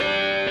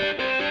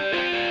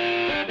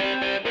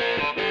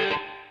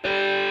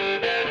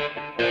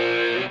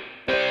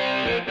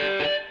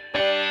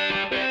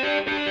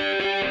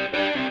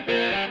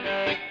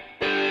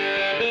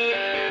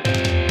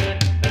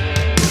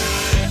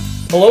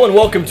Hello and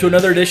welcome to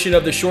another edition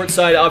of the Short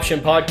Side Option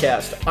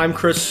Podcast. I'm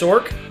Chris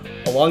Sork,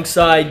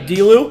 alongside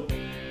DLew,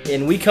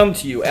 and we come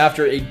to you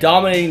after a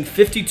dominating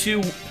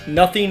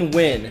 52-0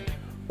 win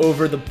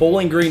over the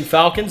Bowling Green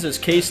Falcons as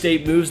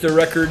K-State moves their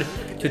record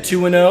to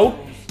 2-0,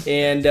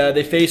 and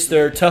they face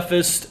their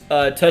toughest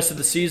test of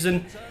the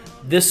season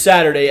this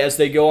Saturday as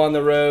they go on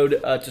the road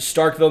to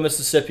Starkville,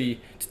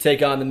 Mississippi to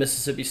take on the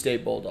Mississippi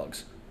State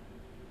Bulldogs.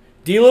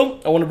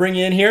 DLew, I want to bring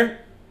you in here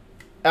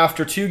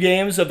after 2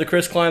 games of the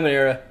Chris Kleiman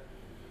era.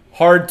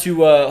 Hard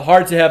to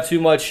have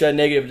too much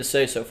negative to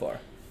say so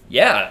far.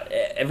 Yeah,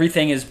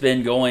 everything has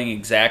been going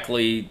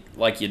exactly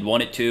like you'd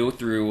want it to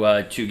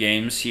through 2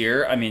 games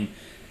here. I mean,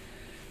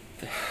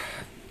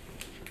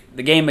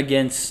 the game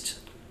against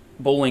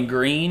Bowling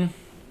Green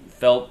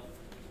felt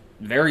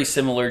very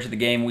similar to the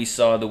game we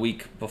saw the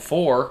week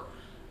before,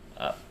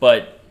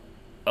 but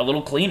a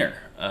little cleaner.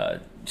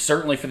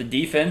 Certainly for the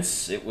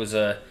defense, it was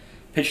a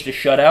pitch to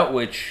shutout,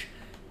 which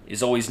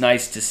is always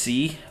nice to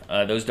see.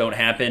 Those don't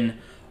happen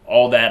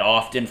all that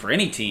often for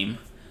any team.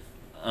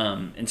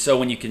 And so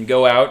when you can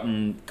go out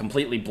and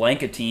completely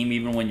blank a team,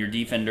 even when your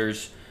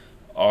defenders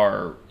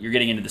you're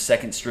getting into the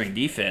second string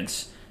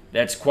defense,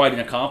 that's quite an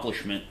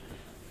accomplishment.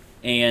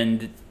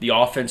 And the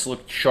offense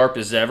looked sharp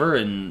as ever,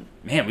 and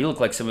man, we look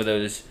like some of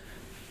those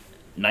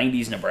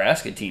 90s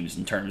Nebraska teams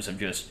in terms of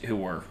just who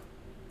were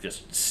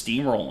just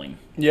steamrolling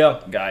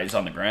guys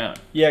on the ground.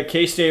 Yeah,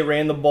 K-State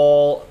ran the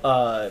ball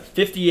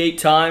 58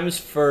 times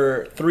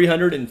for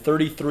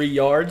 333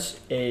 yards,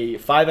 a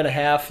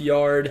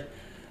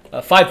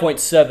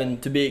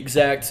 5.7 to be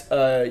exact,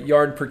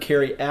 yard per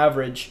carry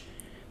average,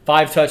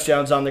 5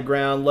 touchdowns on the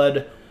ground,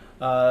 led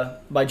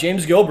by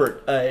James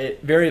Gilbert,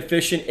 very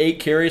efficient, 8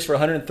 carries for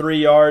 103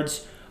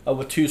 yards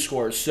with 2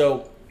 scores.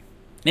 So,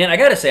 man, I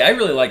gotta say, I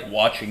really like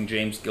watching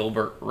James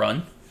Gilbert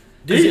run.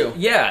 Do you?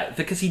 Yeah,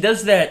 because he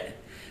does that.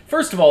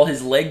 First of all,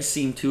 his legs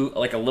seem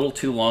a little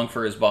too long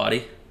for his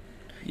body.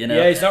 You know?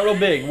 Yeah, he's not real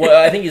big. Well,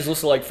 I think he's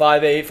listed like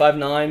 5'8",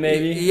 5'9",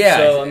 maybe. Yeah.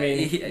 So, I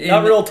mean,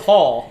 not real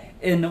tall.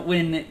 And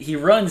when he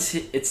runs,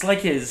 it's like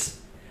his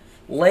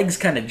legs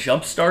kind of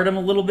jumpstart him a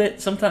little bit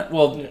sometimes.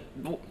 Well,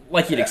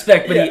 like you'd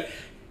expect, but he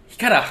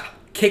kind of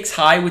kicks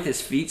high with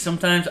his feet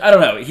sometimes. I don't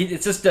know.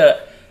 It's just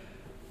a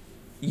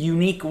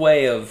unique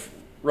way of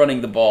running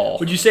the ball.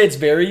 Would you say it's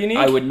very unique?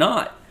 I would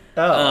not.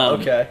 Oh,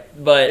 okay.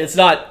 But it's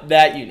not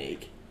that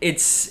unique.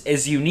 It's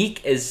as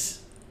unique as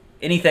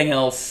anything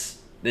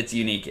else that's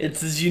unique.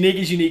 It's as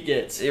unique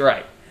gets. You're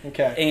right.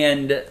 Okay.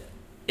 And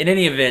in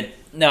any event,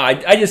 no,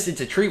 I just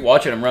it's a treat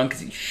watching him run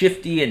because he's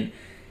shifty and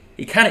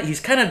he's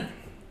kind of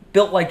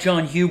built like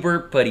John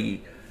Hubert, but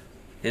he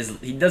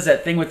does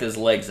that thing with his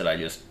legs that I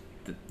just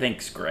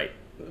think's great.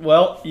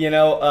 Well,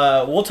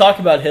 we'll talk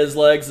about his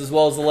legs as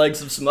well as the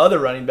legs of some other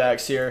running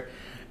backs here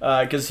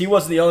because he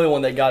wasn't the only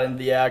one that got into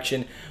the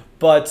action.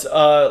 But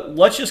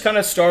let's just kind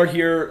of start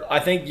here. I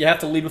think you have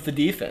to lead with the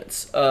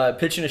defense.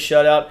 Pitching a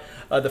shutout.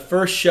 The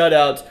first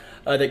shutout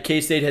that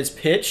K-State has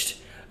pitched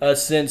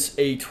since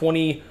a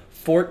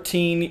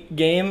 2014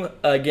 game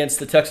against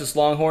the Texas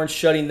Longhorns,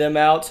 shutting them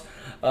out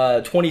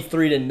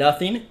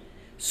 23-0.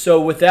 So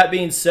with that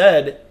being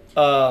said,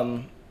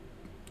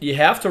 you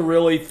have to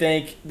really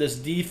think this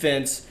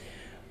defense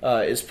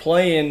is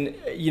playing,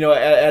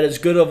 at as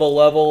good of a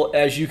level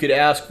as you could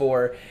ask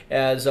for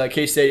as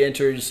K-State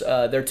enters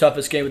their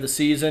toughest game of the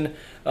season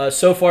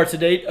so far to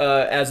date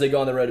as they go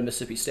on the road to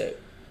Mississippi State.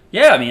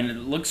 Yeah, I mean, it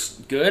looks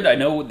good. I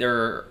know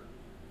there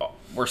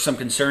were some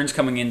concerns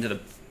coming into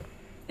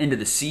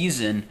the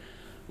season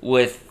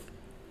with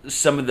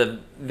some of the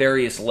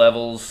various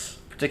levels,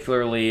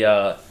 particularly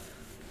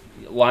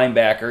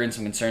linebacker and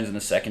some concerns in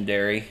the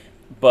secondary.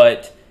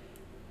 But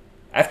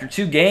after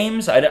 2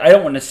 games, I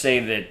don't want to say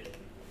that.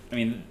 I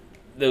mean,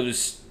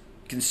 those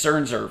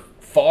concerns are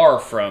far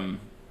from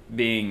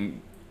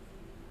being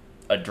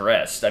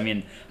addressed. I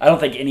mean, I don't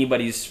think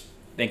anybody's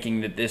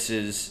thinking that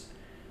these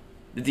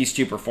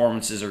 2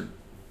 performances are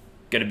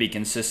going to be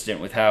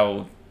consistent with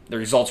how the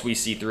results we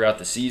see throughout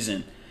the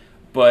season.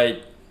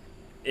 But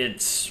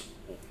it's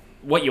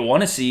what you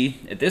want to see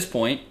at this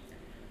point.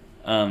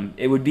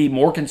 It would be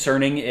more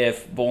concerning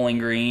if Bowling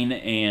Green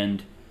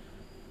and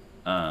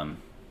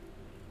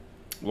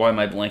why am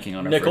I blanking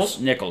on Nichols?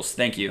 Nichols,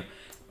 thank you.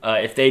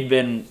 If they'd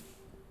been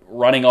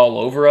running all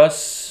over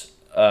us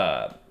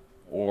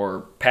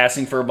or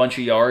passing for a bunch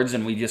of yards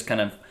and we just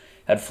kind of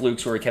had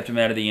flukes where we kept them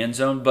out of the end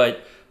zone.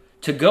 But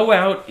to go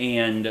out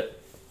and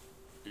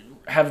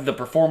have the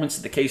performance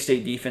that the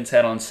K-State defense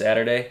had on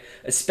Saturday,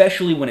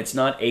 especially when it's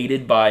not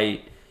aided by,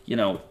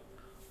 4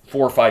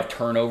 or 5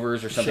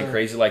 turnovers or something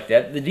crazy like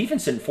that. The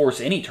defense didn't force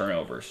any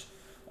turnovers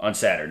on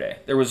Saturday.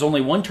 There was only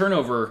 1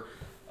 turnover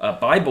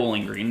by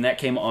Bowling Green, and that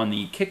came on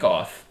the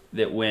kickoff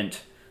that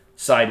went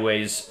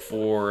sideways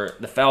for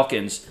the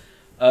Falcons.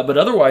 But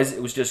otherwise,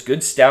 it was just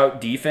good, stout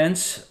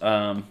defense,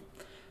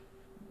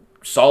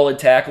 solid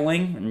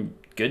tackling, and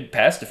good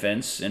pass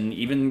defense, and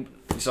even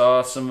we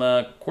saw some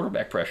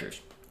quarterback pressures.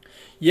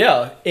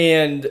 Yeah,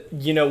 and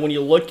when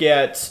you look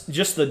at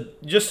just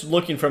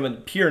looking from a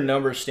pure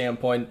numbers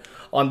standpoint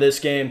on this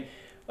game,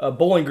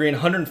 Bowling Green,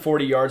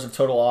 140 yards of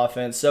total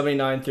offense,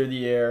 79 through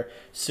the air,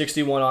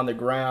 61 on the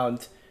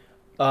ground.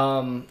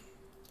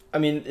 I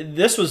mean,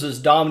 this was as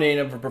dominating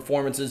of a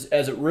performance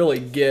as it really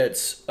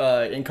gets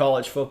in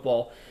college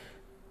football.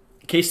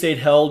 K-State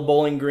held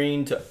Bowling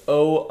Green to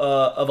 0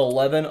 of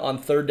 11 on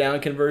third down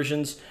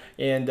conversions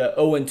and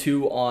 0 and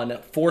 2 on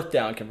fourth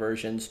down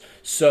conversions.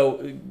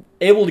 So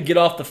able to get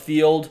off the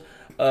field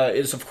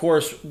is, of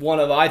course, one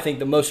of, I think,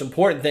 the most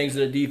important things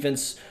that a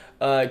defense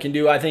can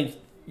do. I think,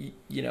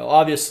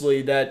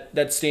 obviously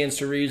that stands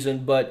to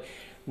reason, but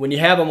when you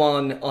have them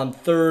on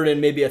third and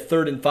maybe a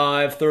 3rd and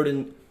 5, third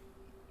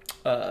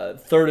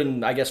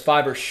and I guess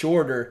 5 or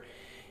shorter,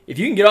 if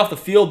you can get off the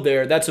field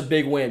there, that's a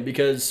big win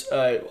because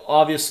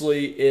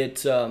obviously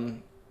it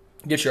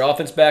gets your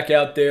offense back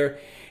out there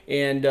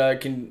and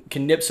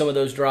can nip some of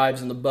those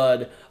drives in the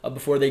bud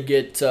before they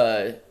get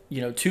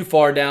too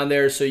far down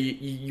there. So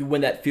you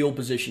win that field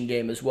position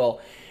game as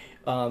well.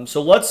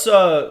 So let's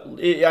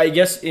I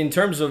guess in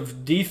terms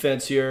of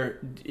defense here,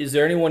 is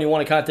there anyone you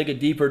want to kind of take a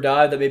deeper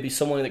dive that maybe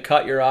someone that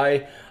caught your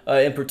eye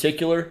in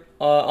particular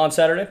on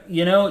Saturday?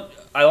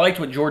 I liked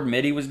what Jordan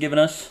Mitty was giving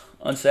us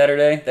on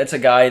Saturday. That's a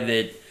guy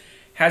that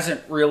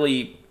hasn't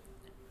really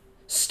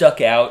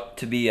stuck out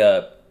to be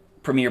a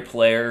premier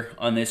player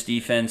on this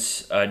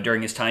defense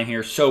during his time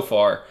here so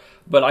far.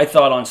 But I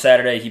thought on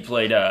Saturday he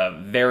played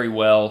very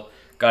well,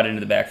 got into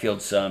the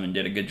backfield some, and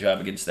did a good job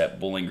against that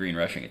Bowling Green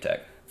rushing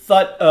attack.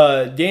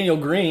 Thought Daniel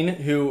Green,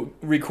 who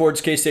records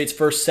K-State's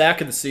first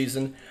sack of the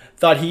season,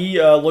 thought he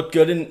looked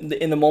good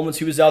in the moments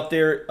he was out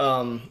there.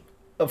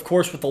 Of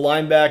course, with the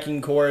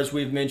linebacking core, as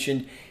we've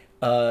mentioned,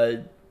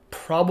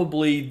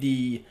 probably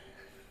the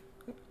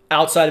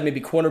outside of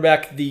maybe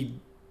cornerback, the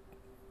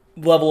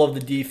level of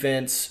the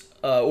defense,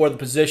 or the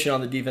position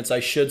on the defense, I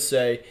should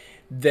say,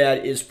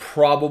 that is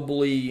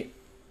probably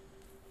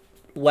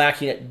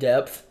lacking at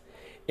depth.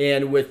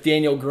 And with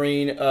Daniel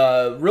Green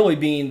really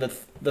being the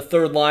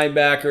third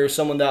linebacker,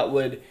 someone that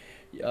would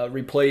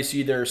replace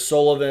either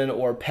Sullivan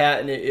or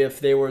Patton if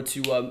they were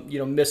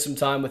to miss some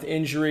time with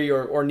injury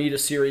or need a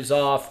series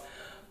off.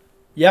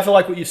 You have to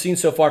like what you've seen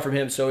so far from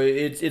him. So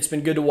it's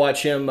been good to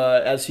watch him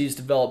as he's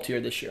developed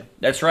here this year.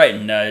 That's right.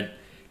 And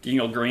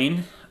Daniel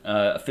Green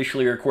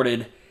officially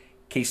recorded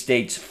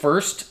K-State's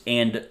first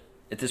and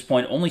at this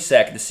point only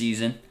sack of the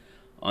season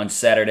on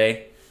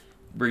Saturday,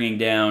 bringing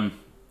down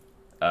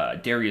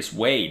Darius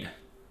Wade,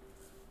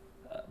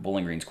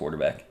 Bowling Green's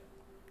quarterback.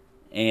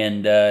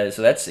 And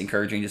so that's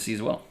encouraging to see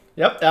as well.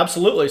 Yep,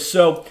 absolutely.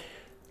 So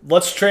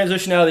let's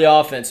transition out of the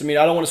offense. I mean,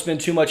 I don't want to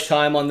spend too much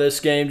time on this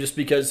game just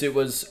because it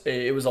was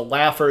a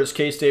laugher as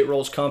K-State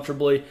rolls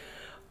comfortably.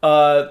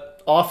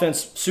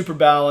 Offense, super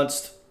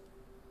balanced,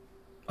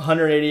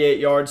 188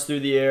 yards through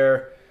the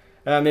air.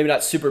 Maybe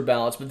not super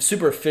balanced, but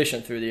super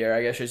efficient through the air,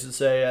 I guess I should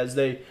say, as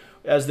they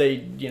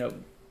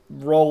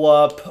roll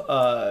up,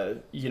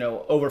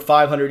 over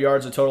 500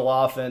 yards of total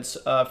offense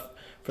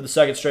for the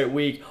second straight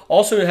week.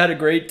 Also had a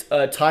great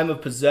time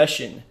of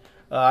possession.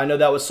 I know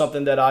that was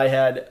something that I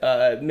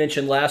had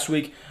mentioned last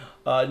week.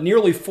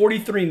 Nearly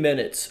 43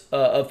 minutes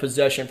of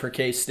possession for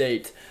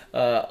K-State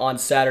on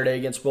Saturday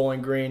against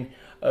Bowling Green.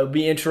 It'll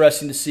be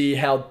interesting to see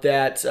how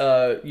that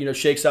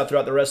shakes out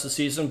throughout the rest of the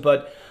season.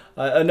 But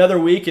another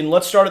week, and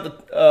let's start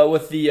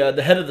with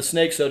the head of the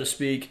snake, so to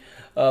speak.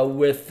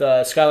 With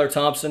Skylar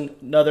Thompson,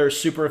 another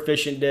super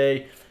efficient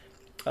day.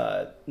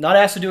 Not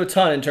asked to do a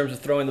ton in terms of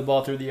throwing the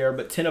ball through the air,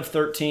 but 10 of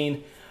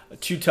 13,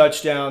 2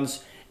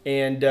 touchdowns,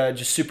 and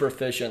just super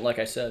efficient, like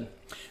I said.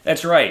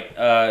 That's right.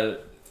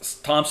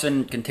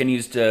 Thompson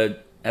continues to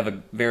have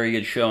a very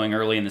good showing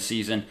early in the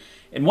season.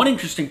 And one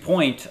interesting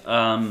point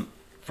from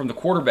the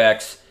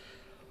quarterbacks,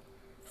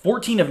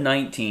 14 of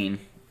 19,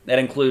 that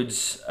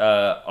includes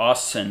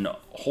Austin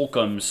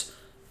Holcomb's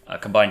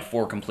combined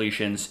 4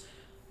 completions,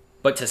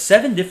 but to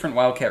 7 different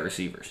Wildcat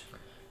receivers.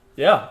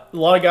 Yeah, a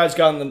lot of guys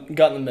got in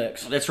the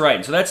mix. That's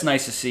right, so that's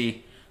nice to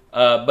see.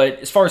 But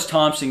as far as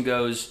Thompson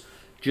goes,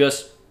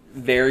 just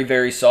very,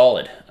 very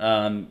solid.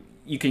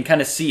 You can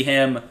kind of see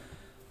him.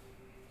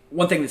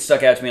 One thing that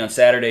stuck out to me on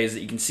Saturday is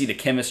that you can see the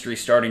chemistry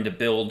starting to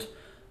build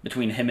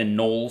between him and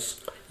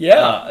Knowles.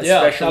 Yeah,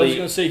 especially, I was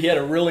going to say he had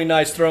a really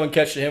nice throw and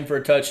catch to him for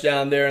a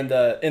touchdown there in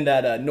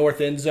that north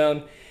end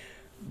zone.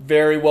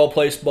 Very well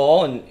placed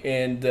ball,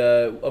 and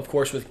of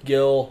course with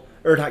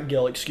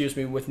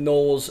with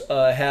Knowles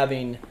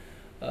having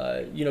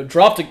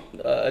dropped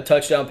a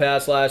touchdown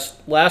pass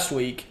last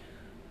week.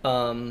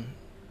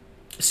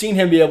 Seeing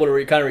him be able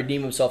to kind of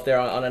redeem himself there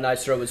on a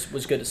nice throw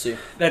was good to see.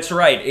 That's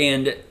right,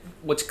 and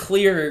what's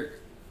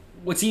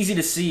easy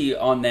to see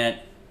on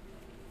that,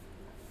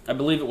 I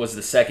believe it was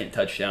the second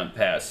touchdown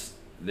pass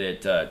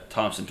that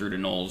Thompson threw to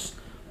Knowles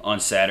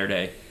on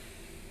Saturday.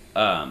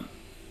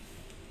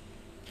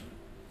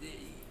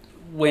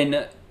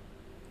 When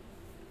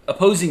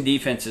opposing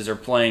defenses are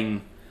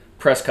playing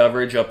press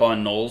coverage up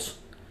on Knowles,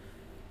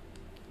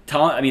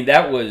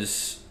 that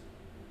was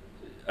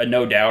a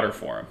no-doubter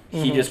for him.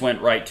 Mm-hmm. He just went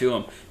right to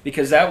him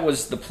because that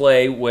was the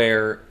play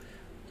where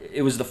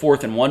it was the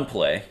 4th and 1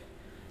 play.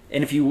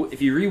 And if you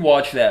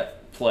rewatch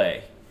that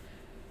play,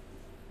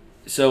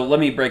 So let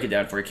me break it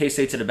down for you.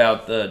 K-State's at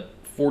about the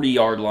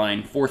 40-yard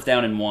line, 4th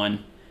down and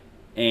 1,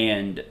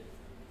 and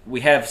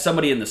we have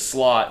somebody in the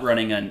slot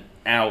running an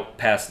out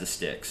past the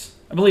sticks.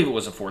 I believe it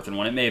was a 4th and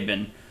 1. It may have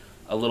been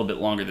a little bit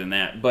longer than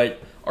that.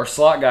 But our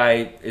slot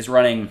guy is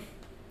running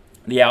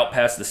the out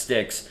past the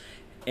sticks,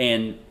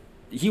 and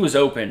he was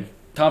open.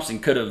 Thompson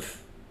could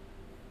have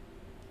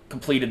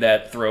completed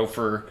that throw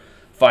for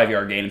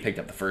 5-yard gain and picked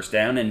up the first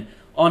down. And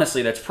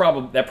honestly, that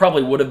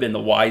probably would have been the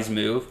wise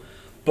move.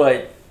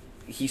 But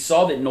he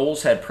saw that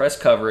Knowles had press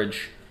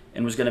coverage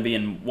and was going to be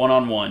in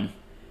one-on-one,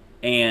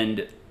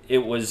 and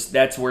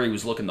that's where he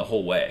was looking the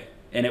whole way.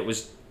 And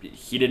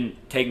he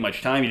didn't take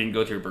much time. He didn't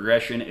go through a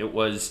progression. It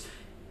was,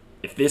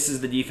 if this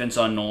is the defense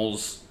on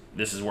Knowles,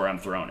 this is where I'm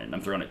throwing it. And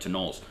I'm throwing it to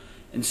Knowles.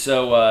 And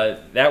so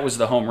that was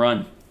the home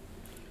run.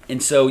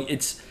 And so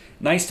it's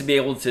nice to be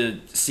able to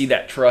see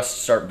that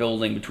trust start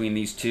building between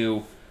these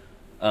two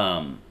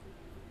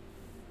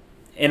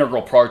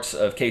integral parts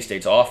of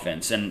K-State's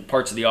offense and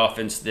parts of the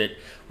offense that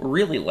were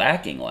really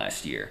lacking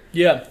last year.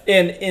 Yeah,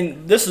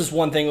 and this is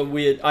one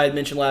thing I had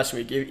mentioned last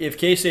week. If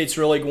K-State's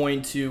really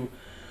going to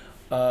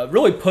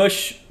really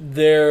push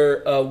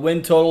their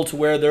win total to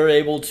where they're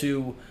able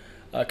to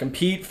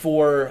compete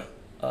for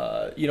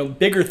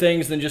bigger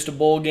things than just a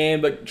bowl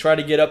game, but try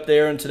to get up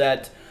there into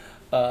that,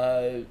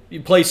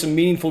 you play some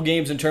meaningful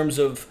games in terms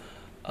of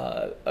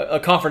a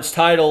conference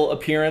title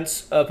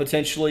appearance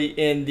potentially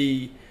in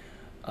the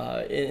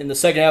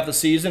second half of the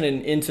season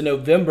and into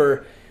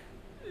November.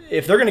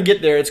 If they're going to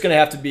get there, it's going to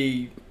have to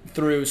be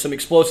through some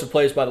explosive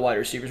plays by the wide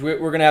receivers. We're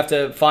going to have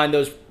to find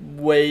those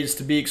ways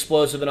to be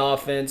explosive in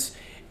offense,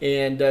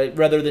 and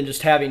rather than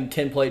just having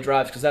 10-play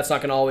drives, because that's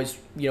not going to always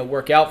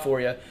work out for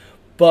you.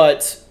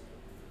 But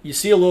you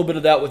see a little bit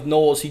of that with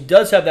Knowles. He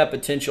does have that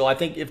potential. I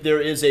think if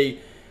there is a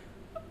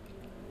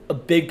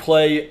big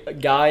play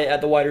guy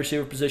at the wide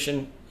receiver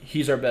position,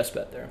 he's our best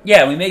bet there.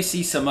 Yeah, we may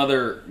see some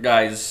other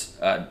guys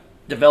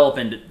develop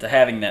into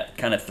having that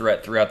kind of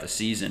threat throughout the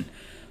season.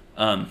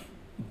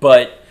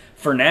 But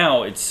for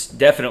now, it's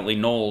definitely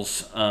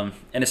Knowles, and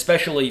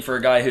especially for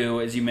a guy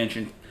who, as you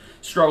mentioned,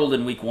 struggled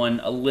in week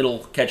 1 a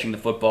little catching the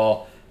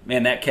football.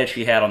 Man, that catch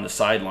he had on the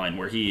sideline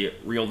where he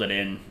reeled it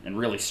in and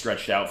really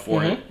stretched out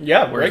for it.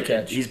 Yeah, great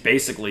catch. He's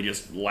basically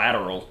just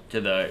lateral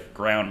to the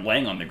ground,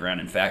 laying on the ground,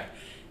 in fact.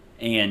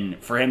 And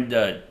for him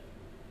to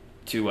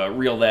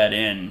reel that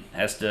in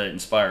has to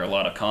inspire a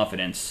lot of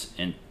confidence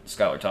in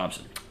Skylar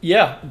Thompson.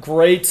 Yeah,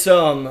 great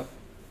step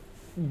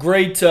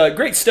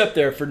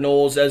there for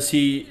Knowles as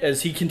he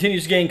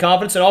continues to gain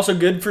confidence, and also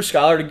good for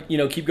Skylar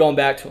to keep going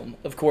back to him.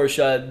 Of course,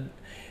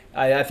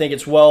 I think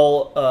it's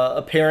well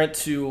apparent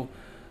to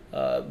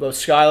both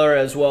Skylar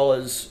as well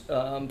as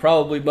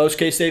probably most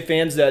K-State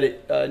fans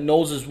that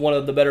Knowles is one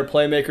of the better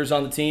playmakers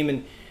on the team,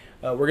 and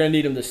we're going to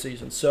need him this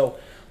season. So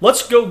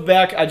let's go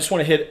back. I just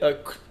want to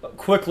hit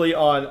quickly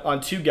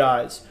on two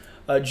guys,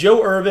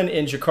 Joe Irvin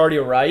and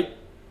Jacardia Wright.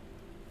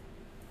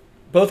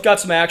 Both got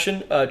some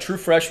action, true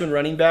freshman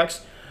running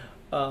backs.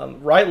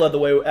 Wright led the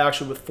way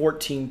actually with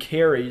 14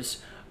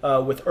 carries,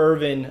 with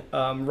Irvin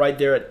right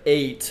there at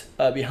 8.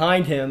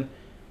 Behind him,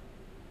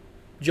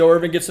 Joe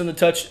Irvin gets in the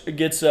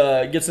gets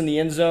in the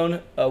end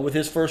zone with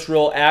his first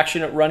real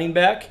action at running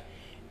back,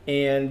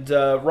 and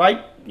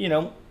Wright,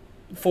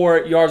 4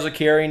 yards of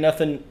carry,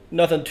 nothing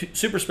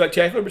super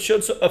spectacular, but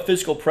showed a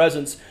physical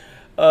presence.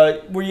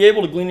 Were you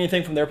able to glean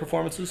anything from their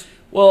performances?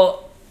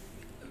 Well,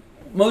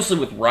 mostly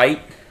with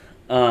Wright.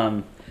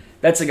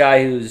 That's a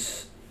guy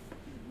who's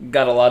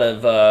got a lot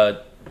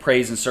of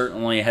praise and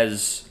certainly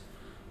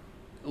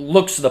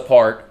looks the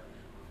part,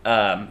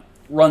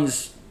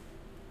 runs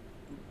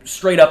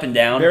straight up and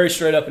down. Very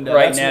straight up and down.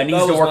 Right now,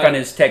 needs to work on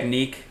his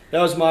technique.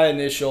 That was my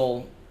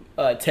initial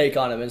take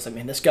on him. It's like,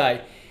 man, this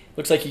guy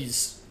looks like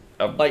he's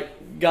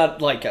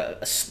got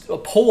a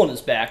pole in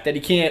his back that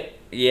he can't.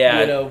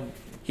 Yeah,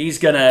 he's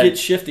gonna get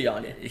shifty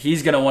on you.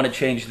 He's gonna want to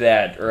change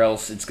that, or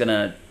else it's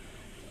gonna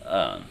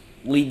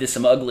lead to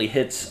some ugly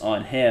hits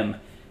on him,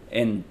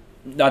 and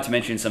not to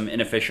mention some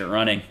inefficient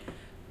running.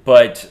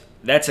 But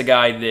that's a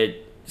guy that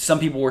some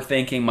people were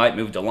thinking might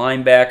move to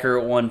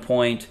linebacker at one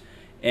point,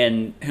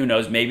 and who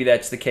knows, maybe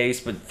that's the case.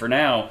 But for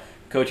now,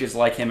 coaches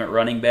like him at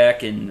running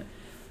back, and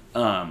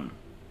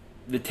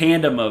the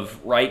tandem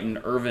of Wright and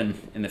Irvin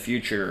in the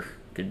future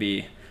could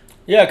be...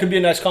 Yeah, it could be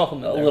a nice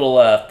compliment. A little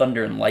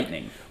thunder and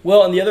lightning.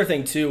 Well, and the other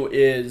thing, too,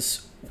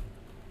 is,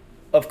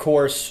 of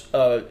course,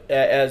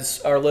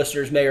 as our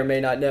listeners may or may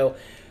not know,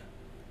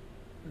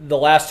 the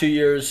last 2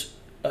 years,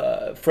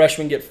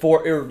 freshmen get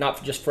 4, or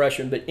not just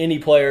freshmen, but any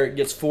player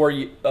gets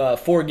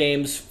 4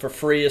 games for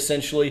free,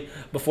 essentially,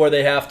 before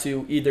they have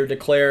to either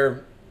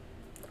declare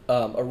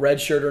a red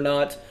shirt or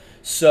not.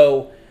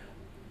 So,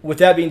 with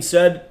that being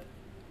said,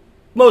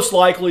 most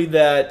likely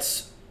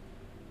that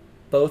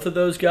both of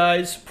those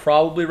guys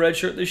probably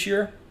redshirt this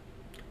year,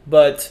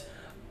 but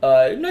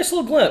nice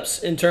little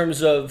glimpse in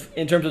terms of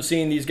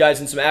seeing these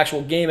guys in some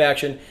actual game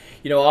action.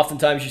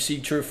 Oftentimes you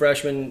see true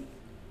freshmen.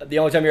 The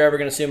only time you're ever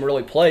going to see them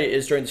really play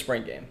is during the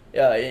spring game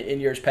in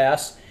years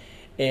past,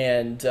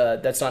 and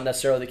that's not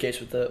necessarily the case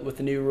with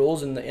the new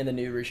rules and the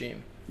new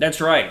regime.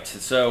 That's right.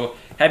 So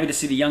happy to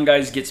see the young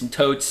guys get some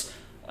totes.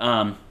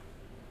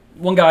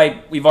 One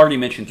guy we've already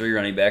mentioned 3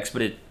 running backs,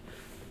 but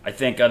I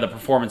think the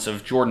performance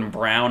of Jordan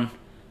Brown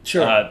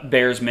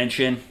bears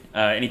mention.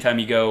 Anytime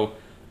you go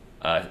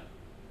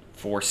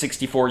for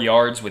 64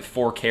 yards with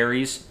 4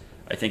 carries,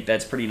 I think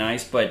that's pretty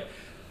nice. But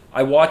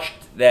I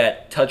watched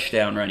that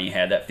touchdown run he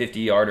had, that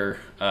 50-yarder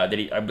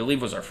that I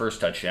believe was our first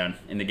touchdown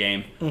in the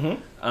game.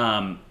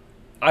 Mm-hmm.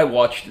 I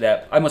watched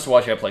that. I must have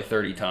watched that play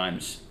 30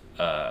 times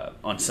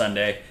on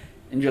Sunday,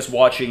 and just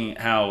watching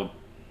how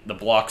the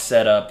block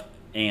set up,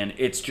 and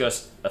it's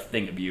just a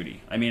thing of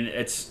beauty. I mean,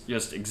 it's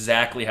just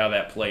exactly how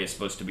that play is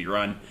supposed to be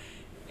run,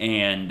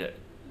 and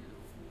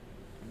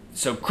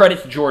so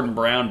credit to Jordan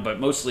Brown, but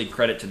mostly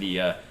credit to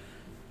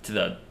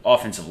the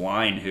offensive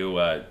line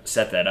who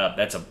set that up.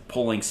 That's a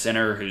pulling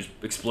center who's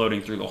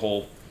exploding through the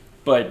hole.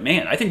 But,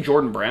 man, I think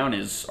Jordan Brown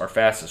is our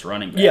fastest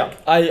running back. Yeah,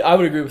 I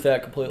would agree with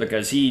that completely.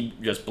 Because he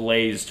just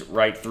blazed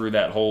right through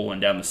that hole and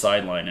down the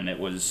sideline, and it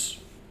was,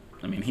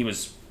 I mean,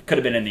 could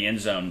have been in the end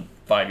zone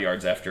 5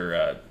 yards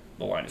after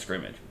the line of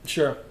scrimmage.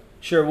 Sure.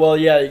 Well,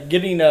 yeah,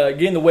 getting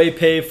the way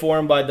paid for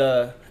him by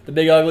the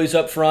big uglies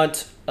up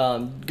front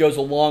goes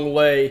a long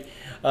way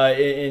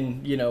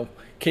in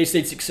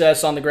K-State's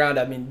success on the ground.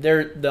 I mean,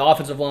 the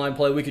offensive line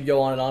play, we could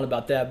go on and on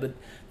about that, but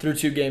through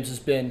 2 games has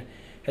been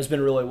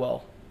really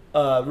well.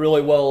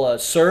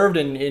 Served,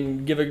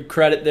 and give a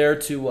credit there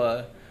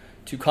to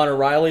Connor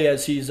Riley,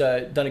 as he's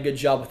done a good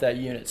job with that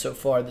unit so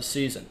far this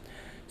season.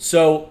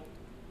 So,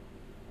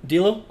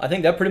 DLew, I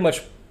think that pretty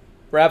much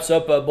wraps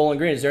up Bowling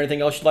Green. Is there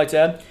anything else you'd like to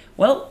add?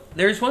 Well,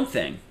 there's one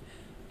thing.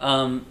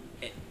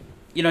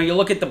 You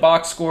look at the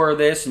box score of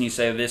this and you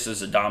say this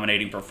is a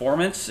dominating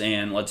performance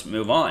and let's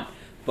move on.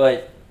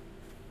 But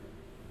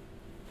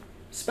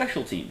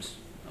special teams,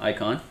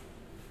 Icon.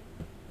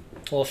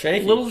 A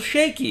little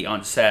shaky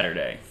On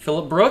Saturday.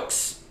 Phillip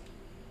Brooks,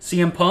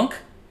 CM Punk,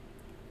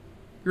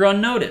 you're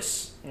on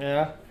notice.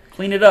 Yeah.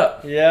 Clean it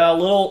up. Yeah, a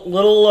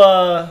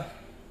little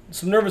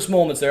some nervous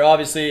moments there,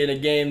 obviously, in a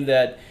game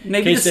that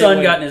maybe K-State the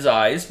sun got in his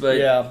eyes, but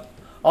yeah,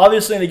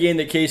 obviously in a game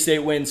that K-State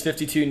wins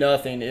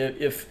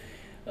 52-0, if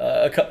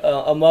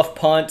a muff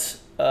punt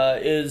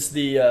is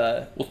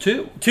the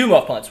two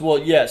muff punts. Well,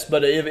 yes,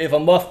 but if a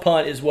muff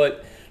punt is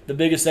what the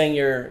biggest thing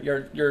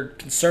you're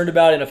concerned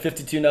about in a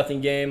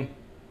 52-0 game,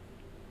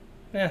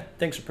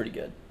 things are pretty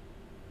good.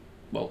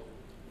 Well,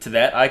 to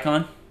that,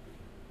 Icon,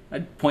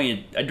 I'd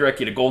direct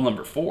you to goal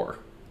number 4.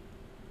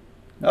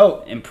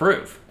 Oh,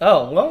 improve.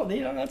 Oh, well,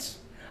 that's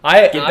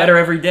get better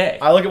every day.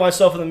 I look at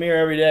myself in the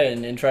mirror every day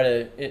and try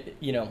to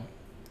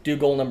do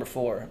goal number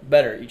 4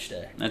 better each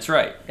day. That's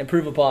right.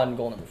 Improve upon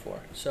goal number 4.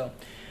 So,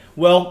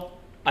 well,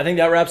 I think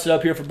that wraps it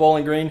up here for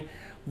Bowling Green.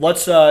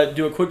 Let's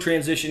do a quick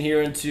transition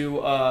here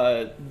into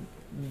as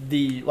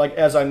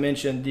I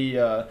mentioned,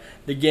 the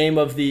game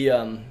of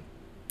the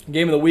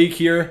week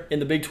here in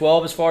the Big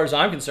 12, as far as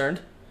I'm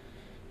concerned.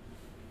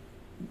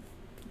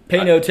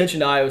 Pay no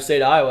attention to Iowa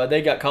State, Iowa.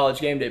 They got College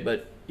Game Day,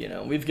 but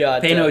we've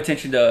got. Pay no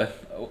attention to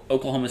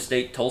Oklahoma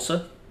State,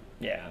 Tulsa.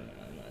 Yeah, I'm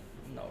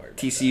not worried about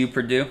TCU, that.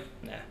 Purdue.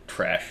 Nah.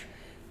 Trash.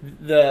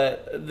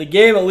 The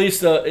game, at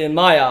least in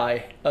my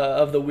eye,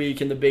 of the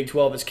week in the Big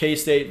 12 is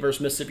K-State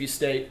versus Mississippi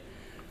State.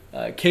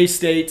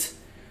 K-State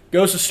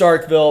goes to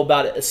Starkville,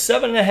 about a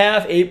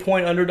 7.5,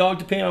 8-point underdog,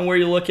 depending on where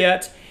you look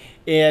at.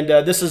 And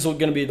this is going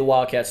to be the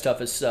Wildcats'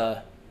 toughest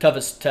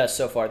test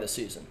so far this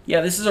season.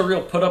 Yeah, this is a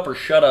real put up or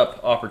shut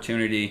up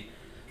opportunity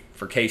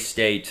for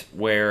K-State,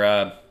 where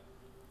I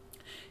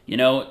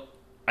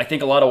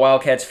think a lot of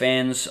Wildcats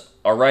fans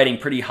are riding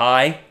pretty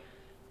high,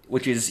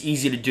 which is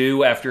easy to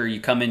do after you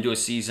come into a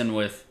season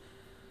with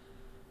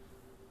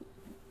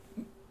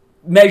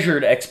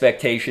measured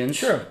expectations.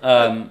 Sure.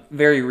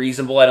 Very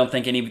reasonable. I don't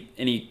think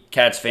any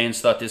Cats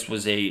fans thought this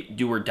was a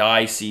do or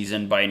die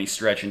season by any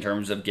stretch in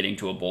terms of getting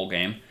to a bowl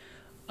game.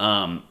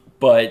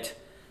 But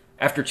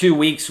after 2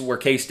 weeks where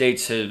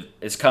K-State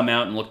has come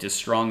out and looked as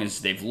strong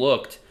as they've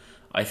looked,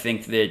 I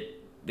think that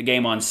the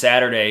game on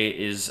Saturday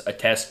is a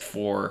test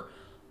for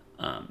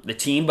the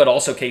team, but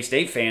also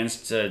K-State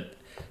fans to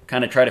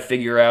kind of try to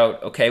figure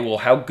out, okay, well,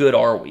 how good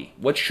are we?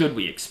 What should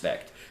we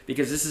expect?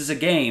 Because this is a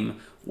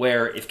game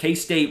where if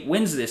K-State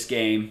wins this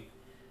game,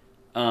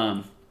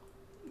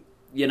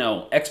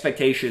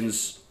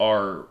 expectations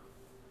are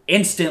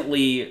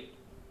instantly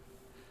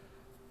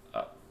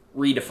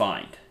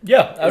redefined.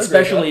 Yeah,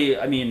 especially,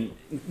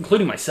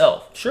 including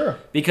myself. Sure.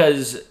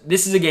 Because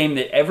this is a game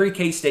that every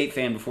K-State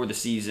fan before the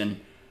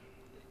season,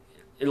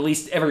 at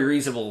least every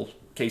reasonable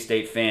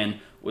K-State fan,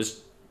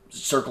 was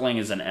circling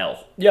as an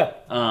L. Yeah.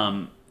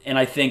 And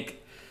I think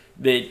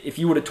that if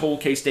you would have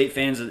told K-State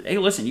fans that, hey,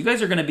 listen, you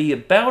guys are going to be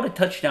about a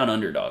touchdown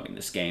underdog in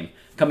this game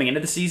coming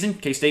into the season,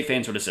 K-State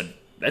fans would have said,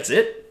 that's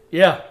it?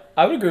 Yeah,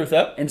 I would agree with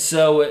that. And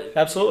so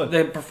absolutely,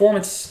 the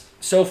performance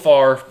so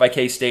far by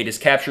K-State has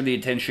captured the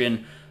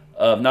attention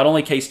of not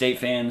only K-State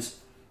fans,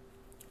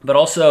 but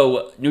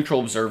also neutral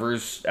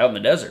observers out in the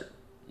desert.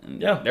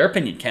 And their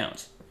opinion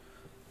counts.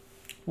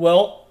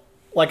 Well,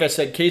 like I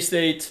said,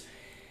 K-State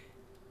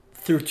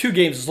through 2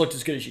 games has looked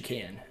as good as you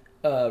can,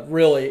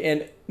 really.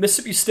 And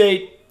Mississippi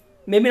State,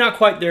 maybe not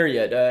quite there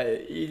yet.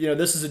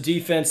 This is a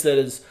defense that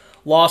has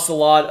lost a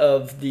lot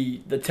of the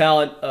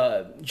talent.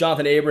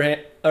 Jonathan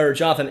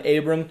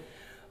Abram,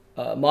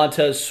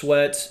 Montez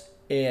Sweat,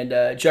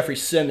 and Jeffrey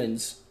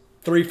Simmons,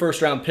 3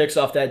 first-round picks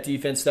off that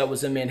defense that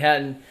was in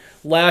Manhattan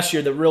last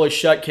year that really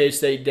shut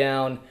K-State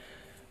down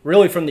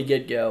really from the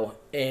get-go.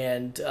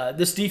 And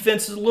this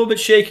defense is a little bit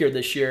shakier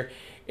this year,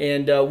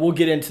 and we'll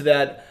get into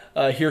that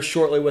here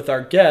shortly with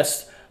our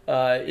guest.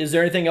 Is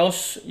there anything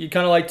else you'd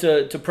kind of like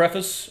to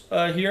preface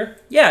here?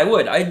 Yeah, I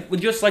would. I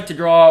would just like to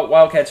draw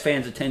Wildcats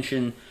fans'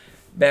 attention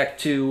back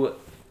to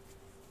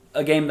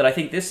a game that I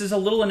think this is a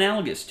little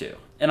analogous to.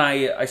 And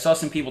I saw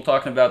some people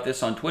talking about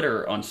this on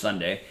Twitter on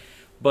Sunday,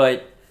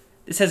 but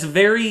this has a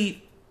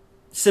very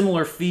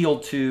similar feel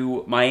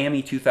to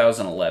Miami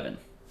 2011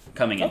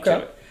 coming into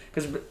it.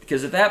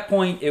 Because at that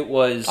point it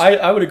was...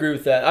 I would agree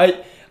with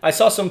that. I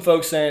saw some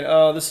folks saying,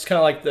 oh, this is kind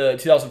of like the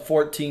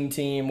 2014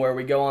 team where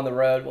we go on the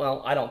road.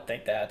 Well, I don't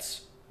think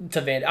that's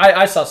to Van.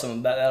 I saw some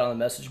about that on the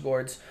message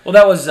boards. Well,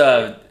 that was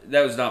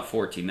not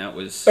 14. That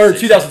was... Or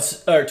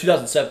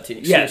 2017.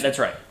 Yeah, that's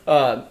right.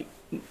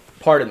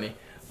 Pardon me.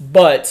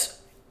 But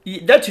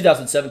that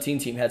 2017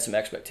 team had some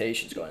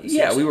expectations going into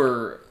the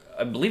season.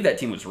 I believe that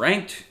team was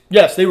ranked.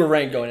 Yes, they were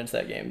ranked going into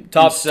that game.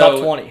 Top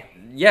 20.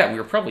 Yeah, we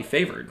were probably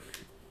favored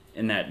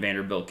in that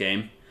Vanderbilt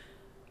game.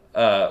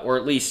 Or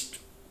at least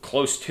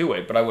close to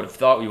it, but I would have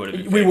thought we would have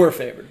been favored. We were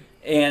favored.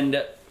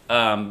 And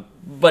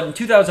but in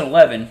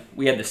 2011,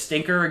 we had the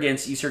stinker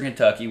against Eastern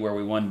Kentucky where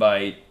we won by,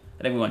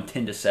 I think we won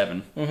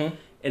 10-7. Mm-hmm.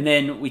 And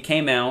then we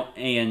came out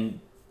and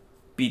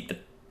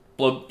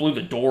blew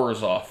the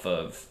doors off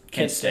of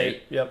Kent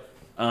State. Yep.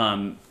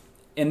 And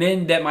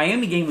then that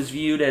Miami game was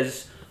viewed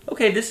as,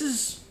 okay, this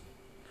is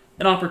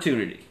an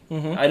opportunity.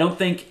 Mm-hmm. I don't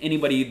think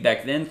anybody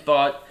back then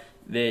thought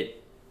that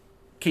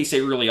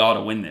K-State really ought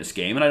to win this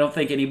game, and I don't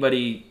think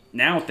anybody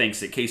now thinks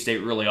that K-State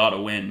really ought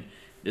to win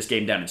this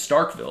game down in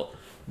Starkville.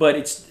 But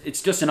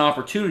it's just an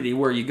opportunity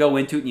where you go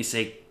into it and you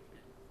say,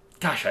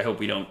 gosh, I hope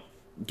we don't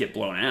get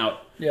blown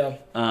out. Yeah.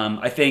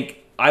 I think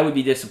I would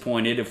be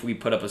disappointed if we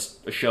put up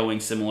a showing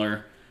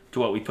similar to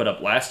what we put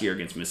up last year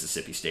against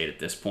Mississippi State at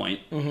this point.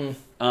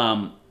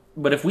 Mm-hmm.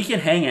 But if we can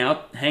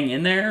hang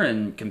in there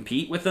and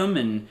compete with them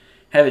and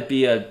have it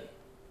be a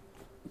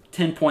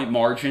 10-point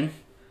margin,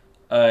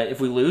 if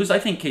we lose, I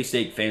think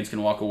K-State fans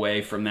can walk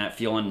away from that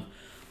feeling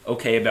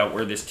okay about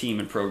where this team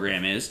and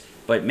program is.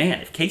 But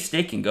man, if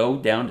K-State can go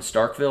down to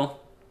Starkville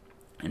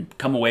and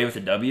come away with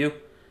a W,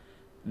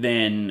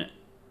 then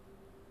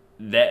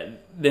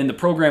the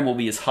program will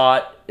be as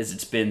hot as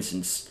it's been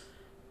since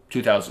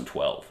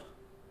 2012.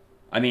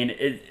 I mean,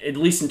 at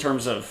least in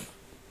terms of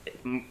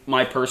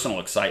my personal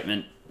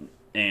excitement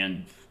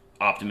and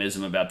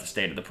optimism about the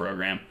state of the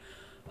program.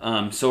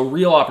 So a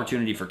real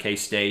opportunity for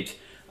K-State,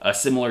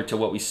 similar to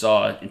what we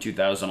saw in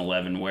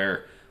 2011,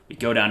 where we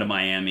go down to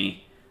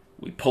Miami,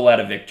 we pull out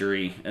a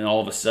victory, and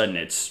all of a sudden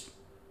it's,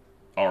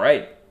 all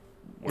right,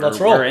 let's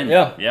roll. We're in.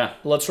 Yeah,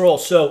 let's roll.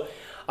 So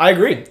I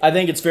agree. I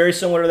think it's very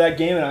similar to that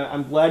game, and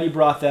I'm glad you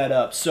brought that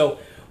up. So,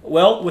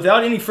 well,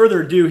 without any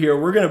further ado here,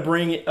 we're going to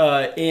bring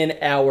in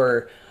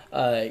our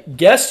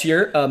guest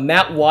here,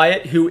 Matt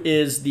Wyatt, who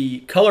is the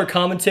color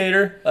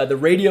commentator, the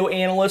radio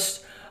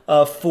analyst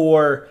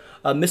for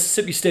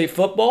Mississippi State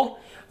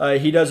football.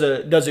 He does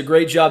a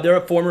great job there,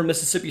 a former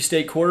Mississippi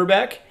State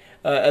quarterback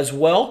as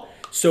well.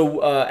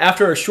 So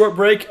after a short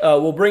break,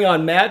 we'll bring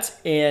on Matt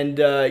and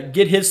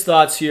get his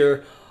thoughts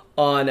here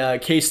on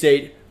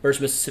K-State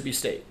versus Mississippi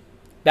State.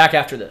 Back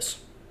after this.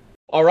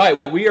 All right,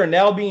 we are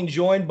now being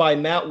joined by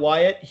Matt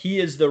Wyatt. He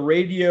is the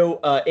radio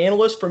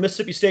analyst for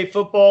Mississippi State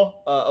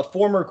football, a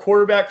former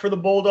quarterback for the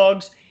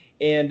Bulldogs,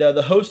 and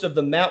the host of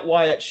the Matt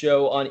Wyatt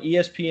Show on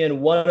ESPN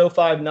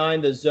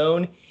 105.9 The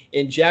Zone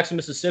in Jackson,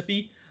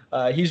 Mississippi.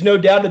 He's no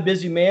doubt a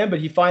busy man,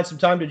 but he finds some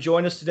time to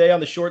join us today on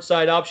the short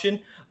side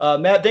option.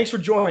 Matt, thanks for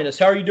joining us.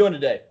 How are you doing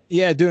today?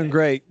 Yeah, doing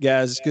great,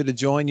 guys. It's good to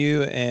join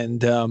you,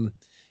 and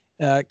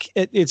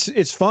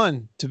it's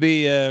fun to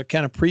be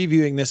kind of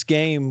previewing this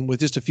game with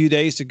just a few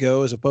days to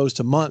go as opposed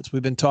to months.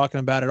 We've been talking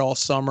about it all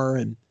summer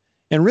and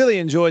really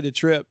enjoyed the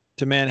trip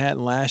to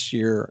Manhattan last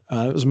year.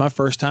 It was my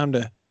first time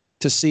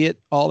to see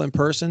it all in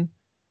person,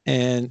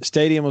 and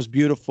stadium was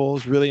beautiful. I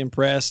was really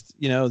impressed.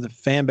 You know, the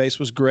fan base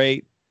was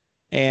great.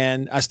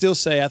 And I still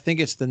say I think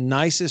it's the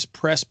nicest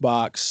press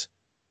box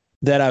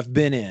that I've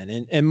been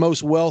in and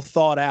most well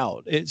thought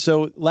out.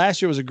 So last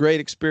year was a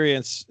great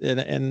experience.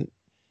 And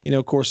you know,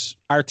 of course,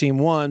 our team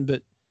won,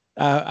 but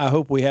I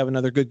hope we have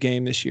another good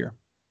game this year.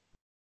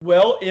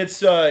 Well,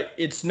 it's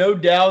no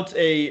doubt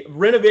a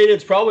renovated.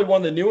 It's probably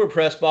one of the newer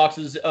press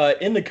boxes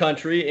in the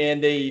country,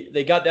 and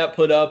they got that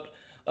put up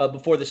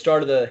before the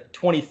start of the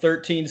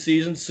 2013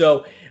 season.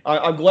 So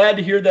I'm glad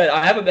to hear that.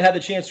 I haven't had the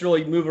chance to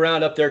really move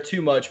around up there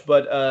too much,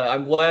 but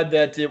I'm glad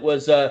that it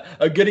was a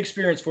good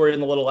experience for you in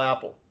the Little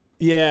Apple.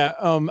 Yeah,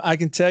 I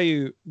can tell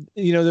you,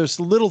 you know, there's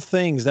little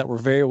things that were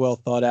very well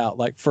thought out.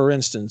 Like, for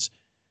instance,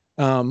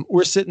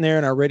 we're sitting there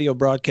in our radio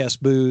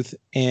broadcast booth,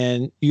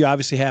 and you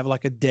obviously have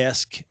like a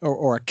desk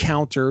or a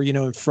counter,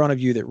 in front of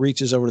you that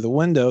reaches over to the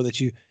window that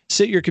you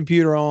sit your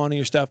computer on and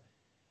your stuff.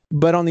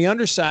 But on the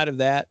underside of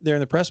that, there in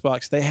the press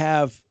box, they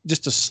have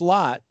just a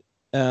slot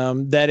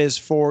that is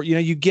for,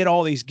 you get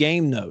all these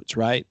game notes,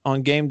 right?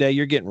 On game day,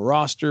 you're getting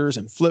rosters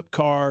and flip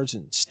cards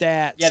and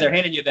stats. Yeah, they're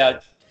handing you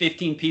about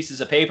 15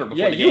 pieces of paper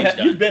before the game's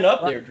done. You've been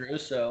up there, Drew,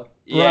 so.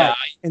 Yeah, right.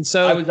 And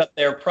so I was up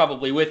there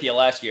probably with you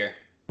last year.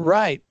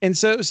 Right. And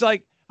so it's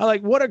like,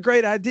 what a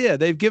great idea.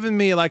 They've given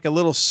me like a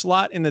little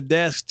slot in the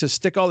desk to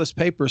stick all this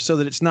paper so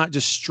that it's not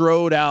just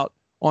strode out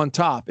on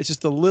top. It's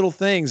just the little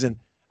things. And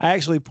I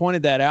actually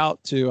pointed that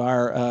out to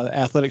our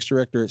athletics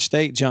director at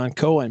State, John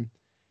Cohen.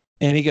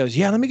 And he goes,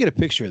 yeah, let me get a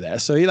picture of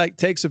that. So he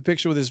takes a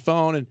picture with his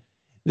phone, and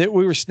that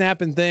we were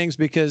snapping things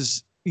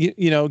because,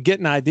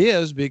 getting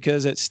ideas,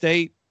 because at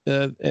State,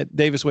 at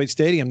Davis Wade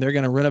Stadium, they're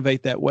going to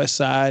renovate that west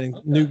side and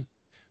new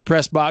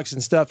press box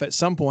and stuff at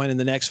some point in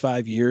the next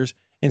 5 years.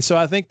 And so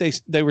I think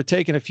they were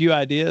taking a few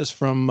ideas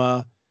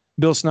from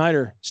Bill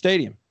Snyder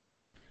Stadium.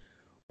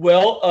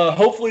 Well,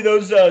 hopefully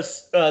those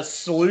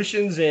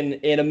solutions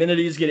and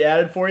amenities get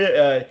added for you.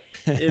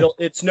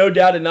 It's no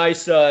doubt a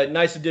nice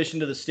addition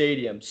to the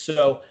stadium.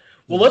 So,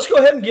 well, let's go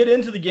ahead and get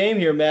into the game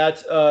here,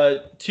 Matt.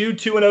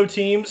 2-0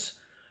 teams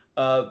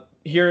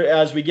here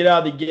as we get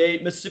out of the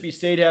gate. Mississippi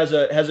State has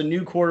a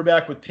new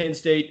quarterback with Penn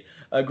State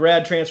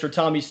grad transfer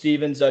Tommy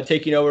Stevens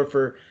taking over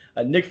for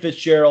Nick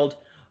Fitzgerald.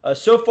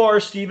 So far,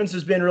 Stevens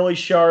has been really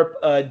sharp.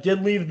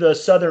 Did leave the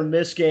Southern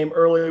Miss game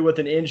early with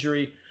an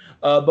injury,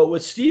 but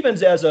with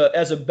Stevens as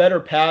a better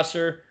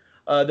passer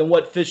than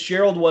what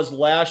Fitzgerald was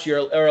last year,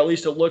 or at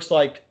least it looks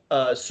like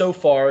so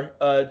far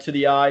to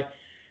the eye.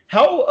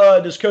 How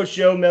does Coach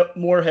Joe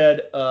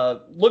Moorhead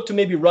look to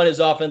maybe run his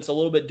offense a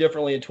little bit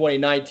differently in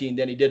 2019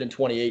 than he did in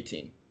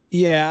 2018?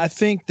 Yeah, I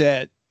think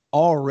that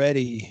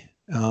already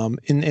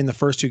in the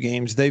first two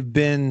games, they've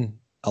been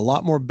a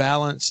lot more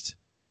balanced,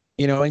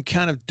 and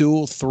kind of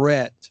dual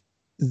threat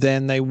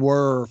than they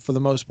were for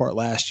the most part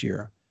last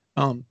year.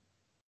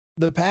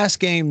 The pass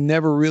game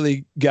never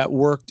really got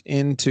worked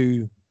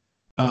into,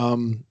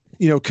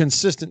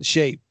 consistent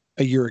shape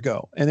a year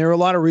ago. And there are a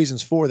lot of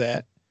reasons for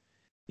that.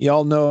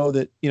 Y'all know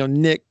that,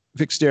 Nick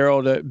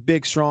Fitzgerald, a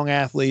big, strong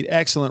athlete,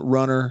 excellent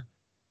runner.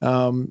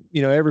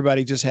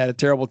 Everybody just had a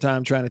terrible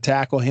time trying to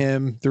tackle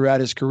him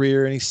throughout his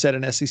career. And he set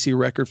an SEC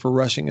record for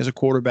rushing as a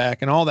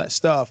quarterback and all that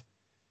stuff.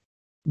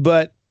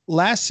 But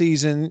last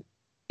season,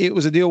 it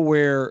was a deal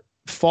where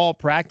fall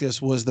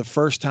practice was the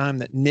first time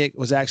that Nick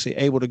was actually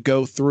able to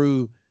go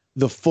through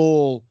the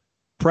full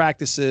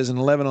practices and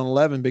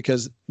 11-on-11,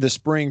 because the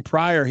spring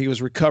prior he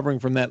was recovering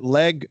from that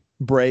leg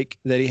break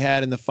that he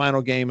had in the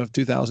final game of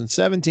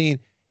 2017,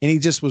 and he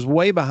just was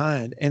way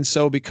behind. And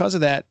so because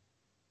of that,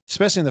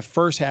 especially in the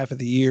first half of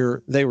the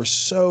year, they were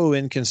so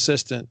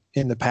inconsistent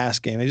in the pass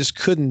game. They just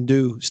couldn't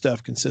do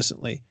stuff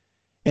consistently.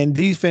 And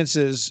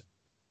defenses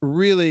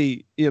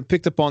really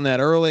picked up on that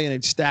early, and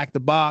they'd stack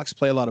the box,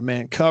 play a lot of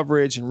man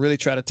coverage, and really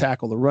try to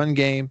tackle the run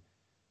game.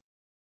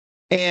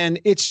 And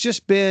it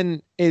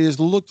has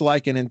looked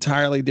like an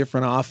entirely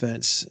different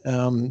offense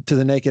to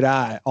the naked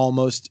eye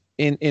almost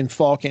in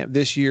fall camp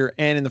this year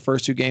and in the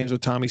first two games with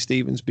Tommy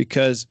Stevens,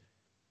 because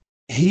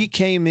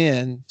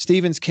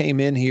Stevens came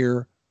in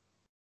here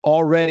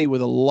already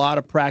with a lot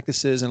of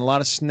practices and a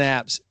lot of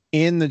snaps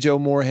in the Joe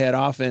Moorhead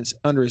offense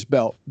under his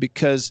belt,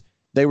 because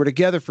they were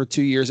together for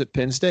 2 years at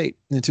Penn State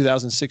in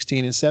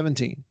 2016 and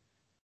 17.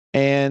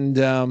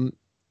 And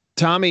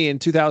Tommy in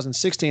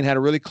 2016 had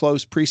a really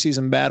close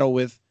preseason battle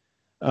with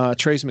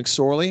Trace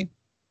McSorley.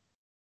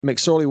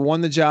 McSorley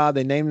won the job.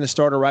 They named him the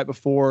starter right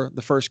before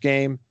the first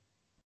game.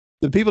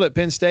 The people at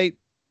Penn State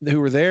who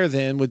were there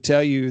then would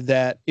tell you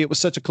that it was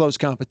such a close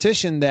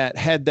competition that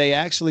had they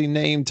actually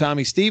named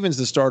Tommy Stevens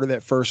the starter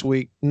that first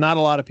week, not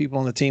a lot of people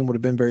on the team would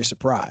have been very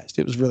surprised.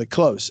 It was really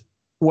close.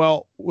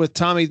 Well, with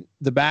Tommy,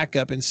 the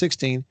backup in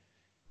 16,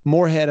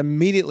 Moorhead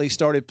immediately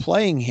started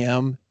playing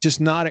him, just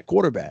not at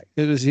quarterback.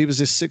 He was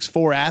this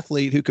 6'4"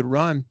 athlete who could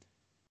run.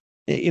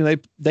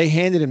 They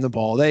handed him the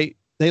ball. They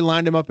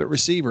lined him up at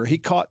receiver. He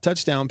caught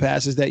touchdown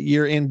passes that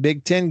year in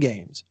Big Ten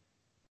games.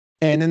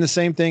 And then the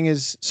same thing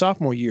as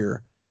sophomore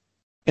year.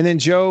 And then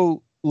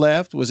Joe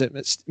left, was at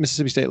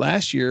Mississippi State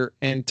last year,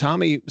 and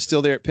Tommy was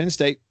still there at Penn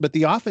State, but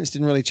the offense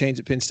didn't really change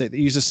at Penn State. They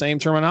used the same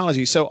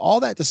terminology. So all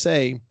that to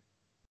say,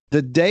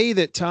 the day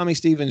that Tommy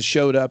Stevens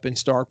showed up in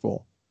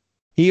Starkville,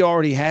 he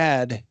already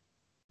had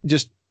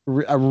just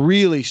a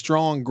really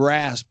strong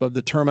grasp of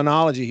the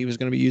terminology he was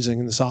going to be using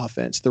in this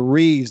offense, the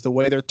reads, the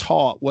way they're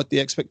taught, what the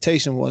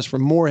expectation was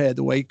from Moorhead,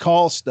 the way he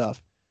calls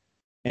stuff.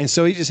 And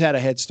so he just had a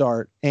head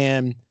start,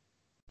 and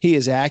he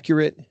is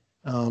accurate.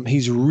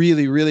 He's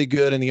really, really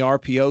good in the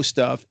RPO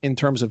stuff in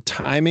terms of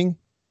timing,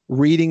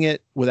 reading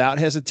it without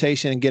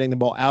hesitation and getting the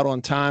ball out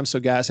on time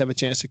so guys have a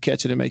chance to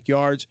catch it and make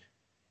yards.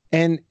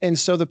 And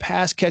so the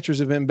pass catchers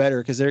have been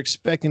better because they're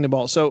expecting the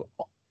ball. So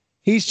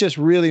he's just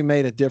really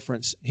made a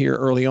difference here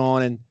early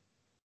on. And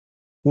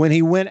when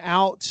he went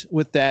out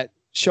with that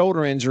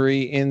shoulder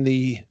injury in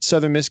the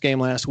Southern Miss game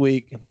last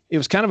week, it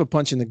was kind of a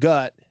punch in the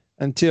gut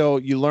until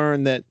you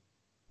learn that,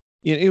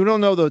 you don't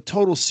know the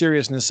total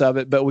seriousness of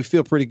it, but we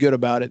feel pretty good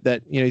about it,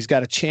 that, he's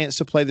got a chance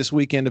to play this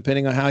weekend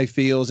depending on how he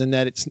feels, and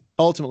that it's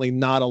ultimately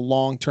not a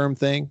long-term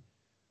thing.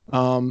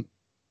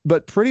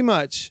 But pretty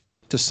much,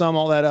 to sum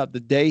all that up, the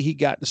day he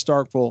got to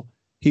Starkville,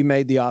 he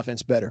made the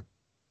offense better.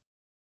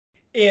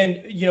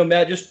 And,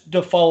 Matt, just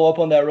to follow up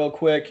on that real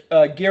quick,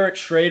 Garrett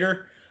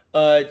Schrader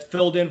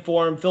filled in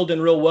for him, filled in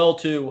real well,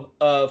 too,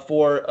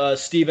 for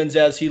Stevens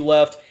as he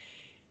left.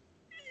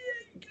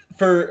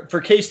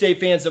 For K-State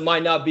fans that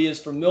might not be as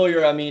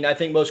familiar, I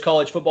think most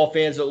college football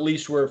fans at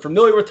least were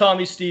familiar with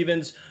Tommy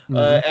Stevens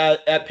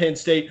at Penn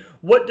State.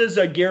 What does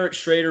Garrett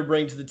Schrader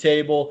bring to the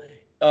table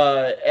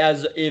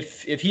as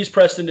if he's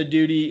pressed into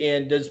duty,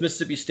 and does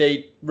Mississippi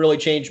State really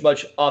change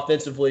much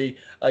offensively,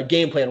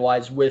 game plan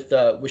wise, with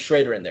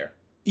Schrader in there?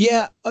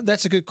 Yeah,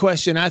 that's a good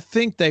question. I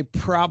think they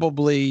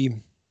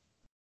probably,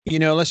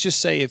 let's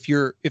just say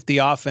if the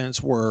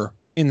offense were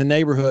in the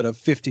neighborhood of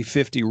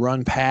 50-50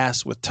 run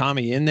pass with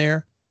Tommy in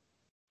there,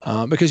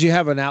 because you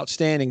have an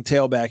outstanding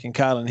tailback in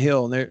Kylan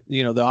Hill, and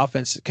the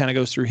offense kind of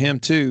goes through him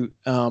too.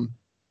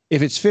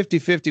 If it's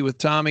 50-50 with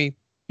Tommy,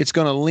 it's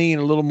going to lean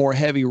a little more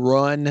heavy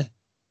run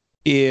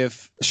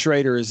if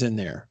Schrader is in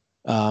there.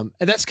 And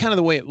that's kind of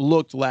the way it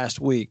looked last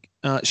week.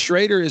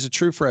 Schrader is a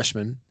true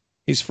freshman.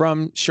 He's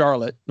from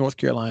Charlotte, North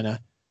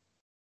Carolina.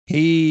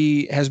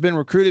 He has been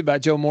recruited by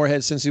Joe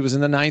Moorhead since he was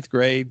in the 9th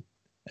grade.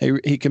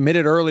 He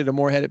committed early to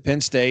Moorhead at Penn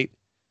State,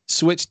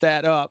 switched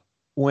that up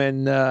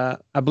when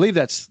I believe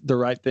that's the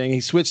right thing. He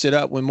switched it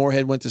up when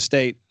Moorhead went to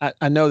State.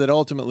 I know that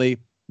ultimately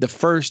the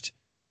first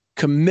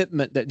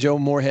commitment that Joe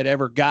Moorhead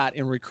ever got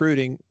in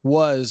recruiting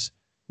was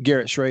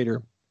Garrett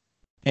Schrader.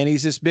 And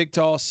he's this big,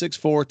 tall,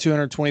 6'4",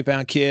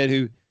 220-pound kid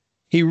who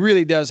he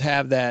really does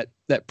have that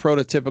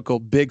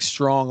prototypical big,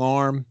 strong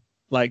arm,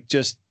 like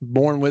just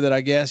born with it,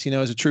 I guess.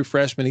 As a true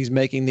freshman, he's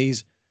making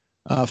these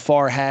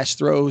far hash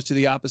throws to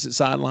the opposite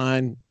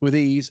sideline with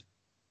ease.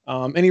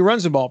 And he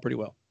runs the ball pretty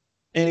well.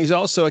 And he's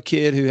also a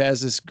kid who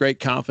has this great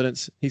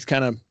confidence. He's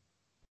kind of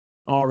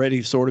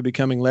already sort of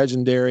becoming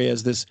legendary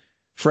as this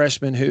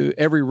freshman who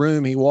every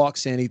room he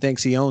walks in, he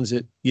thinks he owns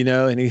it,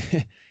 and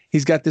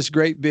he's got this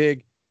great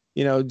big,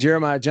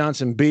 Jeremiah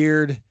Johnson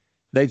beard.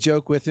 They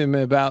joke with him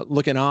about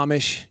looking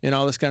Amish and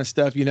all this kind of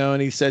stuff,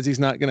 and he says he's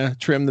not going to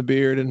trim the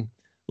beard. And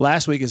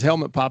last week his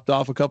helmet popped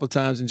off a couple of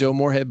times, and Joe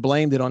Moorhead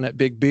blamed it on that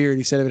big beard.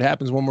 He said, if it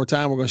happens one more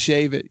time, we're going to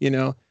shave it,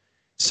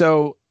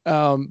 So,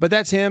 but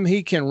that's him.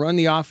 He can run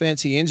the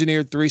offense. He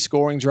engineered 3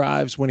 scoring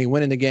drives when he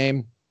went in the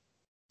game.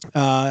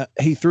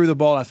 He threw the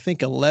ball, I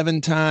think,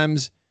 11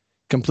 times,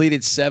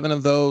 completed 7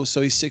 of those.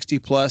 So he's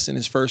 60+ in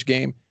his first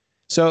game.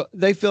 So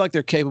they feel like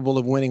they're capable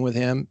of winning with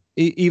him,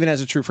 even as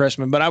a true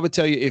freshman. But I would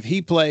tell you,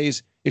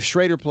 if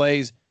Schrader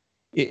plays,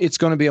 it's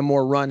going to be a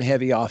more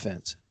run-heavy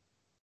offense.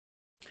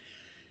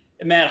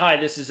 Matt, hi,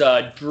 this is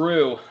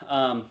Drew.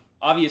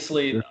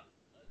 Obviously,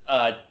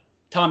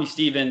 Tommy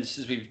Stevens,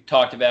 as we've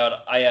talked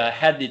about, I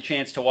had the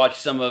chance to watch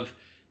some of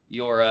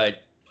your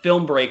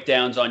film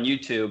breakdowns on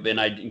YouTube,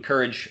 and I'd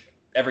encourage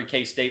every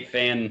K-State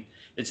fan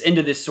that's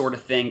into this sort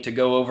of thing to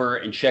go over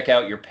and check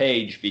out your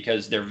page,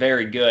 because they're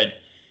very good.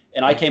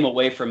 And I came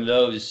away from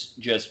those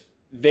just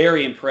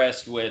very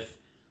impressed with,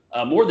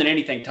 more than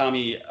anything,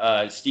 Tommy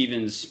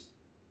Stevens'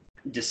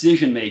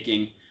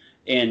 decision-making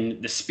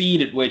and the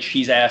speed at which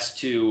he's asked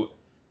to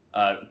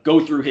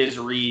go through his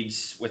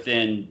reads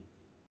within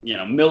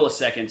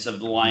milliseconds of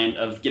the line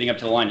of getting up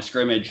to the line of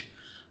scrimmage.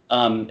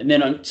 And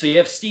then, so you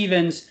have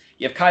Stevens,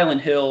 you have Kylan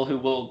Hill, who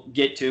we'll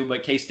get to,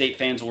 but K-State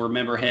fans will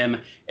remember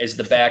him as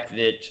the back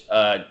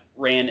that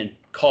ran and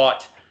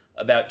caught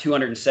about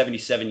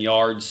 277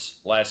 yards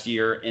last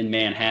year in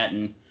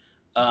Manhattan.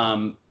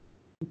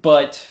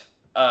 But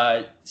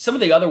some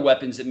of the other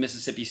weapons that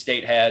Mississippi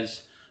State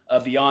has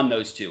beyond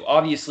those two,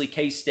 obviously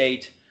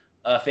K-State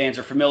fans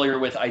are familiar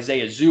with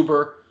Isaiah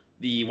Zuber,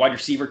 the wide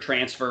receiver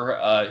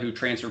transfer who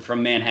transferred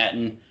from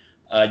Manhattan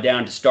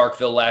down to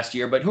Starkville last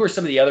year. But who are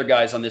some of the other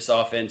guys on this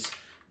offense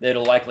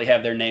that'll likely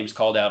have their names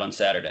called out on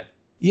Saturday?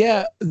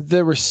 Yeah,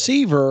 the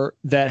receiver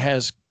that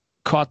has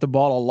caught the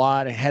ball a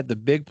lot and had the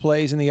big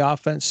plays in the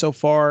offense so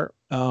far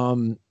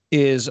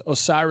is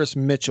Osiris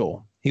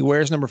Mitchell. He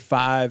wears number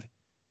 5,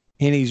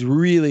 and he's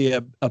really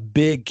a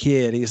big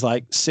kid. He's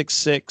like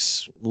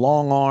 6'6",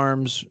 long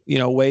arms,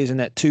 weighs in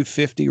that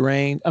 250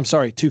 range. I'm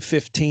sorry,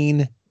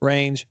 215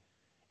 range.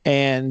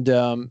 And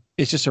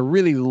it's just a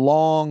really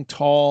long,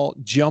 tall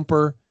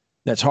jumper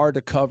that's hard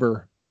to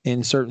cover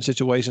in certain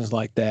situations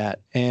like that.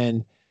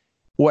 And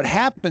what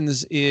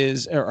happens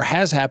is, or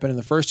has happened in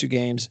the first 2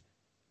 games,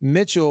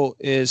 Mitchell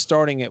is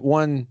starting at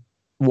one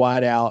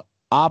wideout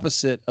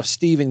opposite of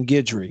Stephen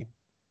Guidry,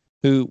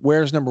 who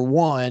wears number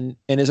 1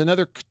 and is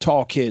another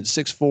tall kid,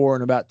 6'4"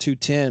 and about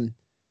 210.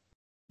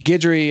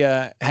 Guidry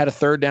had a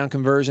 3rd down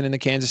conversion in the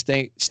Kansas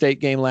State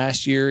game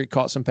last year. He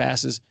caught some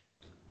passes.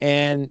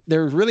 And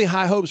there's really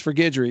high hopes for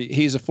Guidry.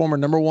 He's a former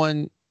number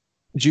 1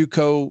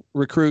 JUCO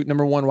recruit,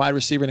 number 1 wide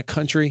receiver in the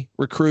country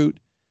recruit.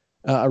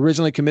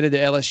 originally committed to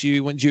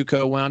LSU, went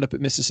JUCO, wound up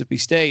at Mississippi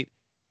State.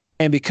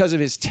 And because of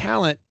his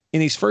talent in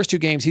these first two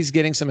games, he's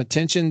getting some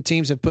attention.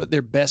 Teams have put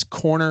their best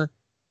corner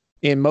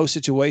in most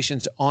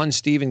situations on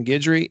Stephen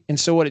Guidry. And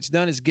so what it's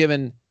done is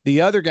given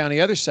the other guy on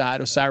the other side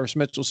of Cyrus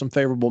Mitchell some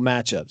favorable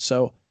matchups.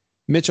 So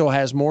Mitchell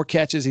has more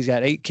catches. He's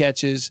got 8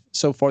 catches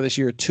so far this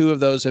year. 2 of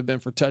those have been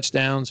for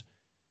touchdowns.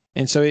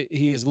 And so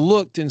he has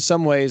looked in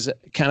some ways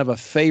kind of a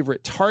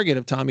favorite target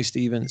of Tommy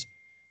Stevens.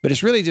 But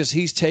it's really just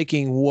he's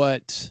taking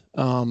what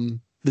the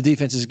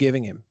defense is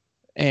giving him.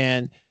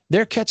 And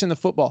they're catching the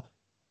football.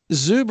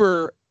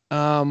 Zuber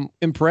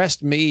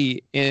impressed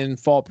me in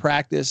fall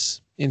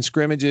practice, in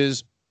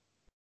scrimmages.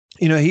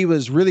 You know, he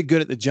was really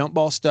good at the jump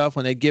ball stuff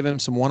when they give him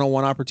some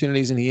one-on-one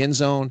opportunities in the end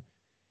zone.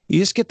 You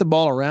just get the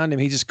ball around him.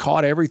 He just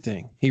caught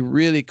everything. He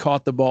really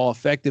caught the ball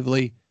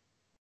effectively.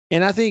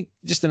 And I think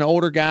just an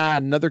older guy,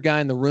 another guy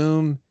in the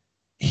room,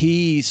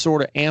 he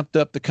sort of amped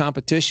up the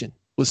competition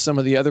with some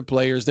of the other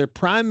players. They're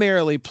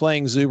primarily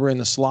playing Zuber in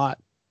the slot,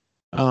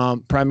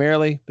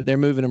 primarily, but they're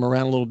moving him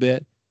around a little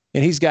bit.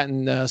 And he's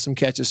gotten some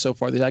catches so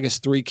far. I guess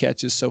 3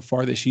 catches so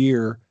far this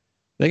year.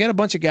 They got a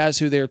bunch of guys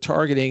who they're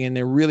targeting, and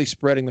they're really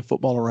spreading the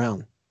football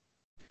around.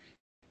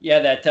 Yeah,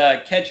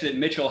 that catch that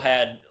Mitchell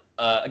had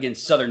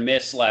against Southern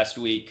Miss last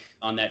week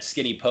on that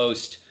skinny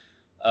post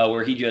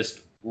where he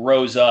just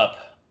rose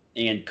up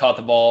and caught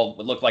the ball,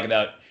 what looked like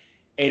about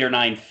 8 or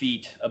 9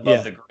 feet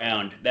above the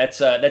ground.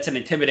 That's an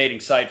intimidating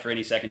sight for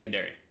any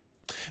secondary.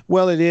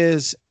 Well, it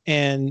is.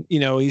 And, you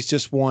know, he's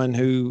just one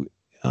who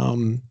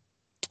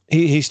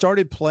he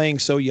started playing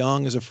so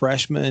young as a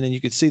freshman, and you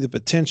could see the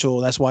potential.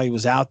 That's why he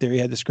was out there. He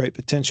had this great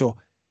potential.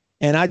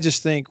 And I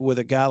just think with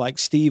a guy like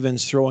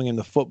Stevens throwing him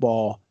the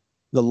football,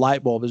 the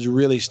light bulb is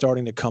really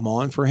starting to come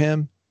on for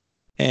him.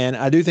 And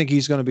I do think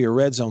he's going to be a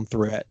red zone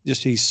threat.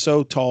 Just he's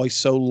so tall, he's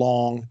so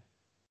long.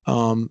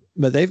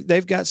 But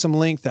they've got some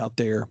length out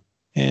there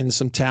and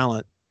some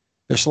talent.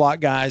 Their slot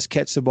guys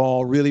catch the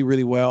ball really,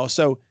 really well.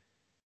 So,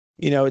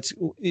 you know, it's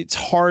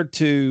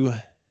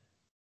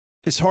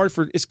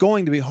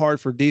going to be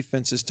hard for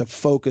defenses to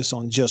focus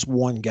on just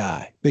one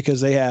guy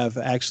because they have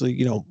actually,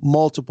 you know,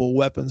 multiple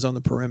weapons on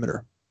the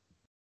perimeter.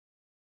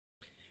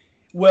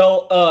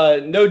 Well,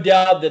 no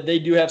doubt that they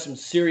do have some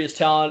serious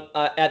talent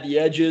at the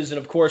edges. And,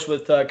 of course,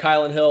 with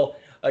Kylan Hill,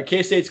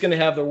 K-State's going to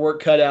have their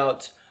work cut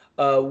out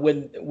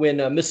when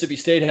Mississippi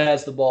State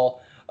has the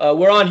ball.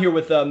 We're on here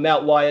with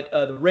Matt Wyatt,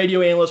 the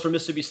radio analyst for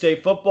Mississippi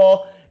State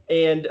football.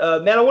 And,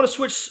 Matt, I want to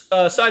switch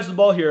sides of the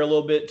ball here a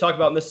little bit, talk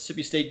about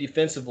Mississippi State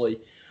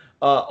defensively.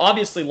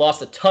 Obviously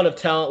lost a ton of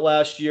talent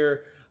last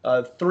year.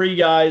 3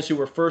 guys who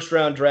were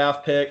first-round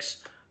draft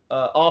picks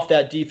off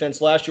that defense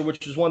last year,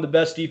 which was one of the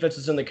best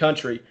defenses in the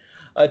country.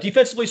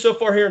 Defensively so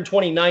far here in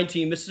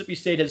 2019, Mississippi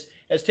State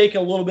has taken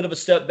a little bit of a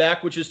step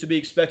back, which is to be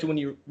expected when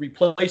you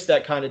replace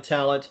that kind of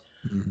talent.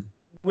 Mm-hmm.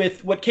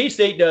 With what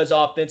K-State does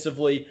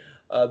offensively,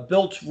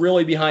 built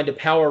really behind a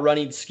power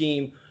running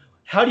scheme,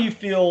 how do you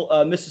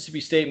feel Mississippi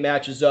State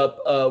matches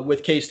up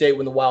with K-State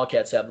when the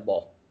Wildcats have the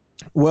ball?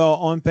 Well,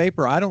 on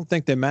paper, I don't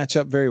think they match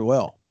up very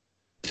well,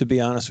 to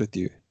be honest with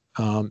you.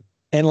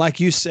 And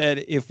like you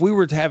said, if we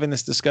were having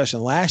this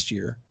discussion last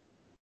year,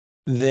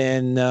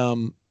 then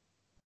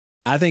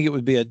I think it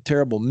would be a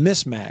terrible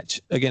mismatch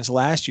against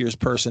last year's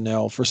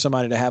personnel for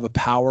somebody to have a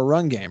power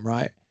run game,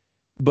 right?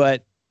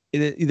 But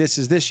this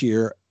is this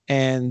year,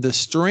 and the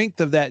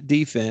strength of that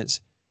defense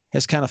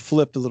has kind of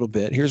flipped a little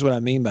bit. Here's what I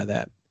mean by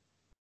that.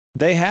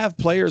 They have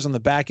players on the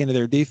back end of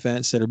their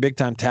defense that are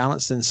big-time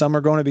talents, and some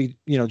are going to be,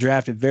 you know,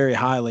 drafted very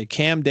highly.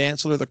 Cam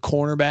Dantzler, the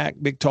cornerback,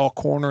 big, tall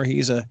corner,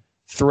 he's a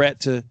threat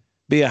to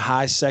be a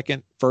high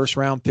second,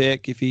 first-round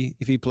pick if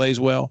he plays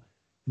well.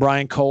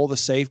 Brian Cole, the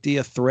safety,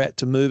 a threat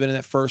to move into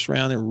that first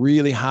round. They're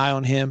really high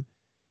on him.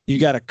 You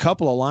got a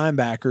couple of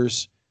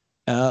linebackers,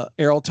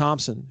 Errol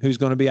Thompson, who's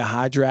going to be a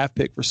high draft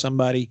pick for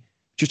somebody.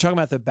 But you're talking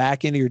about the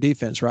back end of your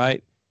defense,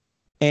 right?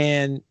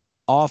 And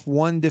off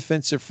one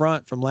defensive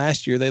front from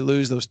last year, they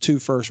lose those 2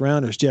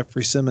 first-rounders,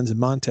 Jeffrey Simmons and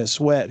Montez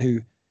Sweat,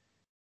 who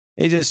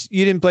you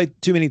didn't play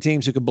too many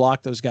teams who could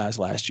block those guys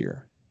last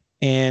year.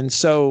 And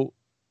so,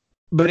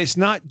 but it's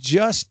not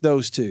just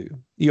those 2.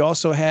 You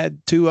also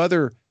had 2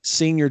 other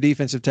senior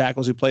defensive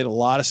tackles who played a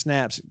lot of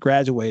snaps,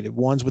 graduated.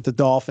 One's with the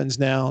Dolphins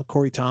now,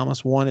 Corey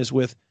Thomas. One is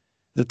with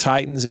the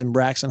Titans and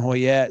Braxton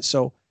Hoyette.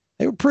 So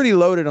they were pretty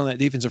loaded on that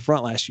defensive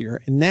front last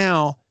year. And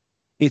now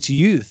it's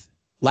youth.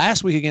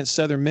 Last week against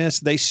Southern Miss,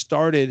 they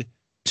started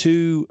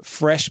 2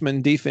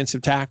 freshman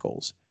defensive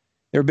tackles.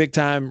 They're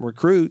big-time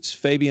recruits,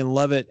 Fabian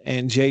Lovett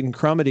and Jaden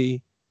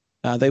Crumedy.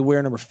 They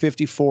wear number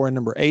 54 and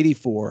number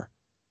 84.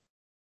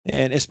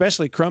 And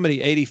especially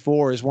Crumedy,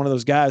 84, is one of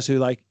those guys who,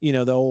 like, you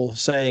know, the old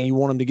saying, you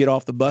want him to get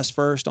off the bus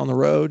first on the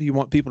road. You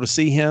want people to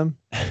see him,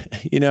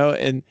 you know,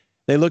 and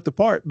they look the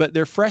part. But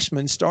they're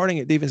freshmen starting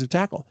at defensive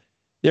tackle.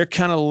 They're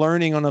kind of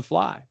learning on the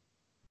fly.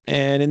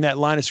 And in that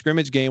line of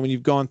scrimmage game, when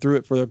you've gone through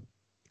it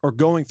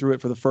going through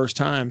it for the first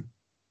time,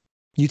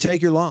 you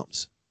take your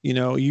lumps. You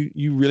know,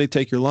 you really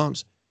take your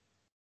lumps.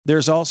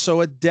 There's also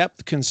a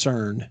depth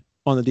concern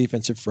on the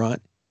defensive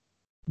front.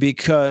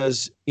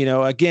 because,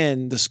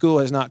 again, the school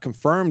has not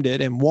confirmed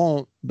it and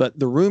won't, but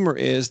the rumor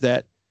is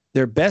that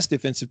their best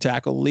defensive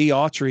tackle, Lee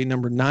Autry,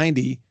 number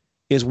 90,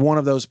 is one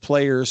of those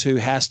players who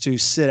has to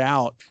sit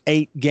out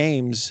 8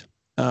 games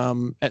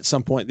at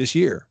some point this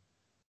year.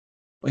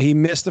 He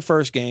missed the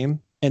first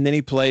game, and then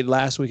he played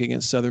last week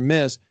against Southern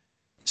Miss.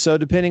 So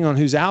depending on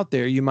who's out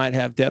there, you might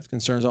have depth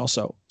concerns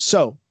also.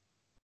 So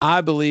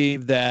I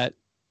believe that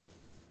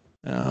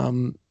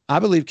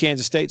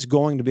Kansas State's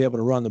going to be able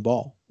to run the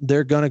ball.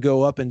 They're going to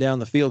go up and down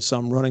the field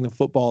some running the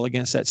football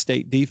against that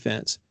State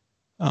defense.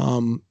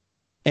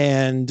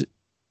 And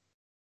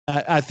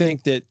I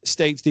think that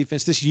State's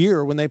defense this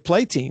year, when they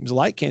play teams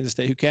like Kansas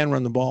State who can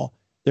run the ball,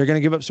 they're going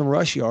to give up some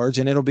rush yards,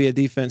 and it'll be a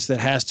defense that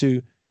has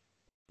to,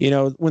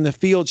 when the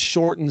field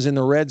shortens in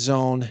the red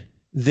zone,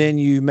 then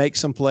you make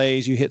some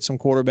plays, you hit some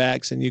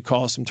quarterbacks, and you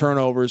cause some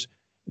turnovers,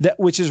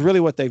 which is really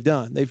what they've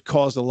done. They've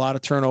caused a lot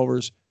of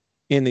turnovers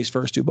in these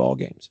first 2 ball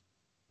games.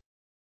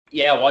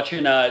 Yeah,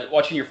 watching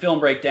your film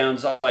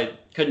breakdowns, I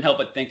couldn't help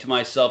but think to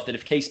myself that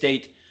if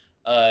K-State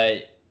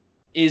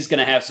is going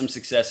to have some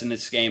success in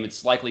this game,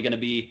 it's likely going to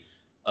be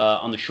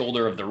on the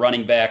shoulder of the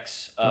running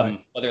backs,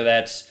 right. Whether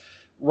that's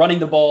running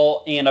the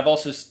ball, and I've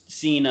also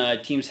seen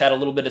teams had a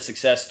little bit of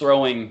success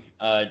throwing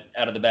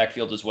out of the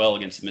backfield as well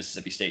against the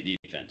Mississippi State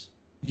defense.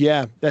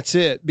 Yeah, that's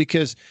it.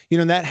 Because,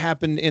 that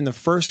happened in the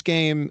first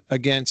game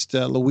against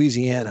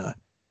Louisiana,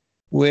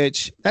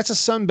 which that's a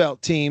Sun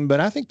Belt team, but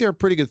I think they're a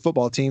pretty good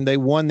football team. They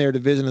won their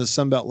division of the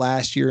Sun Belt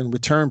last year and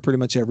returned pretty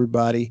much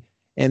everybody.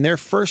 And their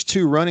first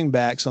 2 running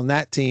backs on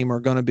that team are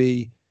going to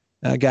be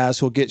guys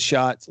who will get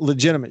shots,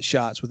 legitimate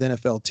shots with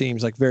NFL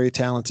teams, like very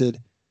talented.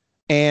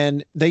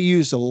 And they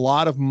used a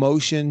lot of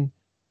motion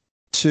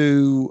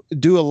to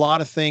do a lot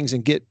of things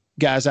and get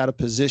guys out of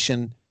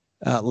position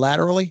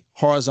laterally,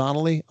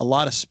 horizontally, a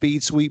lot of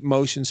speed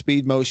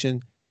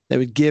motion. They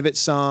would give it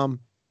some,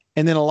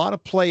 and then a lot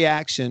of play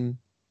action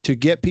to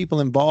get people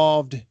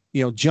involved,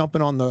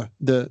 jumping on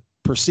the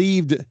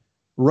perceived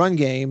run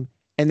game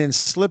and then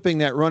slipping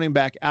that running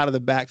back out of the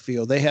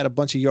backfield. They had a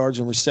bunch of yards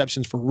and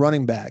receptions for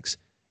running backs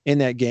in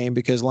that game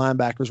because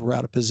linebackers were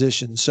out of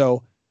position.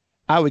 So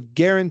I would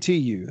guarantee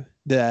you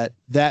that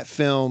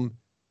film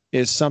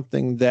is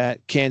something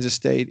that Kansas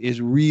State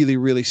is really,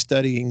 really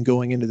studying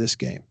going into this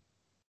game.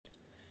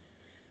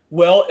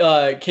 Well,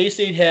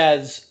 K-State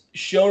has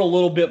shown a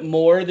little bit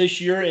more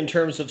this year in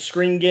terms of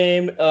screen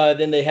game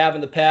than they have in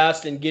the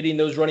past and getting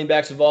those running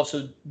backs involved.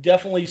 So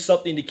definitely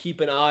something to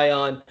keep an eye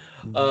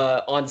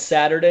on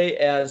Saturday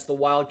as the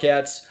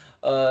Wildcats,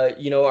 are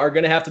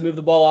going to have to move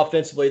the ball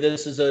offensively.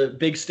 This is a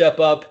big step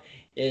up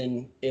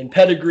in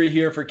pedigree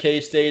here for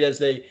K-State as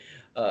they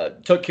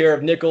took care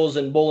of Nichols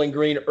and Bowling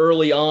Green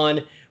early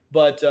on,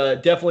 but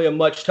definitely a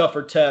much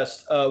tougher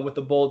test with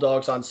the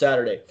Bulldogs on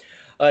Saturday.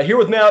 Here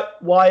with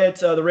Matt Wyatt,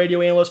 the radio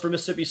analyst for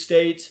Mississippi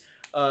State.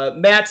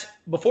 Matt,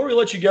 before we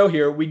let you go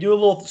here, we do a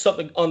little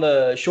something on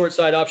the short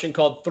side option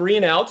called 3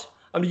 and Out.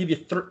 I'm going to give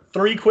you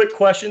 3 quick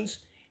questions,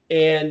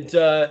 and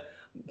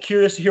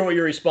curious to hear what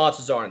your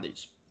responses are on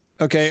these.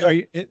 Okay,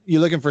 are you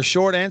looking for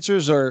short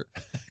answers, or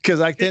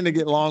because I tend to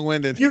get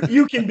long-winded?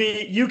 You can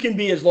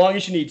be as long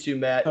as you need to,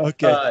 Matt.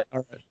 Okay,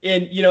 all right.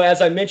 And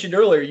as I mentioned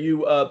earlier,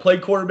 you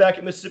played quarterback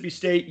at Mississippi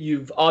State.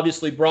 You've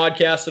obviously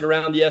broadcasted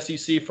around the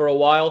SEC for a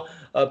while.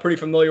 Pretty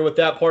familiar with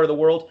that part of the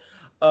world.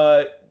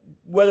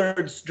 Whether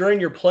it's during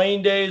your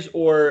playing days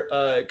or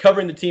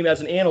covering the team as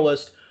an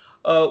analyst,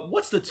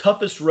 what's the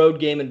toughest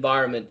road game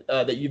environment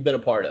that you've been a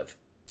part of?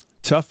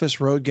 Toughest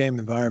road game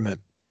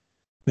environment,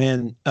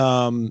 man.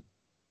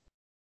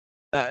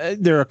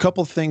 There are a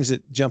couple of things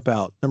that jump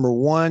out. Number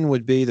one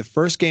would be the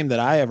first game that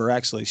I ever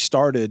actually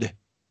started.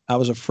 I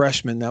was a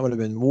freshman. That would have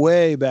been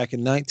way back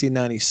in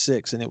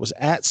 1996, and it was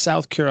at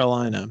South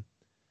Carolina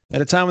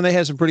at a time when they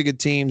had some pretty good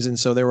teams, and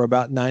so there were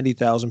about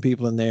 90,000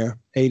 people in there,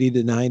 80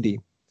 to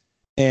 90.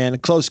 And a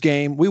close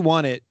game. We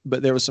won it,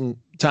 but there were some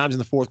times in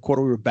the fourth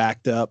quarter we were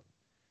backed up.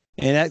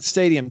 And that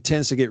stadium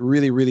tends to get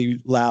really, really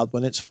loud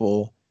when it's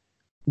full.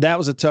 That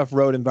was a tough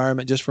road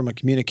environment just from a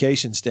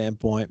communication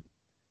standpoint.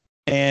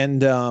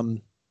 And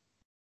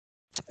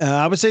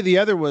I would say the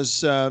other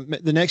was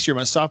the next year,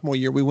 my sophomore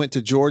year, we went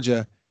to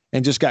Georgia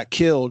and just got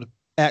killed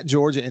at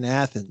Georgia in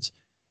Athens.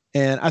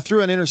 And I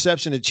threw an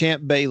interception to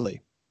Champ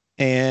Bailey.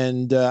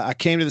 And I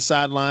came to the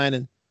sideline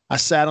and I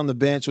sat on the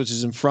bench, which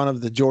is in front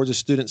of the Georgia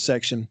student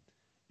section.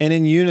 And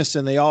in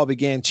unison, they all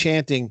began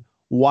chanting,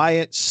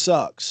 "Wyatt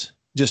sucks,"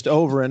 just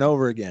over and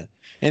over again.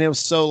 And it was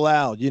so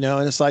loud,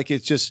 and it's like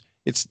it's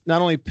not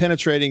only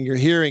penetrating your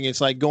hearing, it's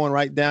like going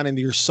right down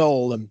into your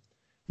soul. And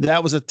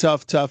that was a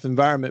tough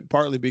environment,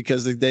 partly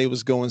because the day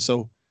was going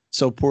so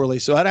poorly.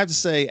 So I'd have to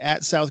say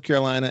at South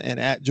Carolina and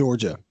at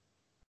Georgia.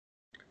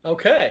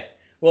 Okay.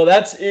 Well,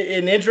 that's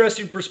an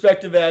interesting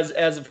perspective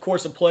as of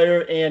course, a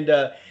player and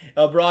a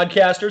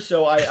broadcaster.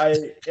 So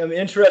I am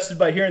interested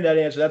by hearing that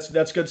answer.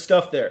 That's good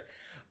stuff there.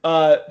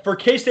 For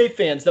K-State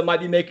fans that might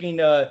be making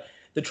the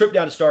trip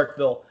down to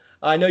Starkville,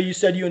 I know you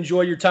said you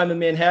enjoyed your time in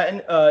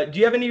Manhattan. Do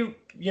you have any,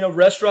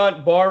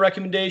 restaurant, bar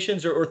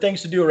recommendations or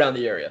things to do around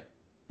the area?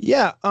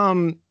 Yeah.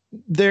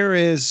 there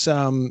is,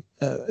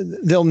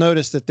 they'll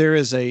notice that there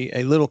is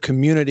a little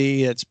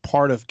community. It's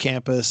part of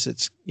campus.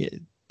 It's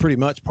pretty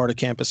much part of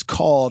campus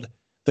called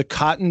the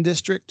Cotton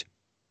District.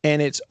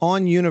 And it's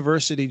on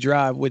University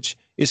Drive, which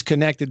is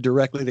connected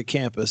directly to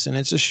campus. And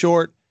it's a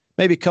short,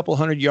 maybe a couple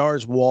hundred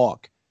yards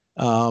walk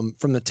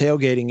from the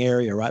tailgating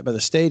area right by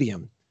the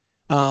stadium.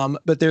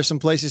 But there's some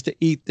places to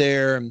eat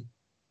there.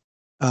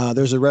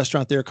 There's a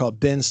restaurant there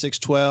called Ben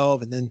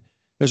 612. And then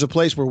there's a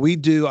place where we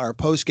do our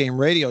post-game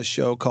radio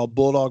show called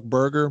Bulldog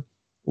Burger,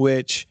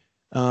 which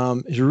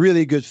is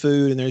really good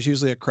food. And there's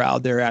usually a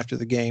crowd there after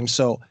the game.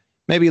 So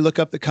maybe look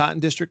up the Cotton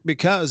District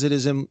because it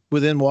is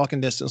within walking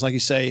distance, like you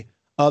say,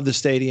 of the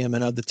stadium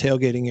and of the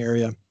tailgating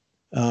area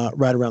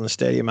right around the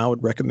stadium. I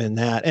would recommend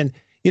that. And,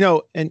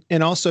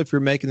 and also if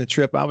you're making the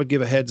trip, I would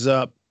give a heads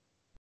up.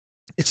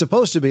 It's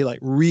supposed to be like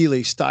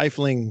really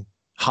stifling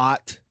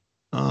hot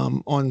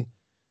on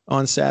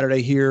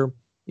Saturday here.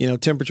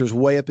 Temperatures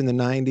way up in the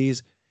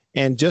 90s.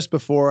 And just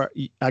before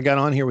I got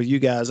on here with you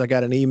guys, I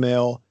got an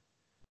email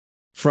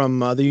from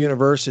the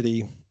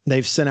university.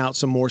 They've sent out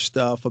some more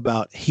stuff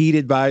about heat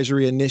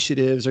advisory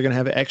initiatives. They're going to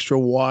have extra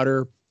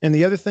water. And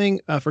the other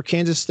thing for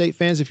Kansas State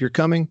fans, if you're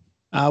coming,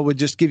 I would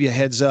just give you a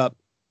heads up.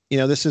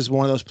 This is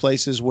one of those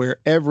places where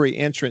every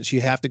entrance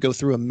you have to go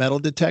through a metal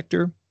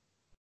detector.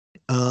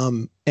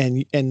 And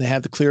they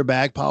have the clear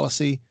bag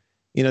policy,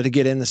 to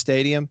get in the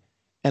stadium.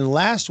 And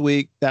last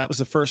week, that was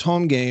the first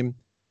home game.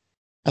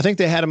 I think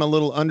they had them a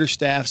little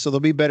understaffed, so they'll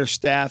be better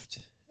staffed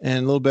and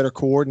a little better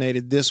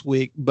coordinated this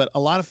week. But a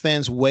lot of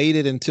fans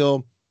waited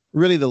until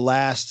really the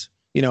last,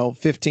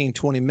 15,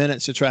 20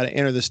 minutes to try to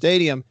enter the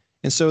stadium.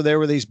 And so there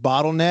were these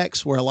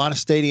bottlenecks where a lot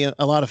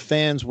of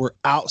fans were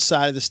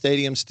outside of the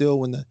stadium still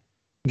when the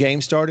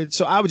game started.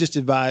 So I would just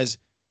advise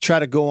try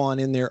to go on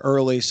in there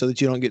early so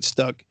that you don't get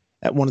stuck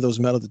at one of those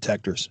metal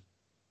detectors.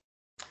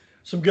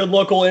 Some good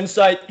local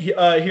insight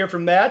here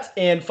from Matt.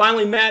 And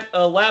finally, Matt,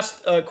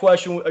 last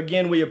question.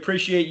 Again, we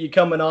appreciate you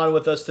coming on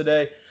with us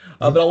today,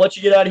 but I'll let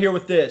you get out of here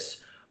with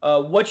this.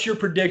 What's your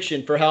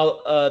prediction for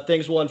how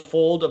things will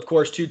unfold? Of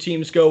course, two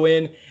teams go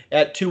in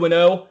at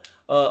 2-0.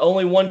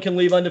 Only one can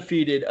leave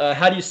undefeated.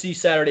 How do you see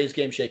Saturday's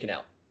game shaking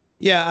out?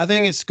 Yeah, I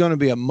think it's going to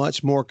be a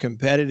much more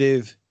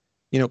competitive,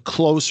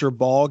 closer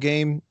ball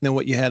game than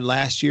what you had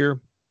last year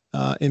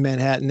in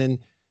Manhattan. And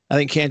I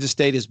think Kansas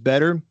State is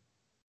better.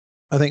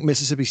 I think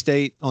Mississippi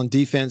State on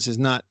defense is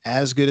not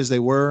as good as they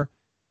were.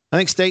 I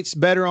think State's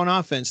better on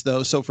offense,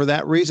 though. So for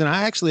that reason,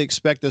 I actually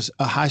expect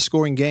a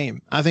high-scoring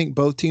game. I think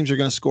both teams are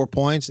going to score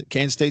points.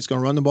 Kansas State's going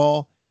to run the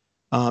ball.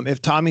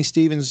 If Tommy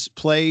Stevens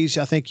plays,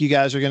 I think you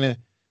guys are going to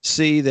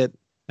see that.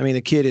 I mean,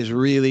 the kid is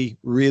really,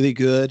 really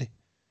good,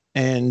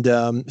 and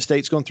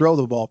State's going to throw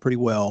the ball pretty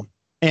well.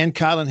 And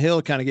Kylan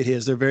Hill kind of get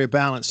his. They're very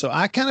balanced. So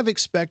I kind of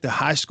expect a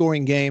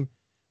high-scoring game,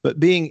 but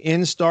being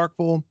in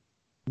Starkville,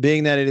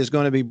 being that it is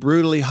going to be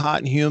brutally hot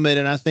and humid,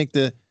 and I think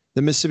the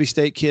Mississippi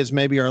State kids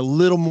maybe are a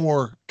little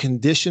more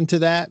conditioned to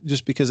that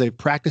just because they've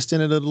practiced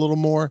in it a little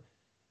more.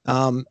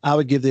 I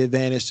would give the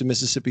advantage to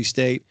Mississippi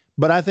State,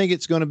 but I think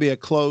it's going to be a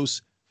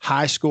close,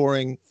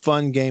 high-scoring,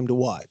 fun game to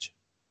watch.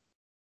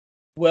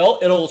 Well,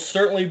 it'll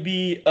certainly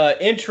be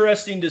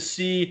interesting to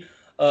see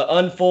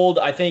unfold.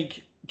 I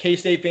think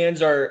K-State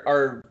fans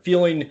are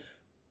feeling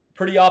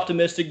pretty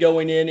optimistic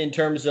going in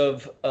terms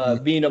of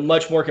being a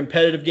much more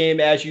competitive game,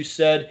 as you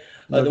said,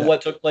 than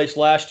what took place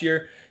last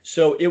year.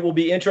 So it will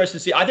be interesting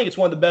to see. I think it's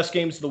one of the best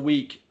games of the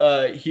week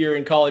here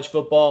in college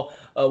football,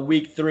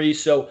 week 3.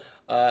 So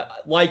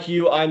like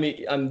you,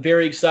 I'm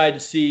very excited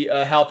to see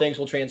how things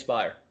will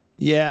transpire.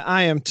 Yeah,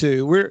 I am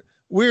too.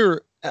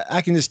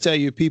 I can just tell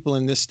you people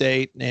in this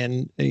state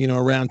and,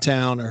 around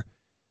town are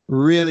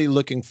really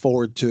looking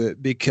forward to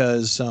it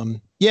because,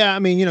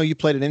 you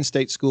played at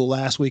in-state school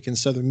last week in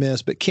Southern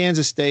Miss, but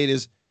Kansas State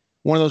is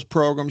one of those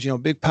programs,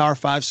 big Power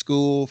 5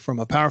 school from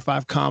a Power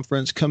 5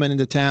 conference coming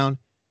into town.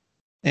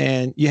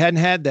 And you hadn't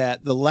had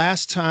that. The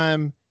last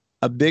time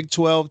a Big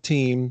 12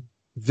 team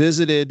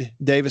visited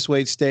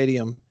Davis-Wade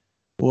Stadium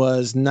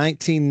was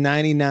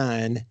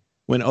 1999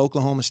 when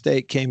Oklahoma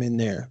State came in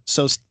there.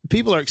 So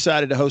people are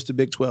excited to host a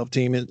Big 12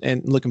 team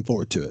and looking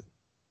forward to it.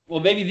 Well,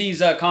 maybe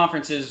these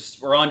conferences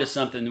were onto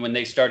something when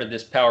they started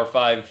this Power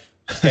 5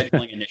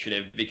 scheduling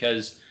initiative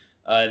because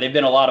they've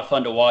been a lot of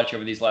fun to watch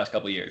over these last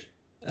couple of years.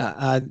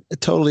 I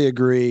totally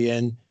agree.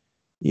 And,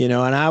 and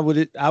I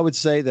would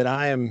say that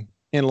I am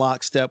in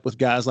lockstep with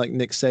guys like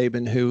Nick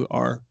Saban who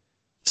are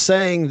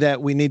saying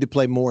that we need to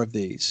play more of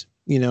these,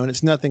 and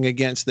it's nothing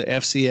against the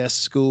FCS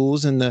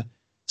schools and the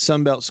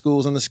Sunbelt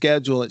schools on the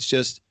schedule. It's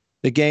just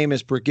the game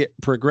is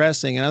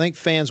progressing. And I think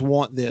fans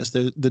want this.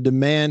 The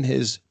demand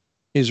is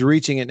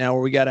reaching it now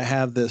where we got to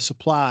have the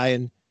supply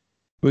and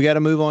we got to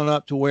move on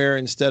up to where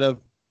instead of,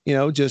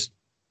 just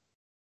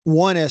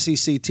one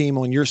SEC team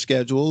on your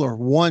schedule or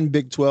one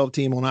Big 12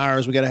 team on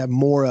ours, we got to have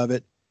more of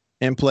it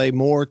and play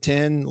more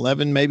 10,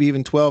 11, maybe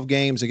even 12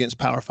 games against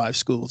Power 5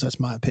 schools. That's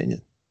my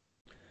opinion.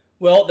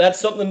 Well, that's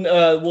something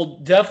we'll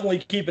definitely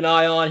keep an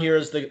eye on here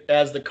as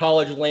the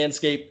college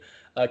landscape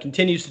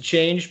continues to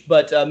change.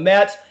 But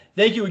Matt,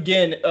 thank you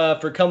again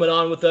for coming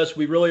on with us.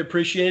 We really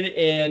appreciate it,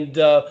 and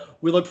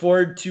we look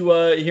forward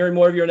to hearing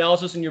more of your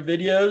analysis and your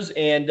videos,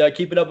 and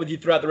keeping up with you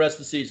throughout the rest of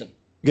the season.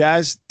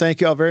 Guys,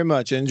 thank you all very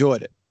much. I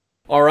enjoyed it.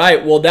 All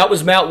right, well, that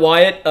was Matt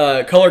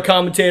Wyatt, color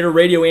commentator,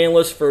 radio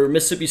analyst for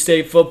Mississippi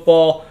State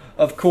football.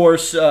 Of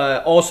course,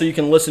 also you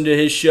can listen to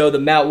his show, The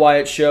Matt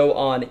Wyatt Show,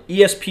 on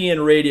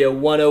ESPN Radio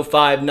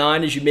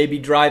 105.9 as you may be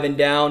driving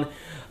down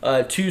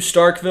to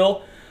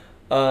Starkville.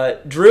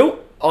 Drew,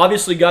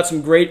 obviously got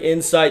some great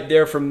insight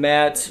there from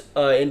Matt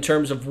in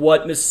terms of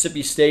what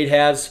Mississippi State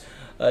has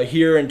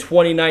here in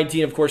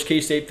 2019. Of course,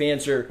 K-State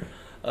fans are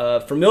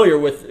familiar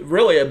with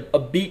really a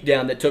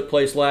beatdown that took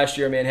place last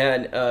year in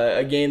Manhattan,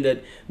 a game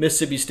that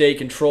Mississippi State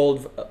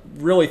controlled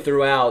really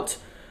throughout.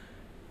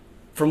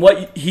 From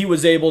what he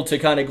was able to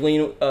kind of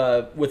glean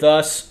with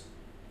us,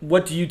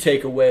 what do you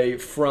take away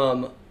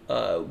from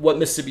what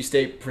Mississippi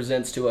State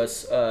presents to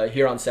us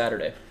here on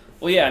Saturday?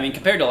 Well, yeah, I mean,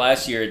 compared to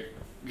last year, it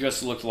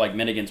just looked like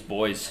men against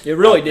boys. It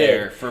really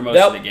did for most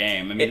of the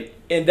game. I mean,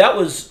 and that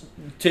was,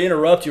 to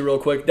interrupt you real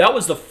quick, that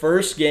was the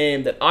first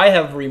game that I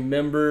have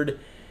remembered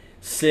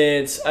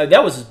since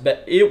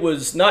it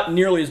was not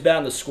nearly as bad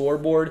on the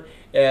scoreboard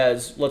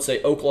as, let's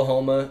say,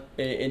 Oklahoma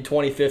in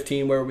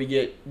 2015, where we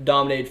get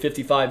dominated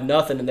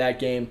 55-0 in that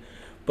game.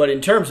 But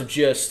in terms of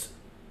just,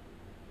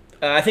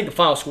 I think the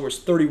final score was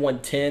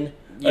 31-10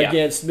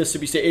 against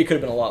Mississippi State. It could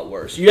have been a lot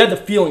worse. You had the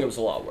feeling it was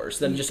a lot worse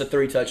than just a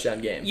 30-touchdown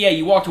game. Yeah,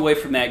 you walked away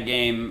from that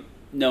game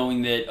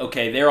knowing that,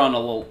 okay, they're on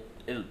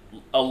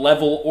a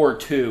level or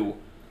two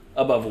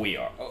above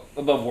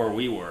where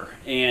we were.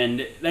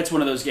 And that's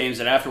one of those games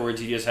that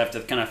afterwards you just have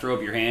to kind of throw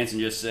up your hands and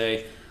just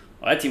say,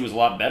 well, that team was a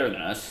lot better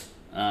than us.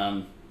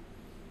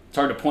 It's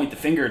hard to point the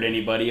finger at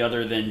anybody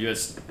other than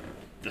just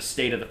the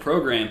state of the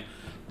program.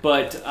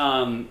 But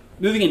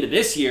moving into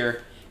this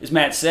year, as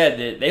Matt said,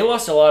 that they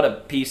lost a lot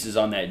of pieces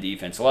on that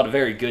defense, a lot of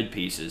very good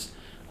pieces.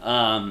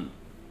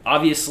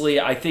 Obviously,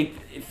 I think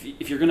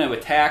if you're going to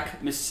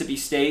attack Mississippi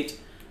State,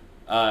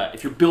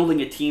 if you're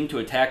building a team to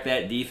attack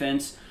that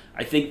defense,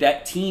 I think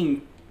that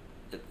team,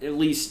 at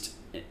least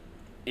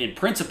in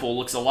principle,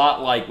 looks a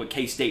lot like what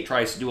K-State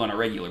tries to do on a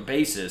regular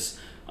basis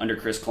under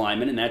Chris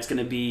Kleiman, and that's going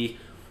to be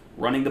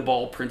running the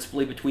ball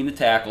principally between the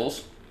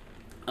tackles,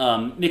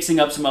 mixing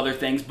up some other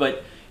things,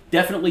 but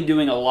definitely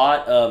doing a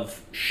lot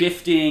of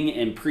shifting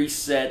and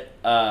pre-snap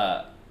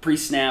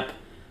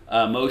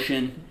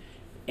motion,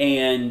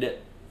 and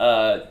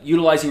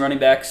utilizing running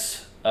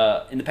backs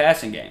in the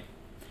passing game.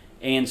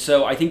 And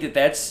so I think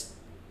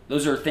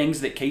those are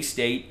things that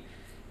K-State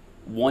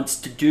wants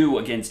to do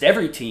against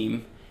every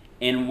team,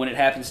 and when it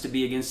happens to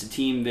be against a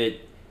team that,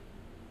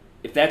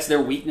 if that's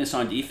their weakness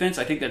on defense,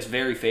 I think that's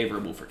very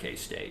favorable for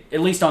K-State,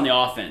 at least on the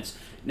offense.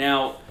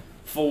 Now,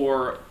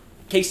 for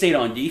K-State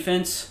on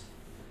defense,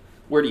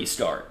 where do you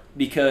start?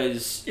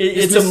 Because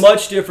it's a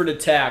much different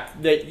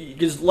attack.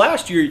 Because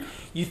last year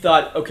you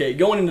thought, okay,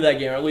 going into that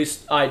game, or at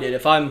least I did,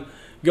 if I'm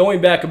going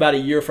back about a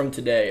year from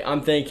today,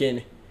 I'm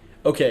thinking,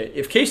 okay,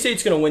 if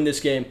K-State's going to win this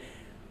game,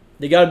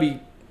 they got to be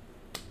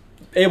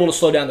able to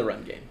slow down the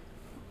run game.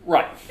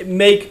 Right.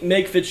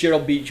 Make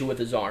Fitzgerald beat you with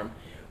his arm.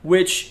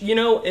 Which,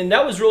 and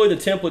that was really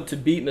the template to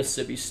beat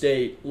Mississippi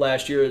State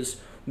last year, is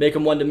make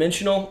them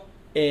one-dimensional.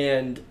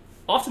 And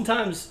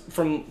oftentimes,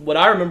 from what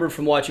I remember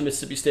from watching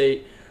Mississippi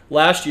State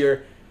last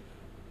year,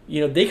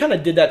 they kind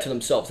of did that to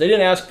themselves. They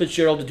didn't ask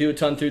Fitzgerald to do a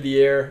ton through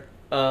the air,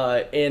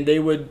 and they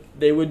would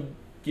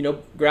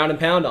ground and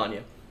pound on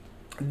you.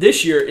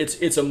 This year,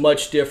 it's a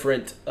much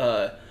different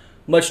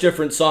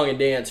song and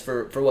dance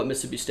for what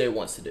Mississippi State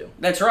wants to do.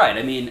 That's right.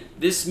 I mean,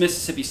 this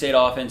Mississippi State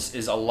offense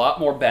is a lot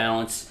more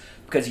balanced,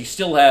 because you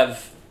still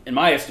have, in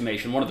my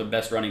estimation, one of the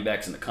best running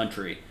backs in the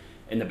country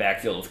in the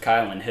backfield with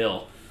Kylan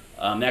Hill.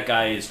 That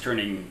guy's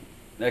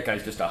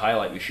just a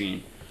highlight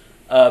machine.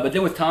 But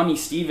then with Tommy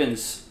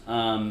Stevens,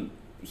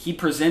 he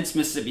presents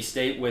Mississippi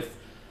State with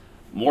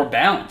more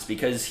balance,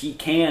 because he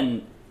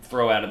can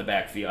throw out of the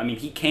backfield. I mean,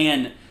 he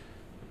can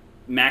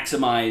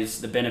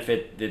maximize the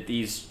benefit that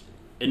these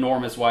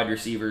enormous wide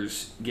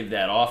receivers give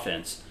that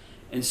offense.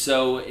 And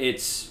so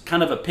it's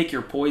kind of a pick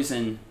your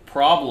poison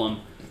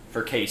problem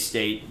for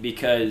K-State,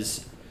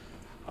 because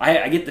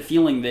I get the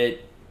feeling that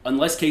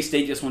unless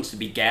K-State just wants to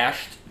be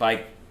gashed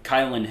by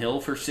Kylan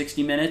Hill for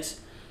 60 minutes,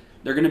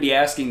 they're going to be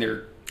asking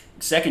their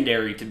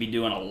secondary to be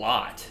doing a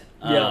lot.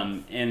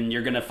 And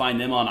you're going to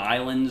find them on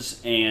islands,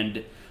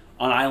 and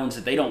on islands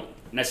that they don't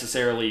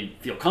necessarily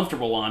feel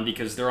comfortable on,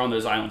 because they're on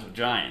those islands with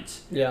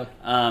giants. Yeah.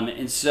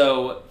 And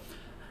so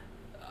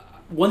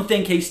one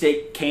thing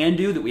K-State can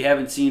do that we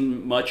haven't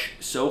seen much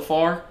so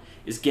far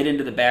is get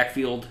into the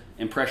backfield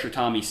and pressure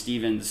Tommy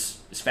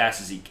Stevens as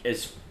fast,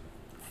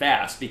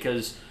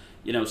 because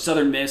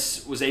Southern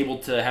Miss was able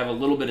to have a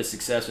little bit of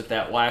success with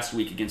that last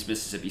week against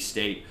Mississippi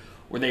State,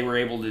 where they were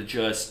able to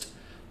just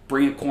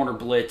bring a corner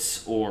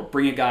blitz or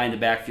bring a guy in the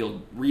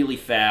backfield really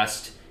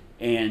fast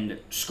and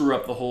screw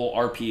up the whole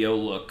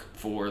RPO look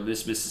for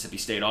this Mississippi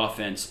State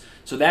offense.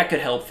 So that could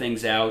help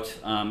things out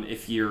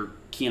if you're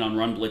keen on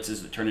run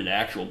blitzes that turn into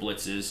actual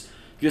blitzes,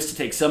 just to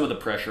take some of the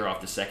pressure off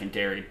the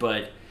secondary.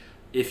 But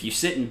if you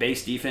sit in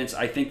base defense,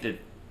 I think that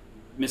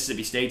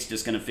Mississippi State's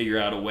just going to figure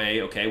out a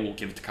way. Okay, we'll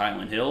give it to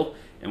Kylan Hill,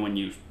 and when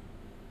you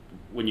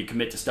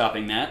commit to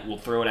stopping that, we'll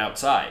throw it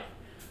outside.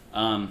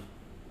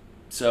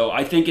 So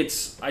I think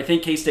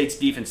K-State's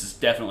defense is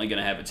definitely going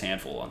to have its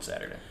handful on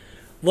Saturday.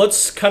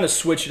 Let's kind of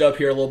switch it up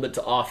here a little bit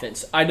to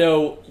offense. I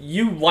know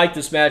you like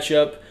this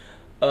matchup,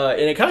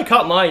 and it kind of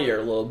caught my ear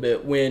a little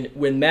bit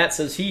when Matt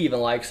says he even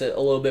likes it a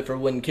little bit for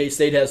when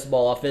K-State has the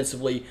ball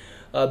offensively,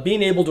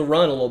 being able to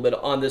run a little bit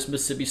on this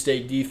Mississippi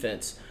State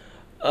defense.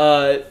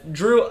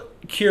 Drew,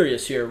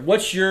 curious here.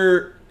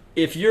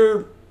 If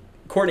you're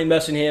Courtney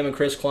Messingham and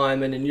Chris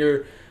Kleinman and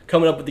you're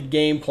coming up with a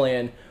game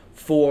plan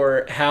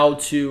for how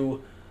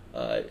to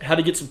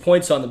get some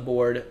points on the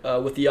board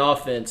with the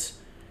offense,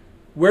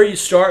 where are you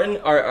starting?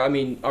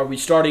 Are we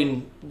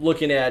starting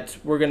looking at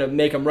we're going to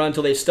make them run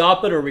until they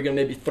stop it, or are we going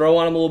to maybe throw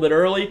on them a little bit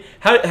early?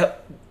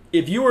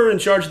 If you were in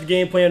charge of the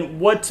game plan,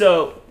 what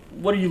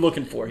are you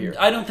looking for here?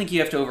 I don't think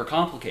you have to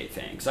overcomplicate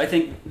things. I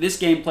think this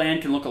game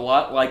plan can look a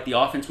lot like the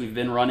offense we've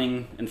been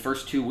running in the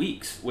first 2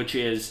 weeks, which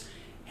is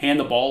hand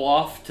the ball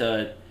off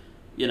to,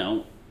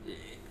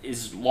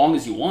 as long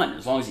as you want,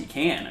 as long as you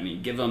can. I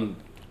mean, give them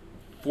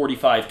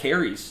 45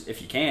 carries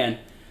if you can,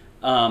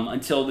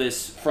 until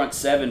this front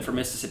seven for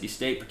Mississippi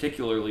State,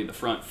 particularly the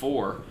front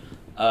four,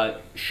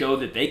 show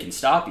that they can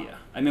stop you.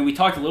 I mean, we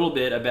talked a little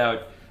bit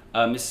about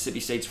Mississippi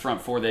State's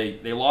front four.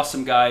 They lost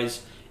some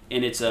guys,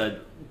 and it's a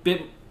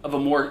bit of a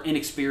more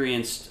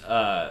inexperienced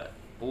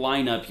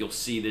lineup you'll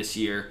see this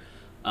year,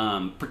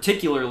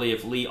 particularly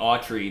if Lee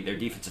Autry, their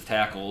defensive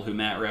tackle, who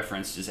Matt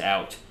referenced, is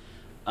out.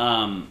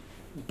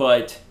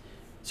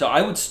 So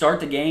I would start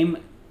the game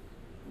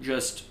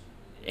just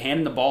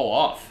handing the ball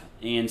off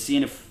and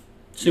seeing if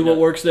what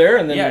works there,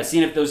 and then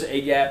seeing if those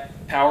A-gap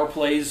power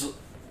plays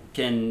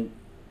can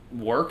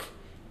work,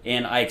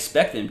 and I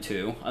expect them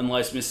to,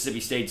 unless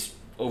Mississippi State's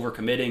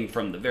overcommitting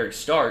from the very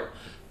start.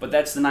 But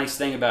that's the nice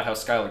thing about how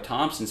Skylar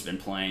Thompson's been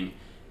playing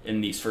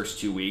in these first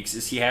 2 weeks,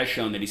 is he has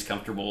shown that he's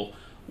comfortable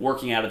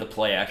working out of the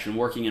play action,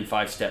 working in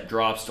 5-step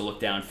drops to look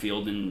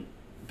downfield and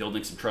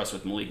building some trust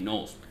with Malik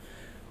Knowles.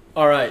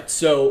 All right,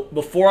 so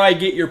before I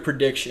get your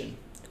prediction,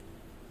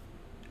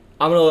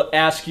 I'm going to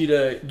ask you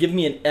to give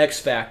me an X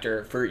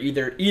factor for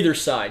either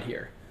side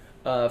here,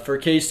 for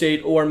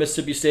K-State or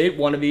Mississippi State,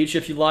 one of each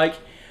if you like,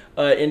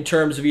 in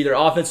terms of either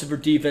offensive or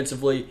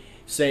defensively,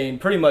 saying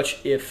pretty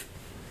much if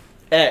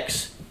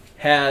X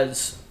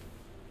has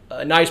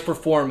a nice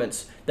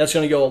performance, that's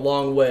going to go a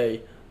long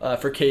way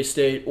for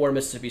K-State or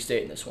Mississippi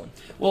State in this one.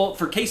 Well,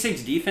 for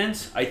K-State's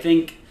defense, I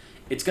think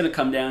it's going to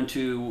come down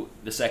to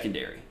the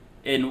secondary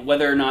and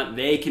whether or not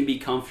they can be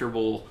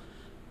comfortable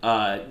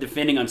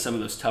defending on some of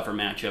those tougher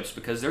matchups,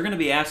 because they're going to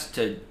be asked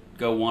to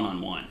go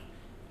one-on-one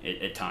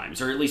at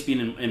times, or at least be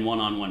in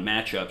one-on-one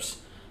matchups.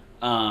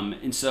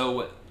 And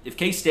so if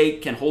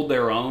K-State can hold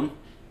their own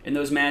in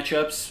those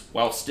matchups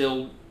while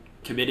still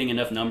committing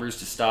enough numbers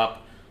to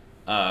stop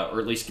or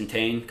at least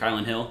contain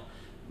Kylan Hill,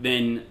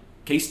 then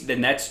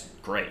that's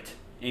great.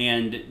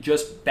 And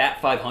just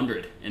bat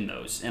 500 in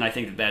those. And I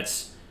think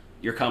that's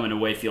you're coming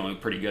away feeling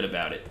pretty good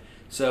about it.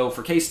 So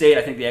for K-State,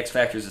 I think the X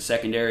factor is the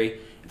secondary.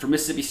 And for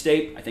Mississippi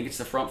State, I think it's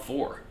the front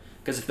four.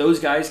 Because if those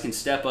guys can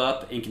step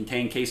up and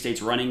contain K-State's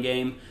running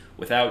game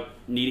without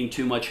needing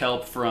too much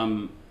help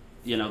from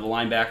the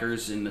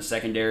linebackers in the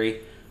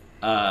secondary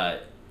to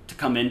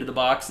come into the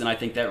box, then I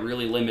think that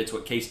really limits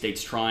what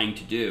K-State's trying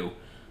to do,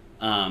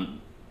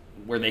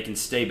 where they can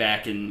stay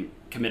back and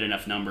commit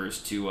enough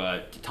numbers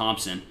to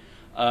Thompson.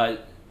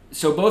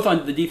 So both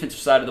on the defensive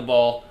side of the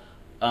ball,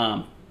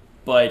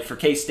 but for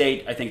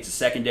K-State, I think it's a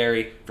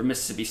secondary. For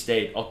Mississippi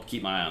State, I'll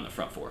keep my eye on the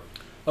front four.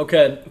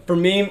 Okay, for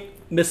me,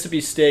 Mississippi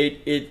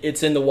State,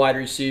 it's in the wide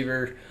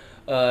receiver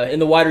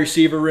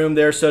room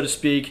there, so to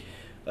speak.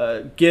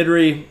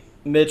 Guidry,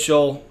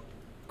 Mitchell,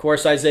 of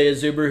course Isaiah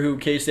Zuber, who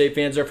K-State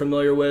fans are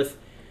familiar with.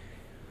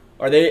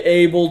 Are they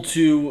able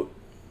to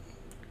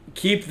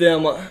keep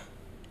them?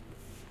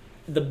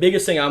 The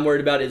biggest thing I'm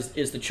worried about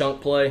is the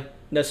chunk play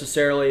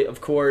necessarily.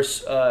 Of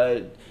course,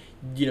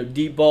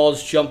 deep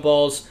balls, jump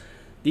balls.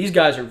 These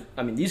guys are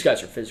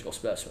physical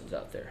specimens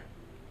out there.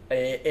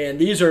 And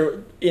these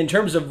are, in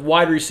terms of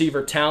wide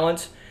receiver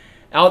talent,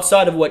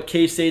 outside of what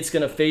K-State's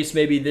going to face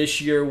maybe this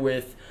year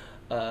with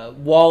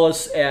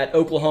Wallace at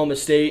Oklahoma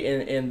State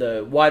and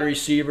the wide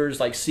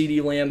receivers like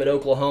CeeDee Lamb at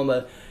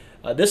Oklahoma,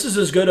 this is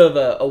as good of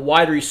a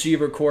wide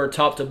receiver core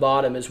top to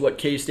bottom as what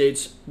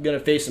K-State's going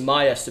to face in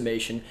my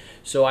estimation.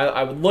 So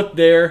I would look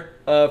there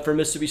for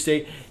Mississippi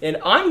State. And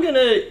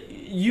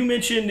you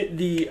mentioned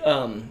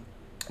the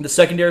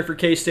secondary for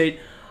K-State.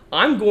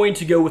 I'm going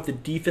to go with the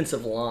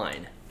defensive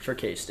line for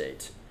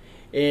K-State.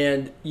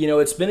 And,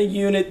 it's been a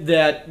unit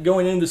that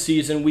going into the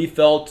season we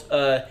felt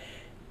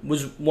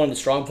was one of the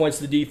strong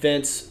points of the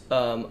defense.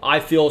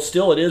 I feel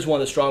still it is one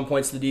of the strong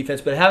points of the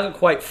defense, but it hasn't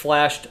quite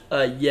flashed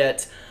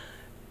yet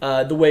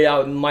the way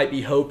I might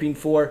be hoping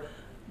for.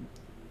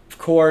 Of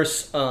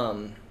course,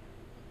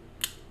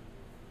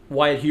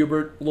 Wyatt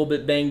Hubert, a little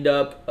bit banged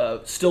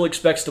up, still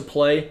expects to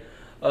play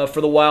for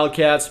the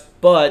Wildcats,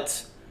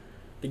 but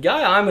The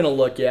guy I'm going to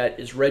look at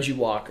is Reggie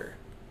Walker.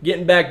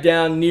 Getting back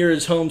down near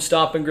his home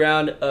stomping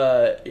ground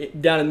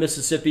down in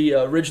Mississippi.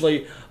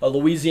 Originally a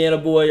Louisiana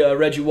boy,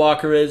 Reggie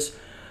Walker is.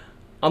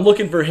 I'm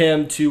looking for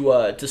him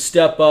to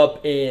step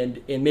up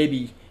and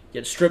maybe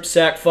get strip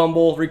sack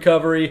fumble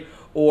recovery,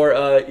 or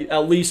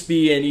at least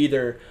be in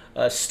either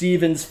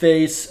Stevens'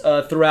 face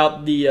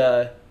throughout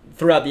the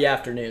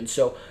afternoon.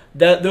 So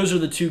those are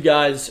the two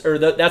guys, or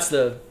that's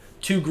the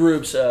two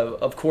groups,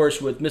 of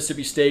course, with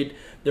Mississippi State,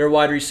 their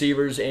wide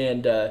receivers,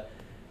 and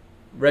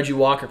Reggie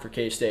Walker for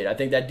K-State. I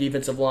think that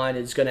defensive line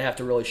is going to have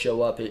to really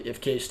show up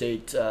if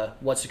K-State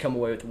wants to come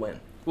away with a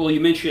win. Well, you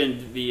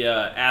mentioned the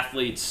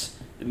athletes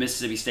that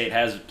Mississippi State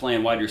has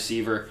playing wide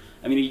receiver.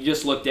 I mean, you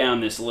just look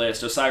down this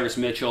list. Osiris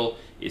Mitchell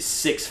is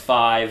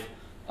 6'5".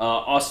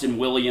 Austin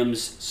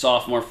Williams,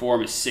 sophomore for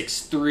him, is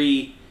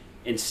 6'3".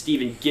 And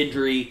Stephen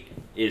Guidry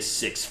is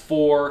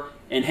 6'4".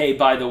 And hey,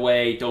 by the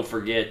way, don't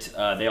forget,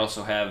 they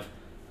also have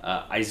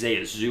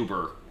Isaiah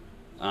Zuber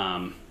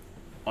on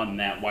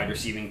that wide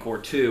receiving core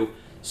too.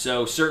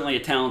 So certainly a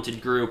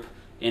talented group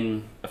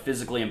in a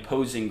physically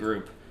imposing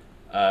group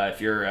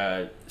if you're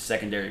a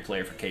secondary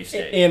player for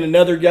K-State. And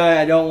another guy,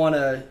 I don't want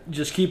to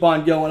just keep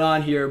on going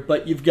on here,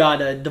 but you've got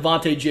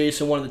Devontae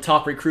Jason, one of the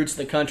top recruits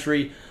in the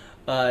country,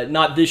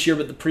 not this year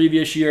but the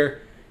previous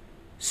year,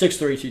 6'3",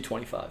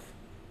 225.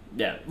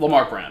 Yeah,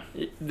 Lamar Brown.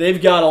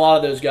 They've got a lot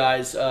of those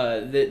guys.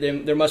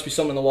 There must be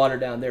something in the water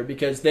down there,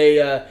 because they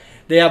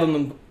have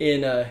them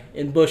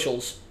in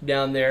bushels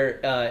down there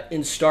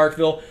in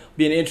Starkville.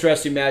 Be an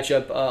interesting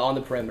matchup on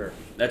the perimeter.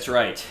 That's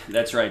right.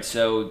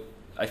 So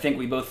I think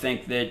we both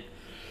think that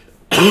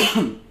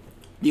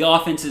the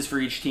offenses for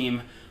each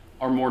team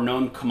are more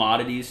known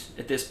commodities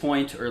at this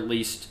point, or at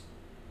least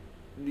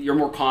you're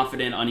more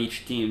confident on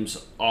each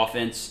team's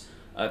offense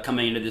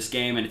coming into this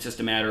game, and it's just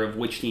a matter of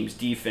which team's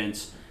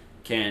defense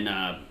can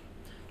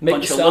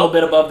punch a little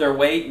bit above their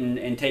weight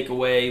and take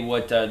away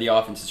what the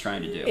offense is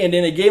trying to do. And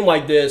in a game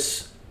like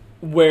this,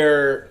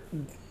 where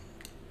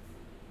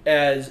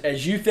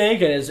as you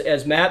think and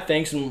as Matt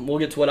thinks, and we'll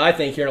get to what I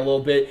think here in a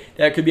little bit,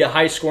 that could be a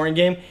high-scoring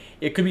game.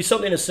 It could be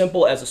something as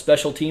simple as a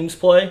special teams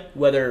play,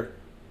 whether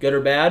good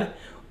or bad,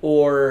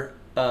 or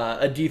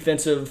a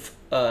defensive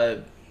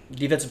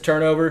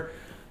turnover,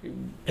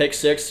 pick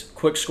six,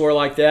 quick score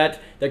like that.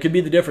 That could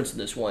be the difference in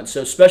this one.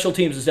 So special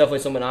teams is definitely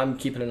something I'm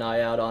keeping an eye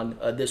out on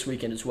this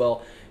weekend as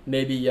well.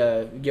 Maybe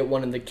get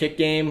one in the kick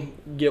game,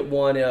 get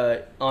one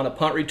on a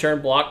punt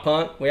return, block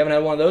punt. We haven't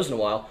had one of those in a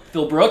while.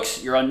 Phil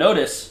Brooks, you're on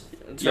notice.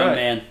 That's young right.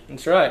 man.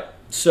 That's right.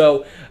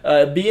 So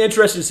be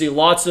interested to see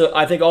lots of,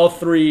 I think all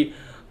three,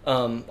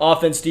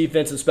 offense,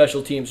 defense, and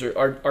special teams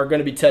are going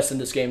to be testing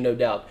this game, no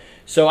doubt.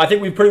 So I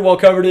think we've pretty well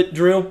covered it,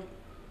 Drew.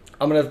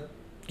 I'm going to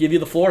give you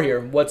the floor here.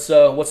 What's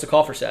the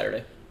call for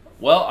Saturday?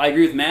 Well, I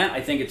agree with Matt.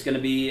 I think it's going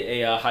to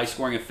be a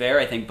high-scoring affair.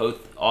 I think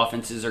both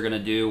offenses are going to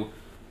do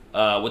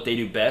what they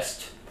do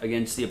best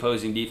against the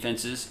opposing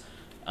defenses.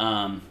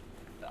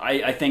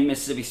 I think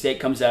Mississippi State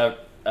comes out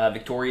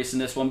victorious in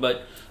this one,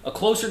 but a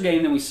closer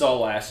game than we saw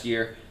last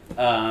year.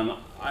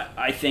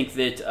 I think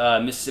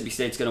that Mississippi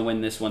State's going to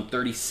win this one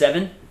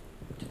 37-31.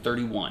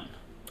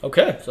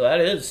 Okay, so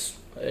that's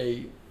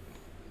a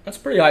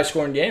pretty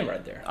high-scoring game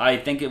right there. I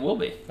think it will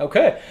be.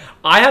 Okay.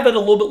 I have it a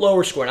little bit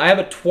lower scoring. I have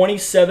it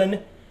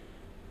 27-21.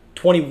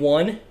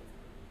 I'm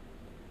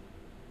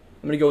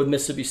going to go with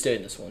Mississippi State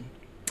in this one.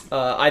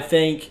 I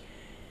think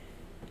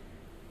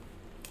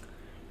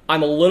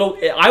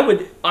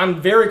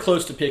I'm very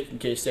close to picking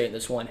K-State in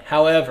this one.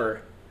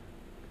 However,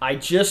 I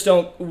just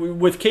don't,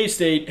 with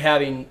K-State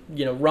having,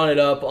 run it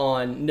up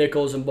on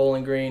Nichols and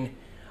Bowling Green,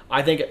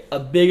 I think a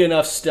big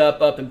enough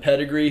step up in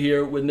pedigree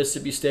here with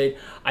Mississippi State.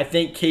 I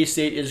think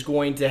K-State is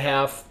going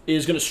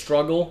to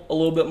struggle a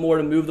little bit more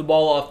to move the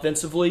ball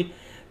offensively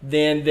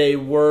than they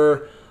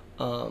were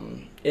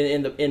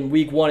in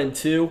week 1 and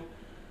 2.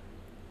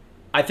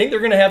 I think they're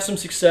going to have some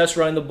success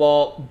running the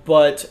ball,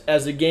 but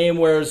as the game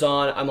wears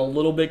on, I'm a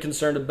little bit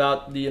concerned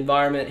about the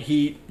environment,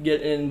 heat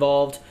getting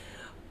involved.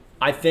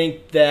 I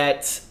think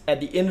that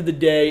at the end of the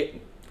day,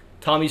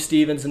 Tommy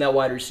Stevens and that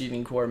wide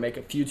receiving core make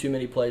a few too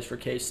many plays for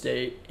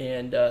K-State,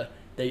 and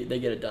they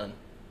get it done.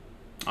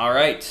 All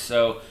right,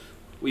 so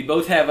we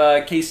both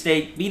have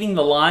K-State beating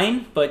the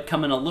line, but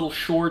coming a little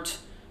short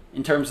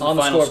in terms of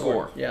the final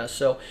score. Yeah,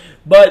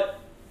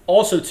 but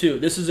also, too,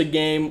 this is a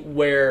game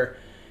where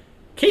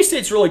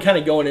K-State's really kind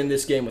of going in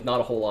this game with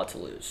not a whole lot to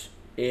lose.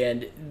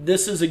 And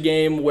this is a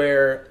game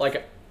where,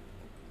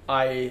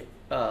 I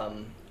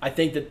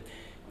think that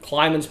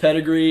Kleiman's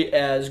pedigree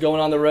as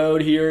going on the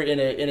road here in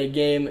a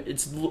game,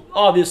 it's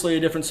obviously a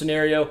different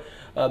scenario,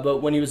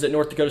 but when he was at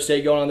North Dakota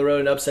State going on the road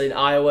and upsetting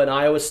Iowa and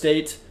Iowa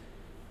State,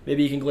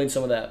 maybe you can glean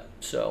some of that.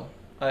 So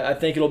I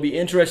think it'll be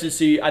interesting to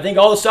see. I think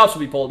all the stops will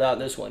be pulled out in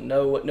this one,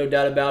 no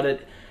doubt about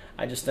it.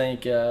 I just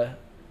think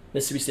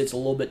Mississippi State's a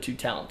little bit too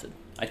talented.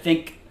 I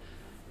think,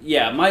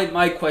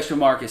 my question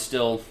mark is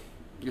still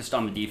just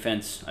on the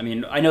defense. I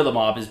mean, I know the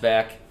mob is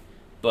back,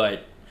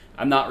 but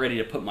I'm not ready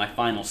to put my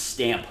final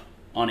stamp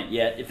on it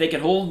yet. If they can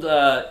hold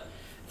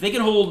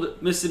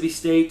Mississippi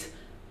State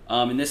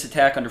in this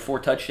attack under 4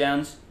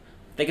 touchdowns.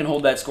 If they can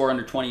hold that score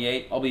under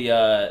 28, I'll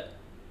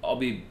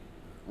be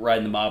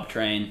riding the mob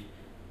train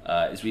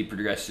as we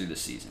progress through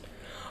this season.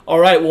 All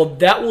right, well,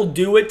 that will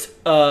do it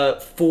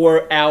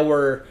for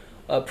our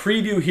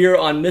preview here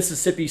on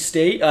Mississippi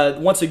State.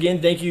 Once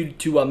again, thank you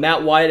to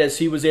Matt Wyatt as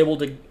he was able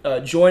to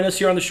join us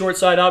here on the short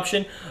side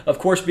option. Of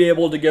course, be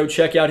able to go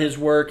check out his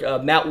work.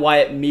 Matt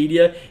Wyatt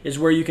Media is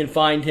where you can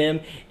find him.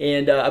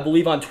 And I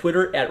believe on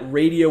Twitter at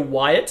Radio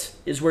Wyatt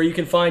is where you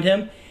can find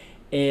him.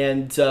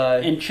 And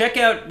check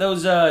out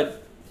those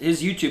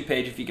his YouTube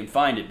page if you can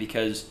find it,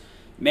 because,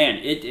 man,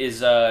 it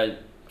is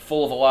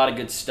full of a lot of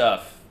good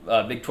stuff.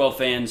 Big 12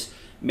 fans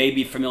may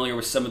be familiar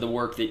with some of the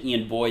work that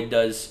Ian Boyd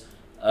does,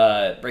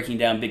 breaking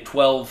down Big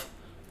 12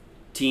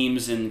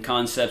 teams and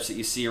concepts that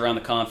you see around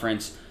the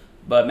conference.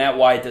 But Matt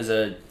Wyatt does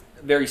a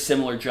very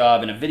similar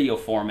job in a video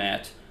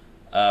format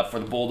for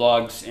the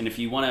Bulldogs. And if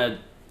you want a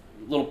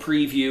little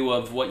preview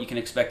of what you can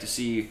expect to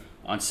see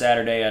on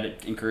Saturday,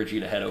 I'd encourage you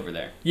to head over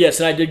there. Yes,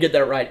 and I did get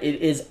that right.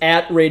 It is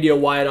at Radio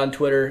Wyatt on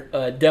Twitter.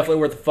 Definitely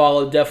worth a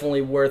follow.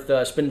 Definitely worth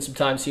spending some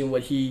time seeing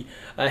what he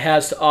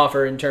has to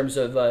offer in terms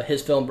of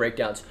his film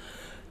breakdowns.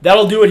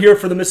 That'll do it here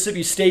for the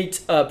Mississippi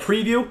State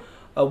preview.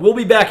 We'll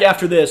be back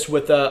after this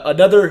with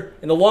another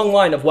in the long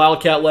line of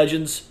Wildcat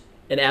Legends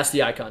and Ask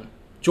the Icon.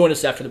 Join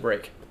us after the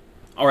break.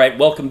 All right,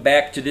 welcome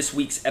back to this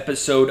week's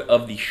episode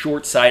of the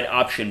Short Side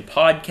Option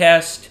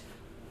podcast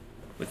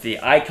with the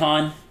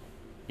Icon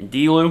and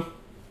DLew.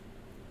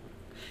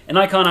 And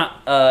Icon,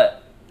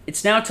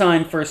 it's now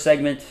time for a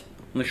segment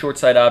on the Short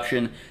Side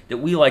Option that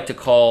we like to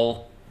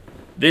call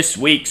This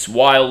Week's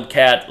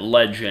Wildcat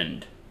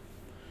Legend.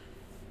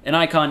 And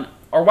Icon,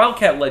 our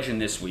Wildcat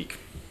Legend this week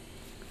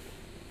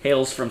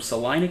hails from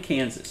Salina,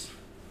 Kansas.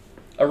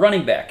 A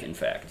running back, in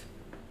fact.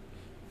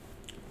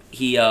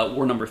 He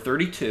wore number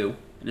 32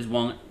 and is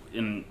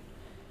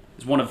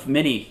one of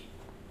many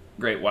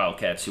great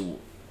Wildcats who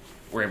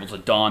were able to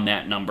don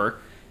that number,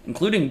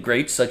 including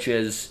greats such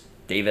as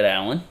David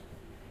Allen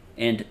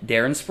and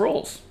Darren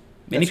Sproles.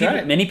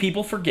 Many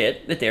people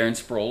forget that Darren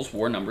Sproles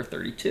wore number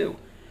 32.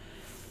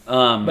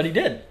 But he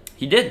did.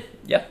 He did.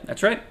 Yeah,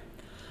 that's right.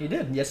 He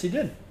did. Yes, he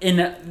did.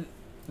 And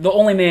the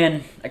only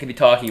man I could be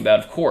talking about,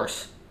 of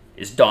course,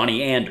 is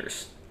Donnie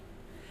Anders.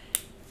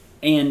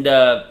 And,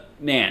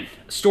 man,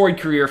 storied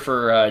career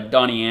for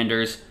Donnie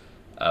Anders.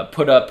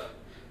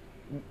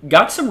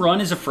 Got some run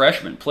as a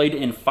freshman. Played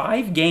in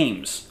 5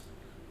 games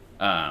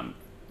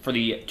for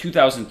the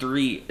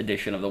 2003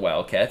 edition of the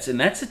Wildcats. And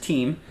that's a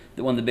team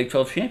that won the Big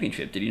 12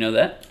 championship. Did you know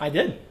that? I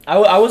did.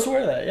 I was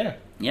aware of that, yeah.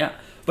 Yeah.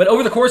 But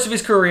over the course of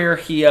his career,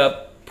 he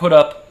put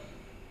up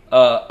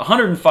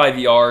 105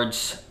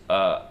 yards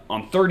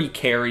on 30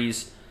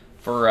 carries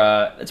for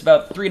that's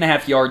about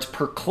 3.5 yards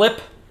per clip.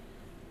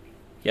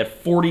 He had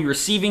 40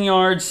 receiving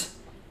yards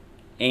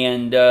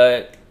and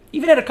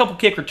even had a couple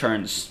kick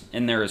returns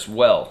in there as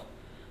well.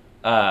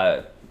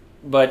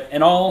 But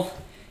in all,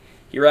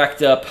 he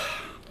racked up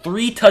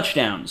 3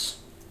 touchdowns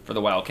for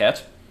the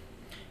Wildcats.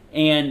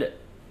 And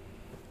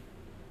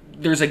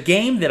there's a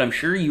game that I'm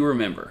sure you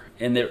remember,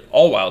 and that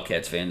all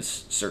Wildcats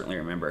fans certainly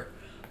remember,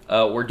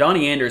 where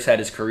Donnie Anders had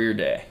his career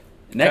day.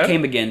 And that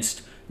came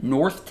against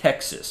North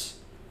Texas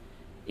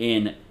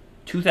in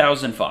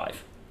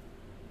 2005.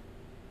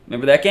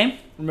 Remember that game?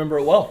 Remember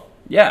it well.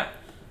 Yeah.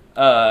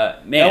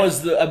 Man. That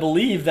was I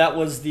believe that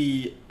was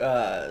the,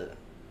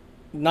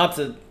 not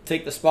to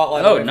take the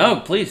spotlight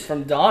away please.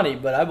 From Donnie,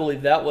 but I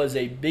believe that was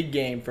a big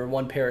game for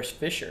one Paris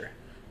Fisher.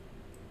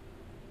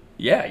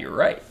 Yeah, you're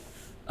right.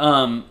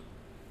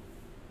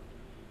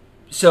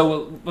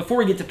 So before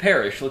we get to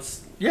Parrish,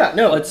 let's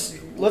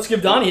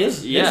give Donnie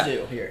his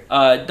due here.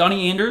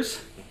 Donnie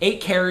Anders,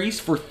 8 carries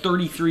for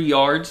 33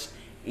 yards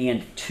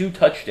and 2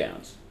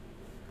 touchdowns.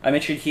 I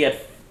mentioned he had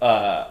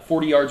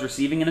 40 yards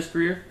receiving in his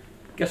career.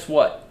 Guess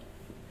what?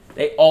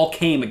 They all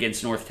came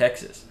against North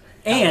Texas.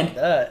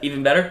 And,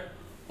 even better,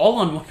 all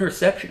on 1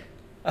 reception.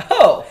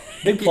 Oh,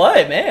 big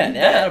play, man.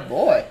 Yeah,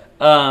 boy.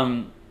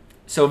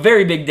 So a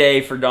very big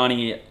day for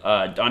Donnie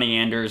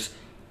Anders.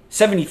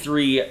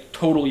 73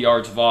 total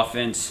yards of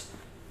offense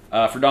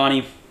for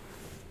Donnie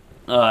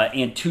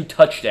and 2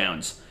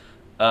 touchdowns.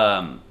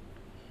 While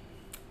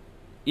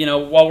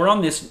we're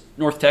on this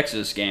North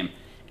Texas game,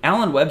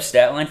 Allen Webb's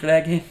stat line for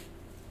that game,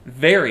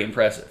 very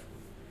impressive.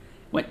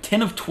 Went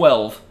 10 of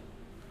 12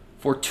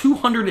 for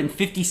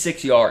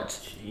 256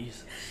 yards.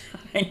 Jesus.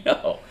 I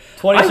know.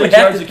 26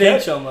 yards a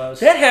catch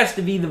almost. That has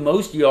to be the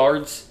most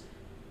yards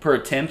per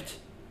attempt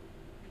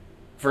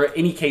for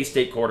any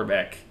K-State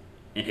quarterback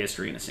in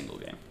history in a single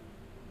game.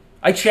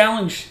 I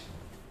challenge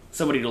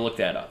somebody to look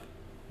that up.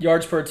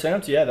 Yards per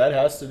attempt? Yeah, that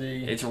has to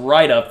be. It's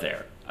right up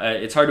there.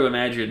 It's hard to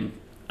imagine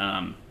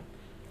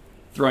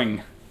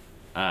throwing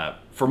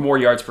for more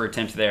yards per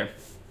attempt there.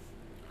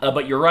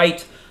 But you're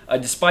right.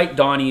 Despite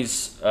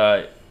Donnie's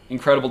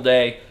incredible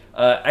day,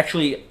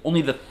 actually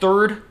only the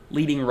 3rd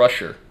leading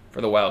rusher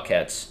for the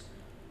Wildcats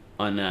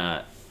on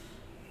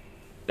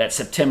that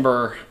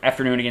September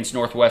afternoon against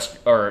North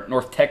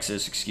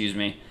Texas,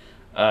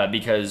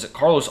 because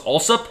Carlos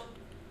Alsop,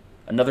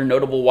 another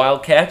notable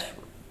Wildcat,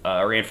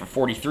 ran for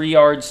 43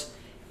 yards.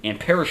 And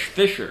Parrish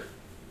Fisher,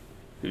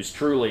 who's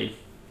truly,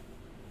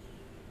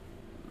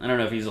 I don't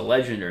know if he's a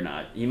legend or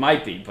not. He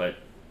might be, but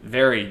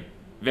very,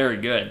 very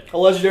good. A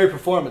legendary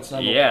performance,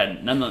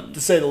 To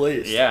say the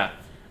least. Yeah.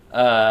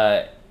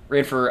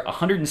 Ran for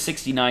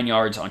 169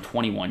 yards on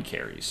 21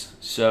 carries.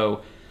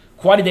 So,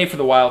 quite a day for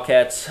the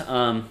Wildcats.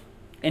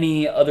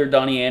 Any other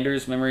Donnie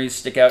Anders memories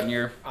stick out in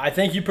your... I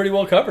think you pretty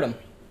well covered him.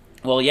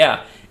 Well,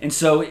 yeah. And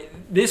so,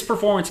 this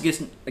performance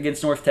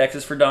against North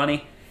Texas for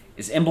Donnie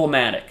is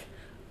emblematic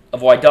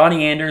of why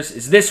Donnie Anders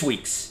is this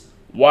week's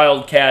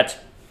Wildcat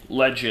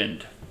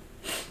Legend.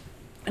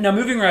 Now,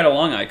 moving right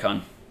along,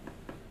 Icon,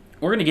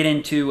 we're going to get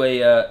into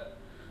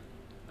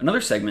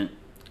another segment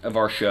of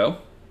our show,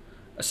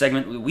 a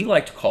segment we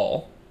like to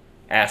call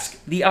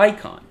Ask the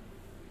Icon.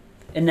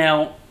 And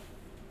now,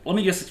 let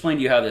me just explain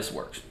to you how this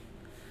works.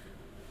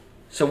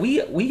 So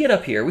we get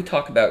up here, we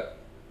talk about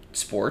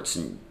sports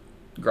and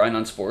grind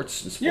on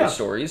sports and sports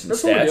stories and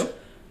stats.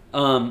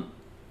 What we do.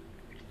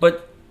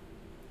 But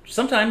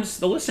sometimes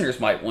the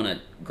listeners might want to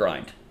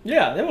grind.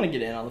 Yeah, they want to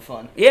get in on the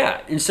fun. Yeah,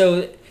 and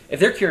so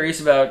if they're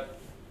curious about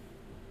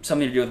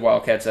something to do with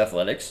Wildcats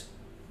athletics,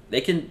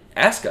 they can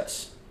ask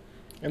us.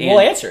 And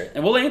we'll answer it.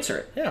 And we'll answer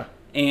it. Yeah.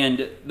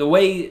 And the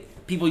way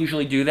people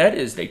usually do that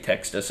is they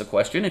text us a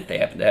question if they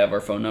happen to have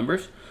our phone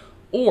numbers,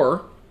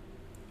 or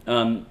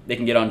they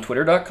can get on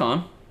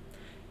twitter.com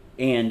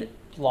and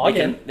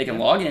they can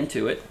log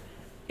into it,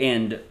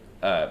 and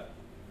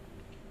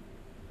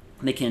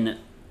they can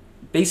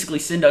basically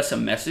send us a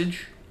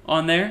message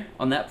on there,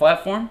 on that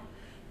platform,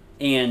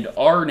 and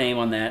our name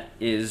on that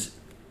is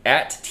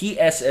at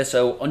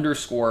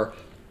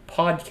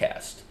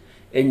TSSO_podcast.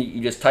 And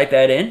you just type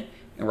that in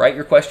and write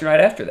your question right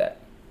after that.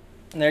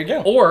 And there you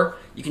go. Or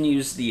you can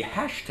use the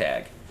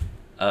hashtag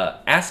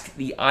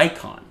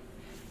 #AskTheIcon.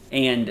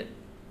 And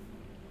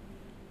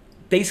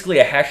basically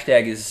a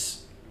hashtag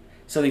is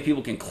something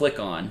people can click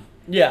on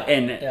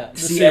and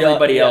see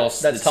everybody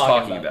else that's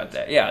talking about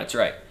that. Yeah, that's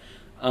right.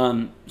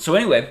 So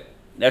anyway,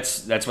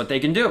 that's what they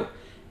can do.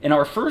 And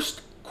our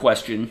first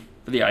question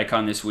for the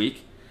Icon this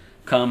week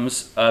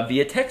comes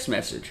via text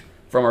message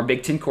from our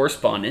Big Ten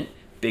correspondent,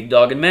 Big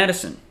Dog in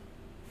Madison.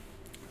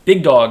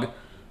 Big Dog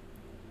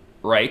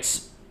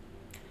writes,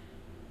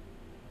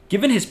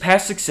 given his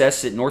past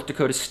success at North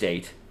Dakota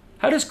State,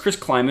 how does Chris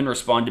Kleiman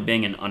respond to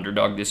being an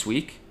underdog this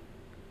week?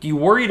 Do you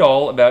worry at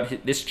all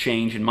about this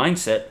change in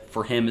mindset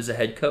for him as a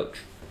head coach?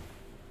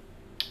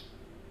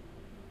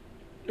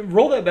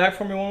 Roll that back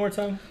for me one more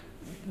time.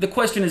 The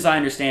question, as I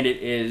understand it,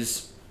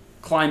 is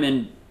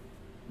Kleiman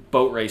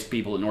boat raced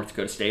people at North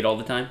Dakota State all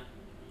the time.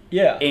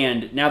 Yeah.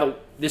 And now that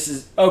this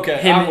is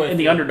him in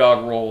the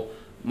underdog role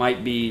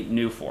might be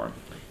new for him.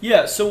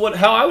 Yeah, so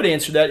how I would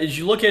answer that is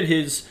you look at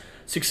his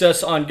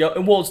success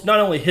it's not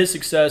only his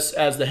success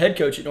as the head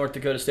coach at North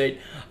Dakota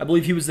State. I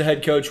believe he was the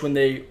head coach when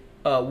they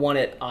won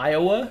at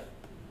Iowa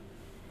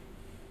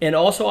and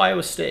also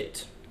Iowa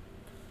State,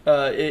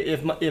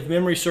 if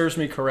memory serves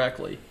me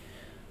correctly.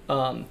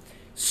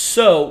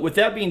 So with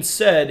that being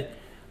said,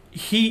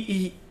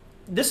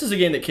 this is a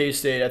game that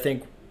K-State, I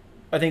think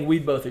we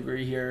both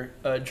agree here,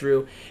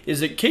 Drew, is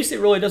that K-State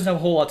really doesn't have a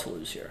whole lot to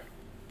lose here.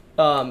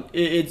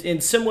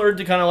 It's similar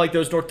to kind of like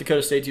those North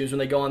Dakota State teams when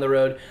they go on the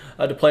road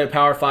to play a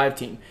Power 5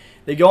 team.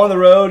 They go on the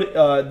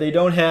road, they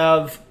don't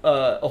have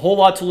a whole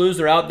lot to lose.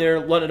 They're out there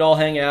letting it all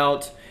hang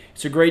out.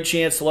 It's a great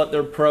chance to let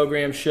their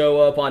program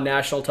show up on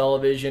national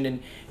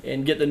television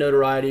and get the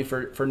notoriety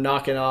for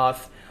knocking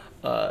off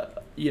a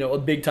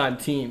big-time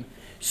team.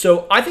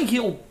 So I think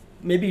he'll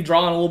maybe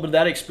draw on a little bit of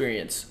that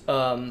experience.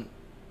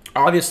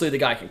 Obviously, the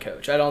guy can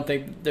coach. I don't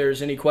think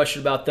there's any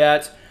question about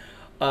that.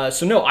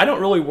 So no, I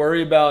don't really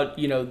worry about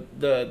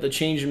the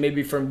change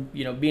maybe from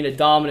being a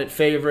dominant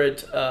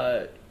favorite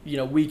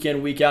week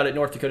in, week out at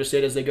North Dakota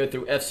State as they go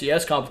through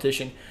FCS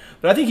competition.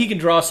 But I think he can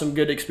draw some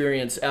good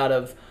experience out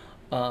of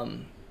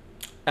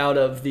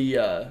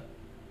the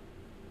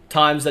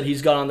times that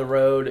he's gone on the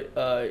road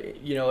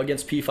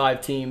against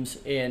P5 teams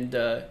and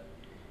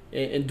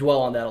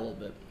dwell on that a little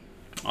bit.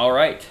 All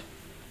right.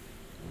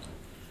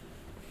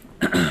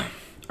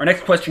 Our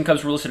next question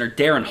comes from listener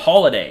Darren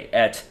Holiday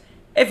at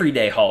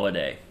Everyday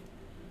Holiday.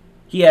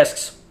 He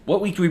asks, what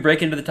week do we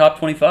break into the top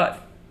 25?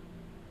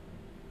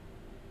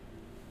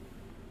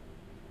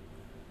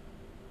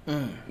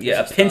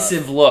 A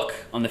pensive look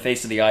on the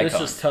face of the Icon.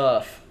 This is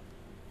tough.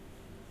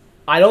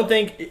 I don't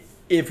think,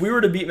 if we were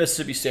to beat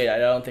Mississippi State, I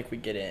don't think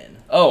we'd get in.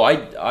 Oh,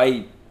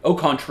 au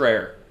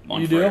contraire.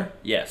 You do?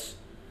 Yes,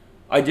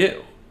 I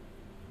do.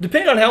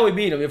 Depending on how we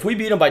beat them. If we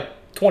beat them by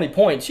 20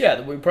 points, yeah,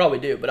 we probably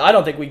do. But I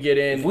don't think we get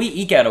in. If we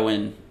eke out a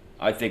win,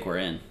 I think we're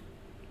in.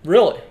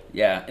 Really?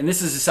 Yeah, and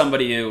this is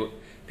somebody who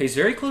pays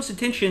very close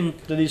attention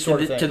to these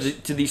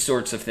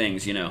sorts of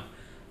things,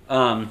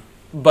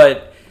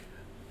 But,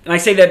 and I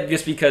say that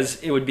just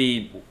because it would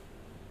be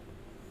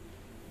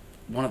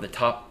one of the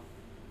top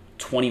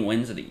 20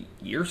 wins of the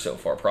year so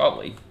far,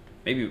 probably.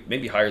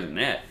 Maybe higher than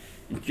that.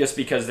 Just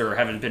because there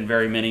haven't been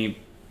very many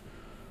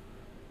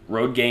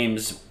road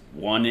games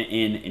won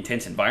in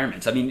intense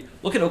environments. I mean,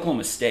 look at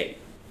Oklahoma State.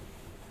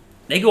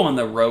 They go on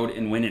the road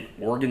and win at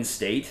Oregon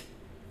State,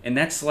 and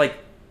that's like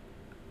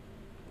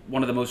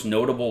one of the most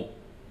notable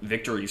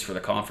victories for the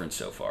conference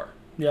so far.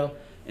 Yeah.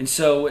 And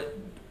so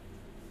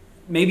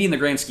maybe in the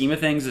grand scheme of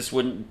things, this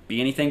wouldn't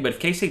be anything, but if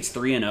K-State's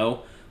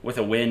 3-0 with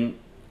a win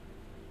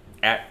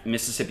at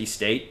Mississippi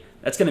State,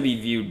 that's going to be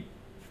viewed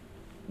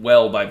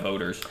well by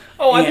voters.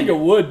 Oh, I think it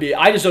would be.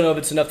 I just don't know if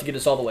it's enough to get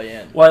us all the way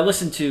in. Well, I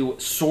listened to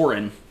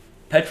Soren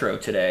Petro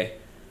today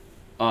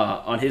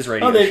on his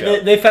radio show.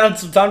 They found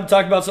some time to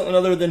talk about something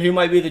other than who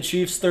might be the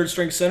Chiefs'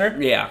 third-string center?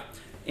 Yeah.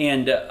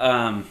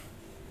 And,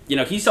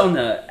 he's on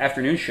the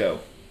afternoon show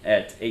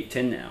at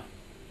 8:10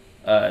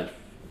 now.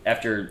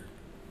 After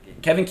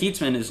Kevin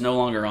Keatsman is no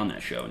longer on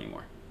that show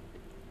anymore.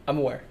 I'm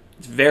aware.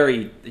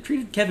 They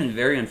treated Kevin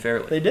very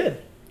unfairly. They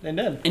did.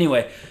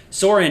 Anyway,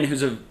 Soren,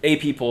 who's an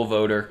AP poll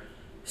voter,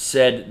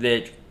 said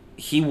that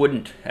he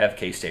wouldn't have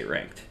K-State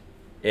ranked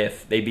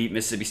if they beat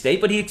Mississippi State,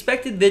 but he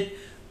expected that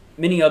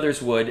many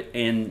others would,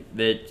 and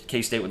that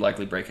K-State would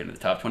likely break into the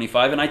top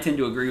 25, and I tend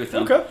to agree with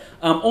them. Okay.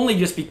 Only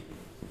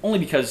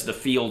because the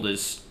field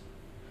is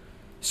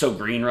so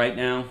green right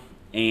now,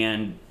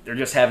 and there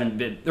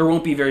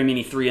won't be very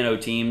many 3-0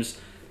 teams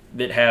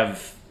that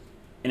have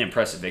an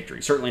impressive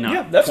victory. Certainly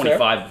not 25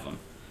 fair. of them.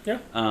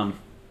 Yeah.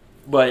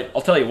 But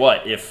I'll tell you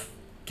what, if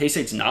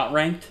K-State's not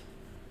ranked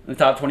in the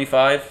top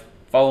 25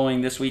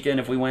 following this weekend,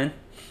 if we win,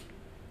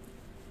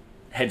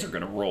 heads are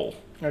going to roll.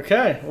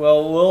 Okay.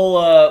 Well,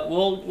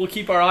 we'll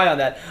keep our eye on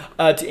that.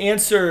 To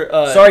answer,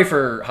 sorry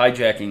for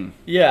hijacking.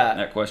 Yeah.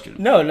 That question.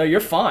 No, you're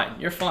fine.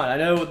 You're fine. I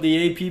know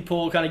the AP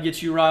poll kind of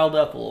gets you riled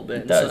up a little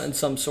bit in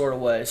some sort of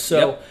way.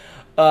 So,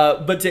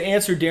 but to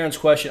answer Darren's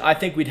question, I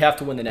think we'd have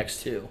to win the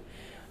next two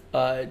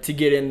to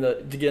get in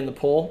the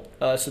poll.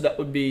 So that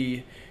would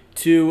be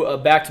 2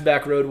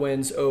 back-to-back road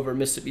wins over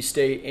Mississippi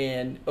State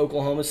and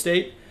Oklahoma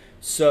State.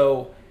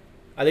 So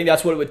I think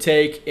that's what it would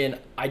take, and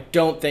I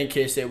don't think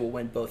K-State will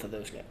win both of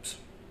those games.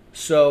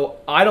 So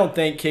I don't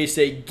think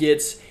K-State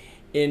gets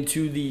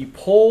into the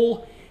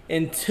poll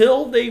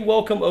until they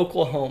welcome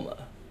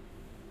Oklahoma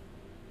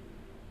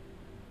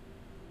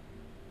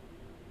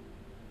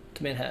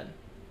to Manhattan.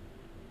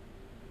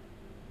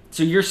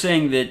 So you're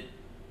saying that,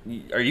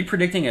 are you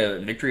predicting a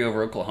victory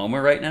over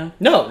Oklahoma right now?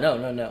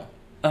 No.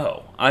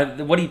 Oh,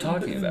 what are you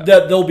talking about?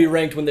 That they'll be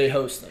ranked when they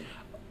host them.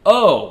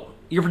 Oh,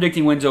 you're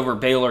predicting wins over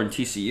Baylor and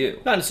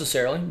TCU. Not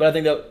necessarily, but I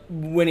think that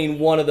winning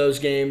one of those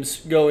games,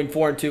 going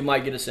 4-2,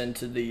 might get us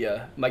into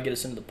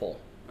the poll.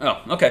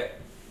 Oh, okay,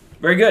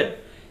 very good.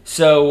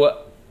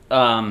 So,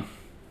 so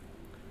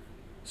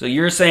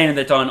you're saying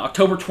that on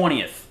October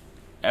 20th,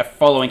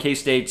 following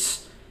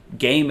K-State's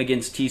game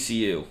against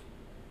TCU,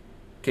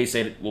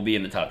 K-State will be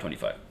in the top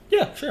 25.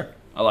 Yeah, sure.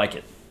 I like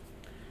it.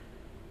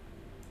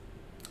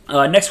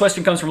 Next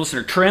question comes from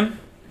listener Trim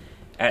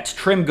at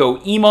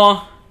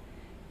TrimGoEma.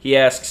 He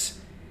asks,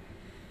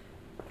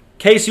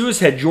 KSU has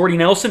had Jordy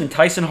Nelson and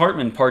Tyson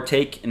Hartman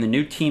partake in the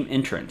new team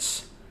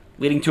entrance,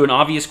 leading to an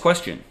obvious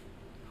question.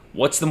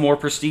 What's the more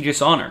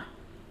prestigious honor?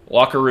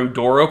 Locker room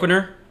door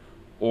opener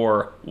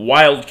or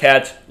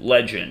WILDCAT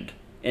Legend?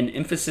 And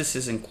emphasis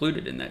is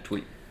included in that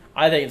tweet.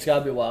 I think it's got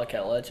to be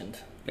WILDCAT Legend.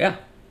 Yeah.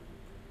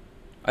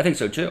 I think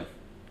so too.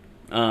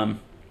 I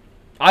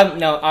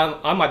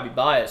might be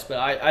biased, but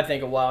I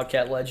think a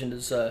WILDCAT Legend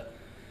is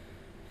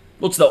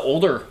well, it's the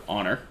older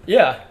honor.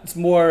 Yeah,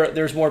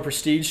 there's more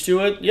prestige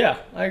to it. Yeah,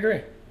 I agree.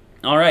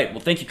 All right.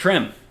 Well, thank you,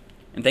 Trim.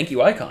 And thank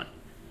you, Icon.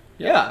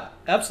 Yeah,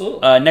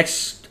 absolutely.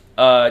 Next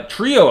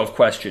trio of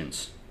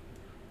questions.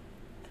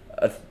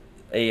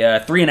 A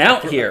 3 and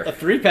out here. A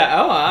 3-pack.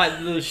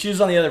 Oh, the shoe's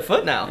on the other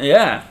foot now.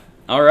 Yeah.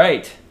 All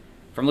right.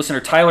 From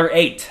listener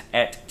Tyler8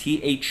 at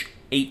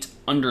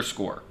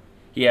TH8_.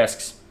 He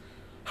asks,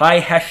 hi,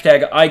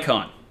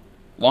 #Icon.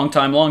 Long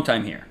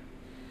time here.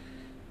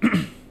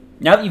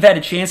 Now that you've had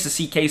a chance to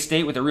see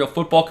K-State with a real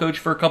football coach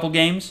for a couple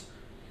games,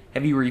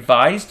 have you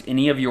revised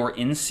any of your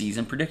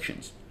in-season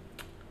predictions?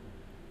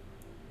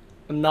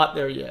 I'm not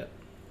there yet.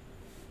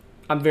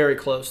 I'm very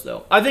close,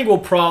 though. I think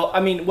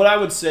what I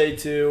would say,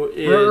 too,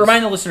 is...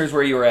 Remind the listeners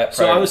where you were at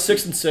prior. So I was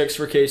 6-6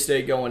 for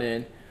K-State going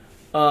in.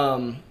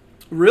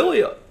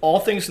 Really, all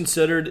things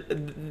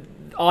considered,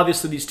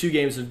 obviously these two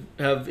games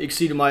have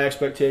exceeded my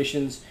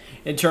expectations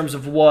in terms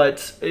of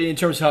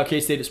how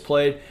K-State has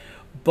played.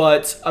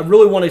 But I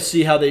really want to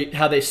see how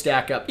they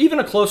stack up. Even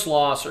a close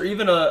loss or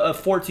even a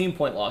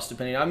 14-point loss,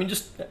 depending. I mean,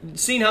 just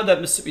seeing how that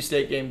Mississippi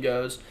State game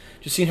goes,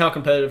 just seeing how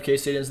competitive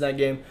K-State is in that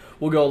game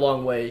will go a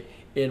long way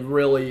in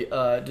really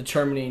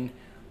determining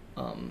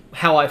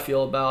how I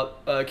feel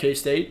about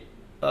K-State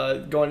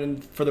going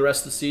in for the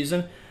rest of the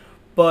season.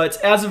 But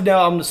as of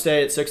now, I'm going to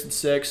stay at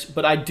 6-6.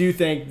 But I do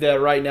think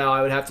that right now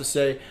I would have to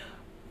say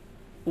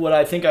what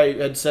I think I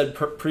had said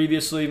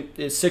previously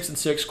is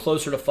 6-6,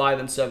 closer to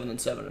 5-7 than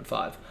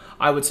 7-5.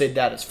 I would say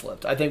that is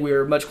flipped. I think we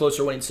are much closer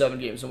to winning 7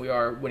 games than we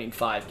are winning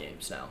 5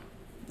 games now.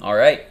 All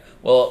right.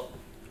 Well,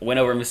 win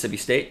over Mississippi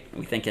State. Are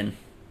we thinking?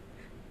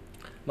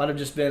 Might have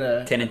just been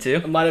a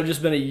 10-2. Might have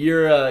just been a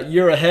year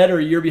ahead or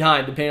a year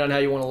behind, depending on how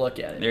you want to look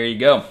at it. There you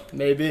go.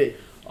 Maybe.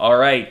 All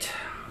right.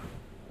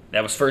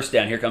 That was first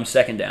down. Here comes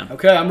second down.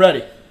 Okay, I'm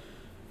ready.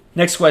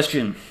 Next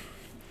question.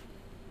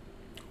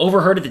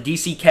 Overheard at the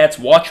DC Cats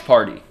watch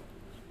party.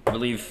 I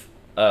believe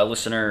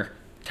listener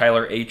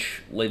Tyler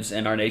H. lives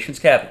in our nation's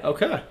capital.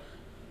 Okay.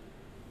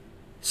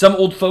 Some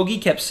old fogey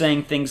kept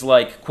saying things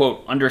like,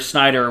 quote, under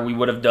Snyder we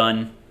would have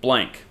done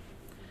blank.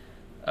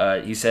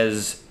 He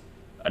says,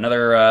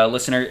 another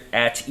listener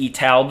at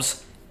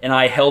eTalbs and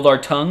I held our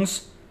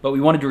tongues, but we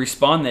wanted to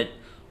respond that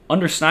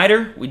under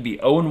Snyder we'd be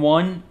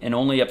 0-1 and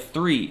only up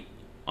 3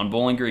 on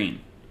Bowling Green.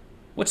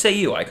 What say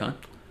you, Icon?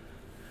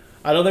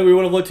 I don't think we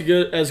would have looked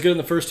as good in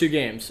the first 2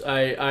 games.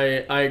 I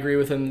agree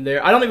with him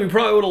there. I don't think we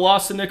probably would have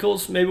lost to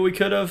Nichols. Maybe we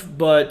could have,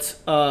 but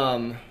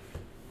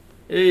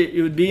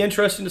it would be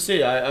interesting to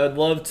see. I'd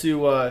love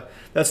to.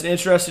 That's an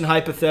interesting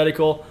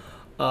hypothetical.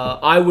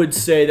 I would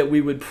say that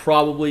we would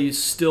probably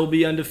still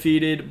be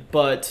undefeated,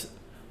 but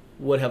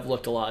would have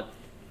looked a lot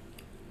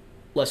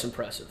less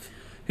impressive.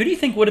 Who do you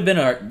think would have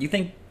been you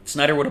think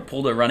Snyder would have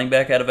pulled a running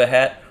back out of a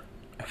hat?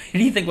 Who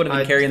do you think would have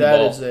been carrying the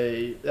ball?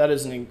 That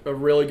is a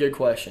really good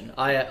question.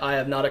 I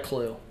have not a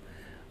clue.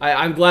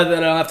 I'm glad that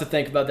I don't have to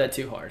think about that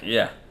too hard.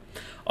 Yeah.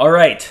 All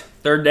right.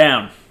 Third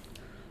down.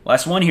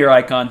 Last one here,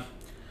 Icon.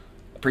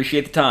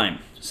 Appreciate the time,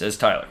 says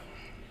Tyler.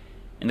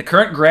 In the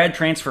current grad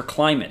transfer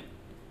climate,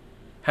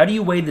 how do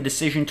you weigh the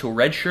decision to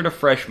redshirt a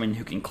freshman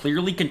who can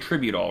clearly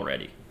contribute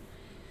already?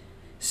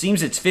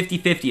 Seems it's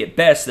 50-50 at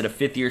best that a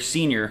fifth-year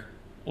senior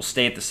will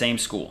stay at the same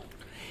school.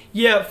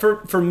 Yeah,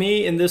 for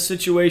me in this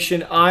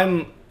situation,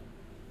 I'm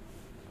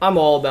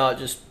all about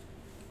just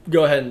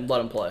go ahead and let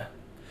him play.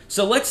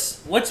 So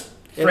let's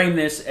frame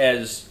this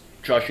as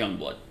Josh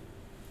Youngblood,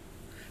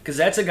 because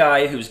that's a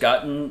guy who's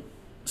gotten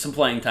some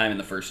playing time in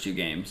the first 2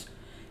 games,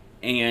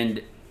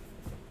 and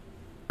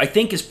I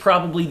think is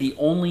probably the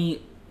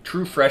only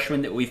true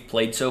freshman that we've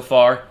played so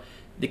far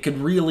that could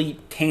really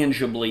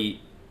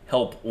tangibly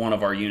help one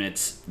of our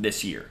units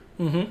this year.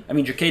 Mm-hmm. I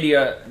mean,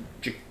 Jacardia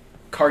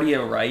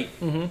Wright.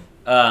 Mm-hmm.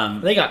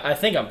 I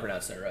think I'm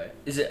pronouncing it right.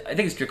 Is it? I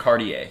think it's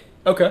Jacardia.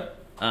 Okay.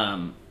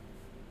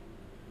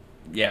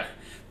 Yeah,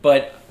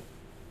 but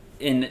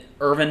in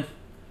Irvin,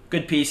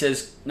 good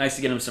pieces. Nice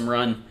to get him some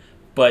run,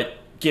 but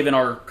given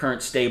our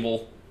current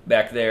stable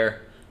back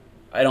there,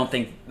 I don't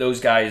think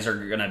those guys are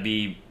going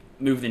to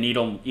move the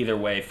needle either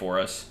way for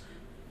us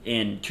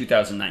in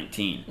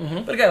 2019.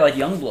 Mm-hmm. But a guy like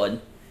Youngblood,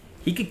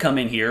 he could come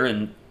in here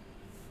and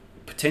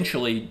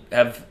potentially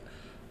have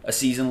a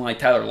season like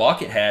Tyler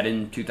Lockett had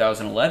in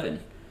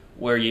 2011,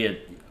 where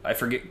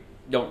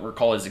don't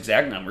recall his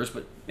exact numbers,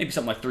 but maybe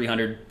something like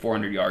 300,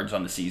 400 yards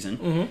on the season,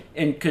 mm-hmm.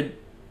 and could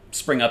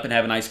spring up and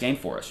have a nice game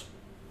for us.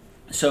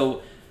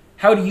 So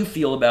how do you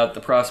feel about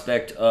the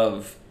prospect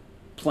of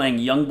playing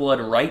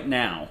Youngblood right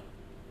now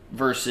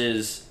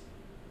versus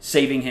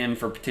saving him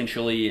for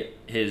potentially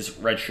his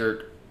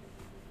redshirt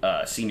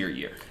senior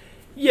year?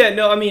 Yeah,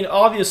 no, I mean,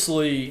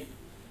 obviously,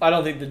 I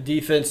don't think I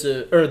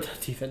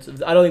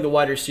don't think the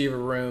wide receiver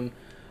room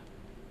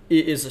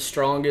is the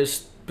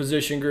strongest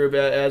position group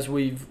as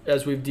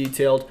we've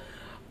detailed.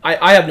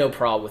 I have no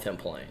problem with him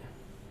playing,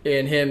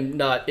 and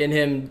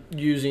him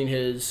using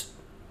his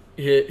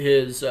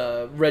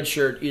red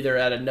shirt either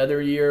at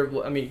another year.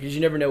 I mean, because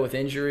you never know with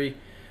injury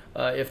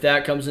if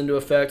that comes into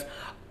effect.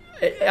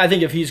 I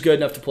think if he's good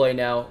enough to play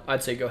now,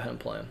 I'd say go ahead and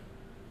play him.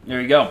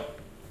 There you go.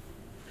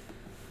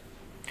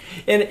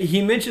 And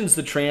he mentions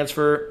the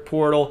transfer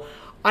portal.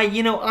 I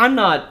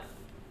don't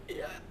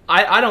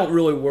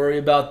really worry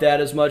about that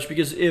as much,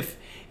 because if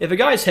a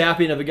guy's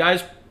happy and if a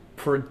guy's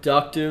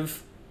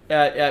productive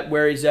at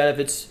where he's at, if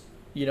it's,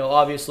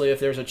 obviously if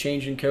there's a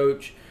change in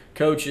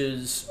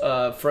coaches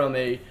from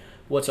a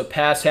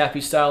pass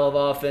happy style of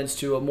offense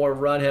to a more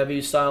run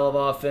heavy style of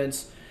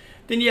offense,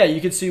 then yeah,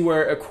 you could see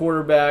where a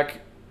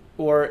quarterback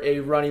or a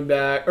running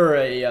back or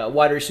a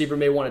wide receiver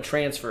may want to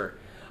transfer,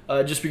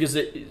 just because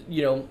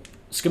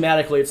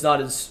schematically it's not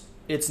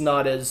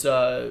as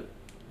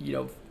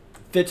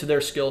fit to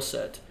their skill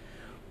set.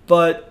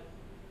 But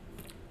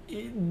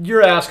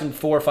you're asking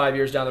 4 or 5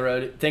 years down the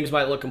road, things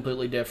might look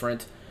completely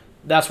different.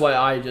 That's why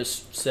I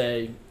just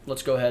say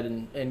let's go ahead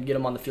and get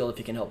him on the field if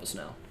he can help us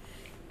now.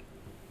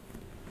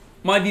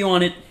 My view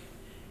on it,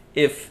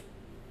 if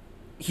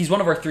he's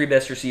one of our 3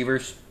 best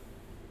receivers,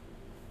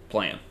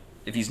 play him.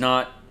 If he's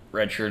not,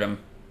 redshirt him.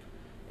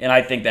 And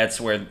I think that's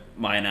where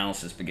my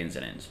analysis begins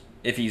and ends.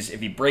 If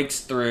he breaks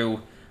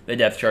through the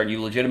depth chart and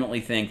you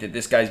legitimately think that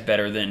this guy's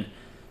better than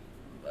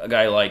a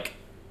guy like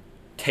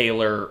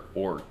Taylor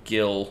or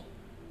Gill,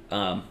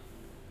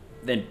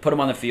 then put him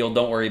on the field.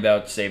 Don't worry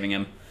about saving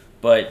him.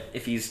 But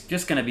if he's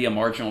just going to be a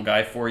marginal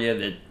guy for you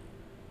that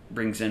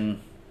brings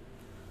in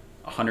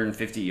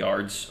 150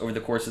 yards over the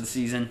course of the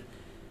season,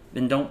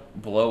 then don't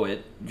blow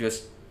it.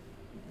 Just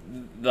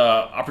the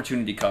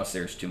opportunity cost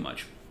there is too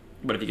much.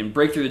 But if you can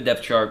break through the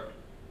depth chart,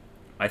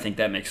 I think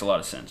that makes a lot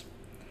of sense.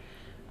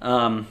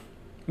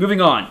 Moving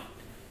on.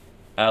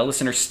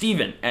 Listener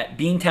Steven at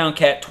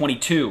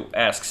BeantownCat22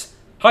 asks,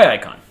 hi,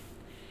 Icon.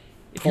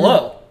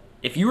 Hello.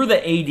 If you were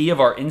the AD of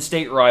our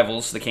in-state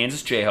rivals, the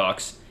Kansas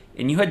Jayhawks,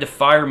 and you had to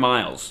fire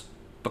Miles,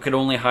 but could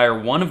only hire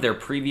one of their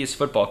previous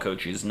football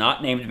coaches,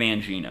 not named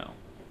Mangino,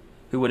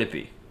 who would it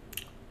be?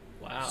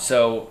 Wow.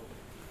 So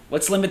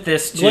let's limit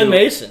this to Glenn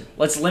Mason.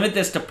 Let's limit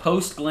this to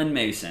post Glenn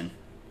Mason.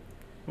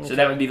 Okay. So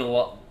that would be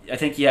I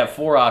think you have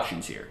 4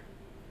 options here.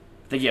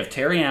 I think you have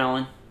Terry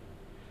Allen,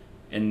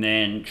 and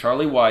then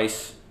Charlie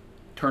Weiss,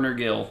 Turner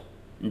Gill,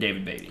 and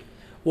David Beatty.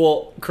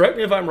 Well, correct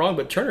me if I'm wrong,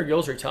 but Turner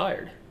Gill's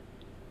retired.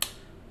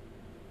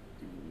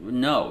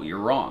 No, you're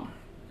wrong.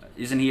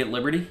 Isn't he at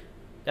Liberty?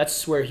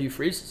 That's where Hugh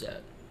Freeze is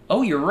at.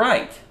 Oh, you're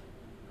right.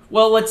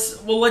 Well, I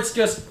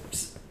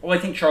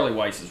think Charlie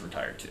Weiss is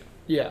retired too.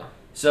 Yeah.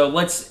 So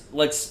let's.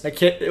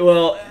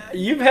 Well,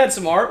 you've had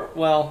some art.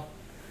 Well,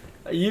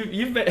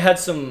 you've had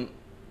some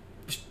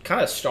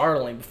kind of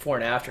startling before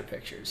and after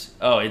pictures.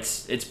 Oh,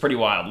 it's pretty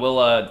wild.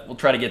 We'll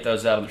try to get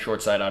those out on the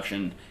Short Side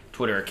Option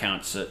Twitter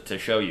accounts to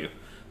show you,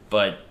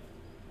 but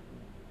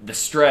the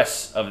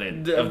stress of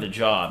the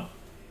job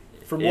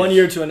from one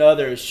year to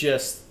another is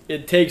just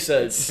it takes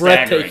a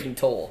breathtaking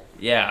toll.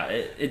 Yeah,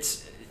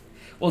 it's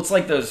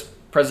like those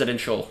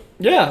presidential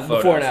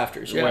before and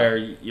afters where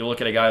you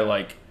look at a guy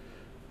like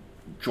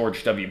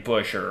George W.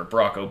 Bush or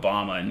Barack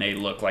Obama and they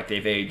look like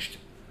they've aged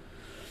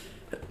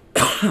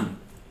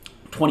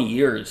 20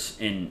 years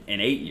in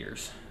 8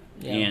 years.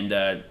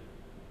 Yeah.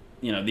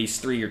 And these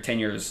 3 or 10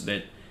 years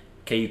that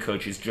KU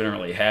coaches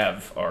generally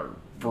have are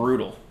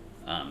brutal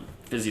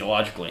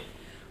physiologically.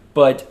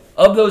 But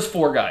of those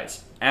 4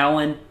 guys,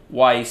 Allen,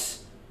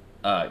 Weiss,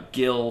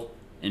 Gill,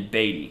 and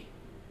Beatty,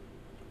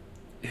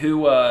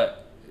 who are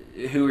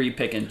you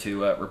picking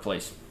to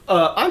replace?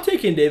 I'm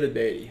taking David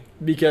Beatty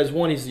because,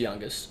 one, he's the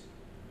youngest.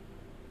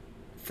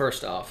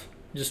 First off,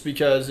 just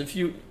because if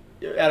you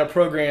at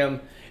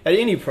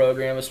any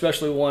program,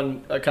 especially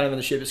one kind of in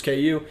the shape as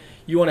KU,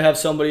 you want to have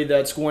somebody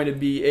that's going to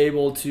be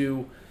able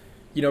to,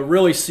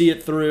 really see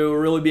it through,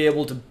 really be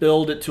able to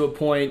build it to a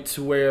point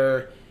to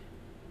where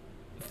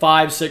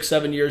 5, 6,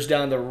 7 years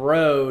down the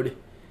road,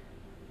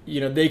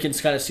 they can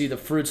kind of see the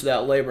fruits of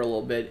that labor a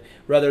little bit,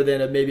 rather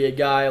than maybe a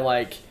guy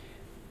like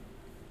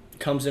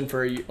comes in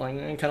for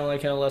kind of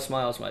like how Les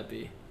Miles might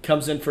be,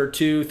 comes in for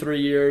 2, 3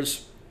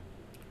 years,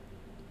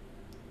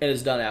 and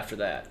is done after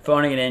that.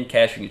 Phoning it in,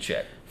 cashing a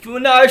check.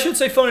 No, I should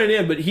say phoning it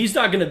in, but he's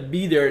not going to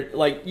be there.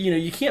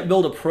 You can't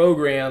build a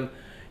program.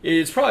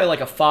 It's probably like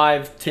a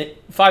 5 to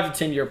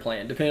 10 year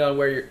plan, depending on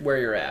where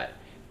you're at,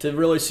 to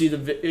really see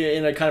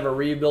in a kind of a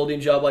rebuilding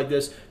job like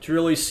this, to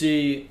really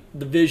see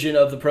the vision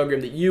of the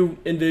program that you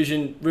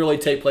envision really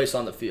take place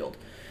on the field.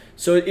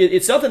 So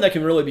it's something that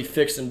can really be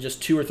fixed in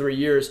just 2 or 3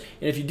 years.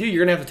 And if you do,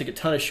 you're going to have to take a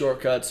ton of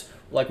shortcuts,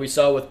 like we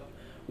saw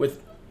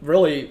with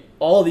really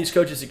all of these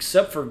coaches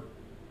except for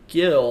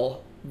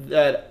Gill,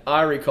 that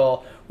I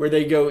recall, where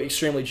they go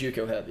extremely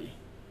JUCO heavy.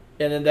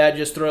 And then that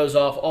just throws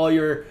off all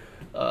your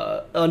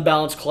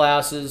unbalanced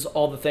classes,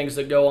 all the things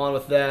that go on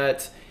with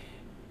that.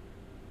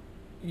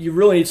 You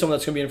really need someone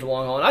that's going to be in for the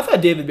long haul. And I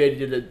thought David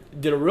Beatty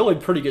did a really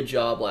pretty good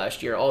job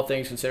last year, all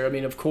things considered. I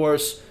mean, of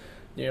course,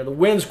 the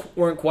wins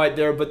weren't quite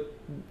there, but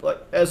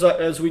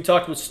as we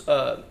talked with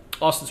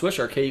Austin Swish,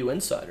 our KU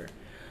insider,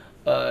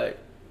 at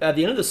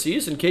the end of the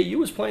season, KU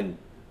was playing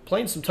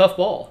some tough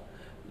ball.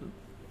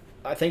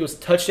 I think it was a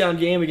touchdown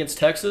game against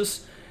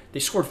Texas. They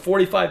scored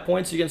 45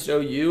 points against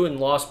OU and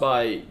lost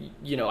by,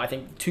 I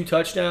think 3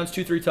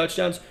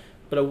 touchdowns.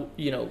 But,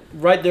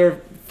 right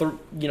there,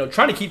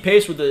 trying to keep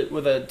pace with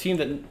a team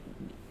that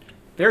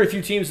very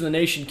few teams in the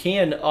nation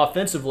can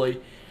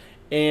offensively.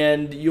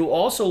 And you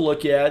also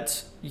look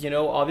at,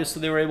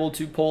 obviously they were able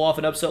to pull off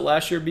an upset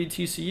last year, beat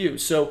TCU.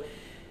 So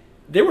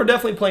they were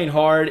definitely playing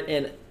hard,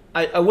 and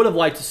I would have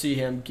liked to see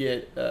him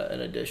get an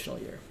additional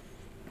year.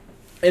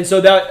 And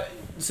so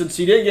since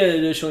he didn't get an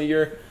additional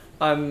year,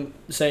 I'm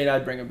saying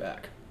I'd bring him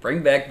back.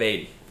 Bring back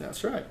Beatty.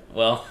 That's right.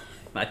 Well,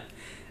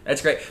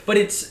 that's great. But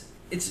it's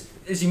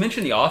as you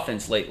mentioned the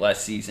offense late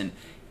last season,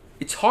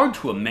 it's hard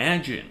to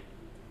imagine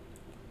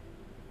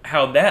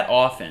how that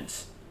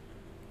offense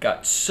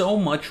got so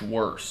much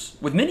worse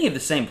with many of the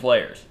same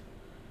players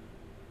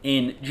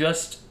in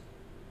just,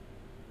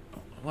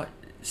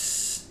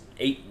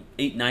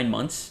 8-9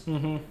 months?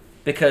 Mm-hmm.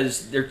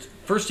 Because their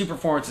first 2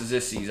 performances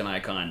this season,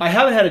 Icon. I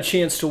haven't had a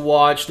chance to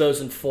watch those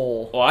in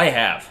full. Well, I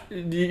have.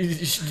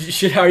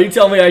 Are you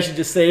telling me I should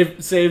just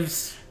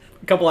save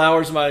a couple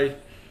hours of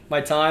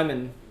my time?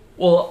 And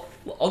well,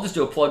 I'll just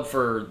do a plug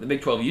for the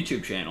Big 12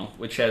 YouTube channel,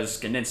 which has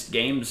condensed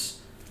games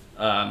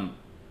on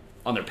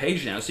their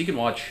page now, so you can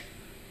watch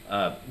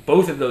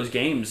both of those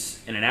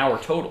games in an hour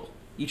total.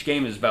 Each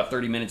game is about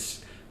 30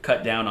 minutes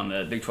cut down on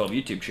the Big 12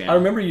 YouTube channel. I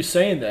remember you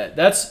saying that.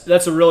 That's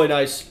a really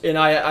nice, and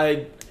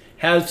I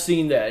have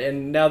seen that,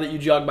 and now that you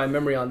jog my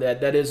memory on that,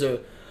 that is a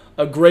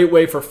great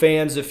way for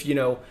fans. If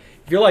you're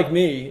like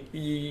me,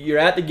 you're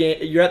at the game,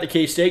 you're at the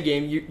K-State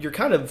game, you're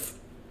kind of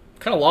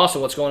lost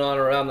in what's going on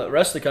around the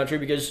rest of the country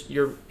because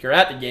you're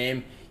at the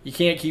game. You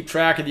can't keep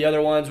track of the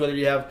other ones, whether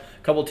you have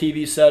a couple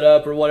TVs set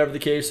up or whatever the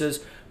case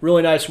is.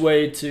 Really nice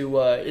way to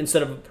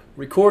instead of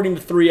recording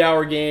the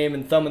 3-hour game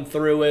and thumbing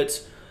through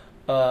it,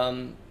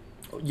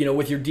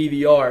 with your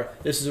DVR,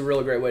 this is a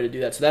really great way to do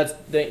that. So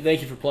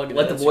thank you for plugging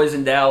Let that. the boys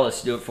in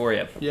Dallas do it for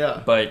you.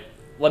 Yeah. But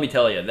let me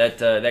tell you,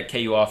 that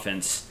KU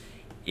offense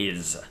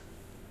is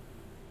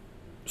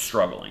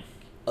struggling.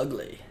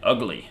 Ugly.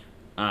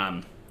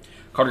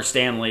 Carter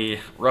Stanley,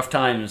 rough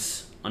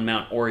times on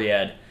Mount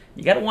Oriad.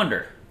 You got to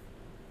wonder,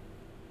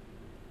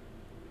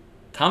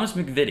 Thomas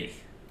McVitie,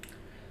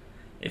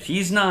 if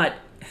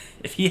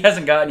he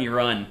hasn't got any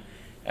run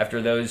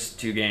after those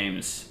 2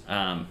 games,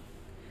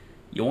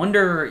 you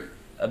wonder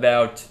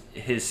about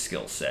his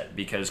skill set,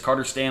 because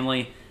Carter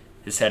Stanley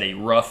has had a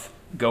rough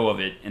go of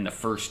it in the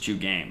first 2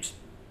 games.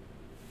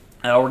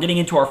 We're getting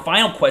into our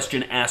final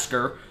question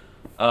asker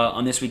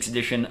on this week's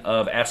edition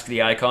of Ask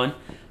the Icon.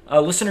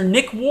 Listener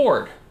Nick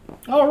Ward.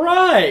 All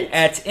right.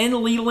 At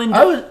N Leland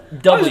I was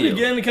W.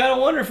 beginning to kind of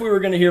wonder if we were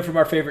going to hear from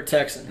our favorite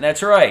Texan.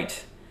 That's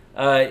right.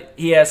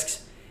 He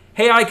asks,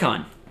 "Hey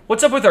Icon,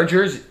 what's up with our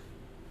jersey?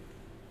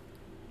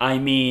 I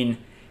mean,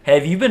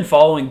 have you been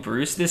following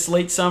Bruce this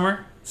late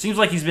summer? Seems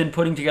like he's been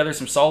putting together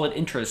some solid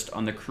interest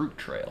on the Crook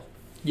Trail."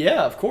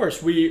 Yeah, of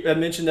course. We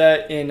mentioned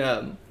that in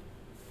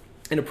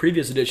a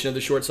previous edition of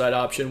the Short Side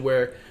Option,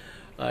 where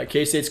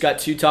K-State's got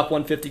 2 top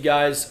 150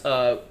 guys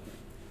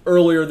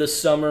earlier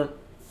this summer.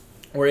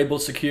 We're able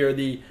to secure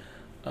the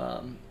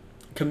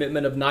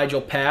commitment of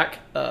Nigel Pack,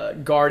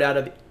 guard out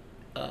of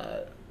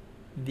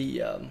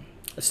the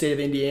state of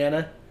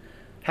Indiana.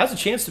 Has a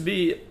chance to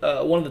be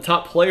one of the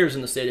top players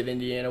in the state of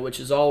Indiana, which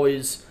is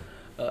always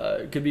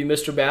could be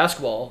Mr.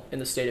 Basketball in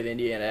the state of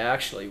Indiana,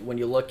 actually, when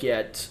you look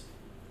at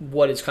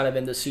what is kind of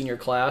in the senior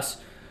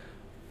class.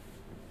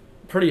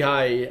 Pretty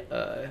high,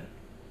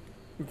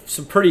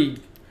 some pretty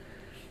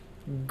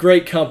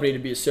great company to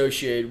be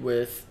associated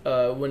with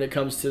when it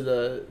comes to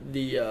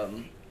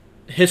the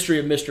history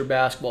of Mr.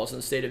 Basketballs in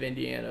the state of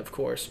Indiana, of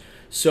course.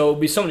 So it'll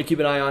be something to keep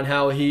an eye on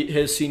how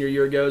his senior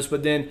year goes.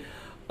 But then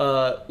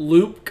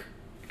Luke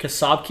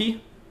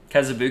Kazabuke,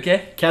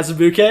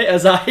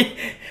 as I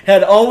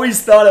had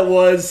always thought it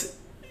was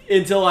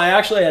until I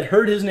actually had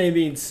heard his name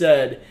being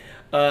said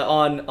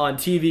on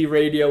TV,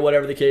 radio,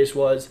 whatever the case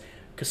was.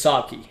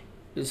 Kazabuke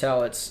is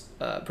how it's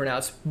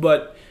pronounced.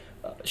 But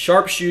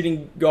sharp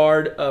shooting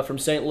guard from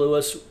St.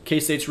 Louis.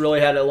 K-State's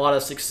really had a lot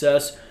of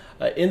success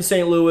in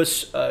St.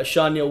 Louis.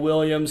 Sean Neal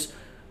Williams,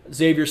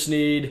 Xavier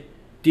Sneed,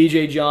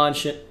 DJ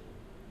Johnson,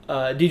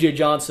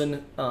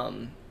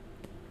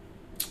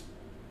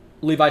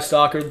 Levi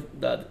Stalker,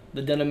 the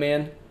Denim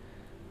Man,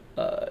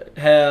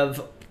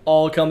 have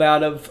all come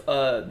out of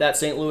that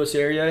St. Louis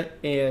area,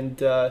 and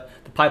the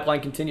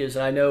pipeline continues.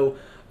 And I know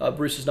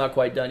Bruce is not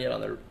quite done yet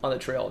on the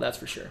trail, that's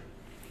for sure.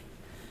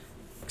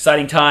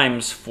 Exciting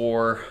times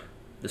for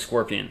the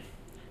Scorpion.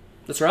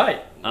 That's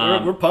right.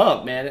 We're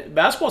pumped, man.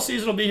 Basketball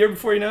season will be here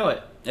before you know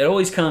it. It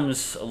always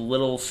comes a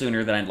little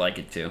sooner than I'd like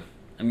it to.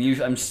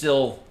 I'm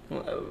still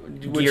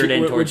geared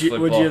in towards football.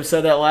 Would you have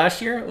said that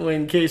last year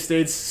when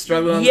K-State's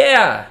struggling?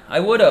 Yeah, I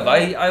would have.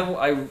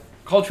 I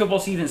college football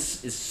season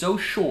is so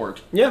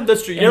short. Yeah,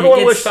 that's true. You never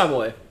want to wish time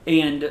away.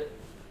 And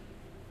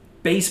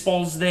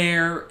baseball's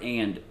there,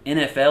 and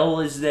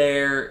NFL is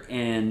there,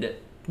 and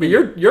but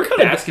you're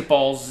kind of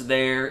basketball's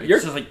there.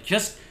 It's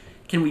just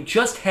can we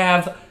just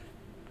have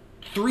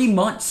 3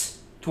 months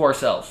to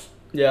ourselves?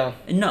 Yeah.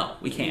 And no,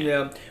 we can't.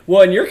 Yeah.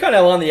 Well, and you're kind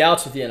of on the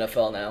outs with the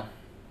NFL now.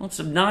 Well, it's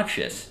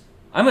obnoxious.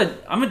 I'm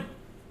a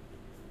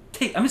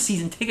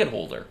season ticket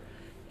holder,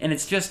 and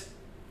it's just,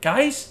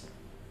 guys,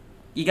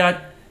 you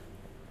got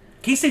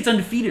K-State's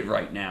undefeated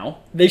right now.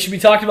 They should be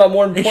talking about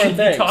more important things.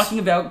 They should be talking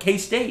about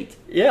K-State.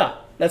 Yeah,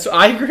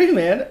 I agree,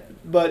 man.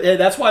 But hey,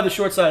 that's why the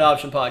Short Side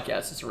Option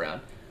podcast is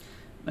around.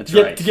 That's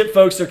right. To get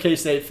folks their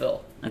K-State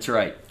fill. That's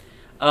right.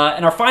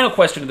 And our final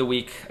question of the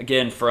week,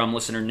 again from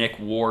listener Nick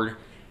Ward.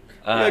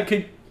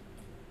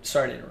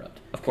 Sorry to interrupt.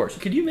 Of course.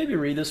 Could you maybe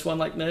read this one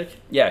like Nick?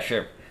 Yeah,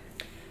 sure.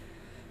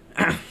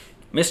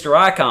 Mr.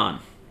 Icon,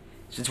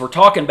 since we're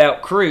talking about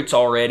recruits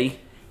already,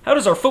 how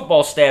does our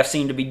football staff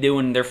seem to be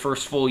doing their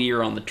first full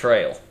year on the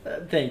trail?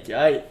 Thank you.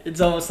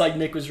 It's almost like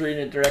Nick was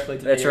reading it directly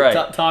to me. That's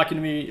right. Talking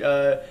to me,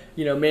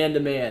 man to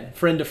man,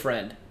 friend to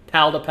friend,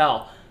 pal to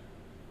pal.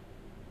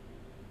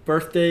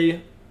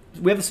 Birthday.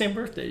 We have the same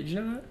birthday. Did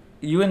you know that?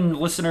 You and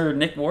listener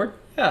Nick Ward?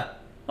 Yeah.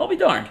 I'll be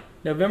darned.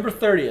 November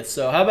 30th.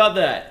 So how about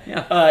that?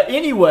 Yeah.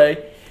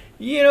 Anyway,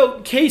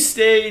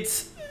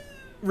 K-State's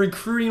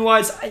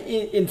recruiting-wise,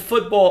 in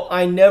football,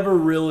 I never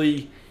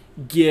really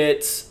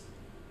get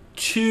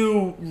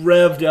too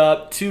revved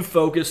up, too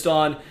focused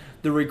on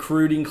the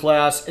recruiting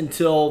class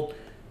until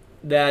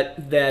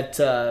that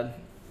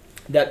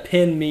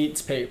Penn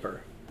meets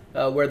paper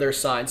where they're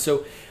signed.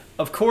 So,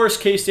 of course,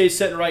 K-State's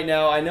sitting right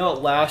now, I know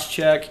at last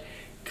check,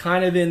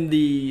 kind of in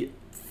the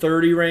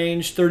 30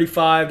 range,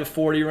 35 to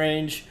 40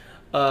 range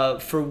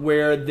for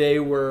where they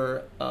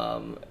were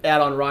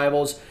at on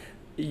Rivals.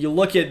 You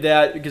look at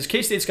that, because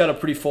K-State's got a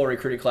pretty full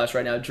recruiting class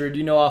right now. Drew, do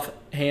you know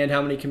offhand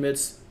how many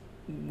commits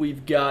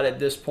we've got at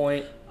this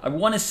point? I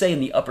want to say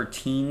in the upper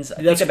teens.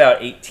 I think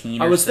about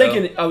 18 I was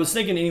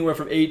thinking anywhere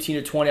from 18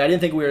 to 20. I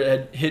didn't think we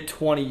had hit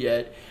 20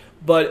 yet.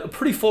 But a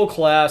pretty full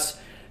class.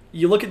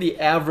 you look at the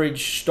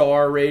average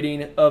star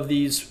rating of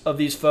these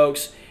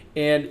folks,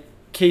 and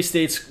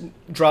K-State's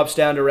drops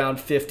down to around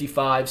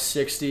 55,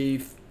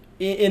 60,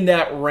 in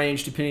that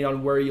range, depending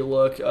on where you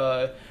look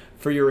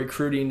for your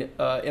recruiting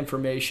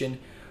information.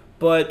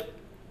 But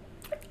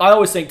I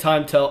always think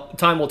time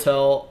will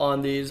tell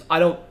on these.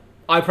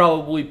 I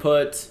probably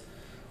put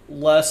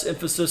less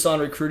emphasis on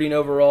recruiting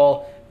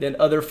overall than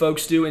other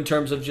folks do in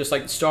terms of just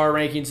like the star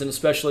rankings, and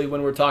especially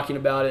when we're talking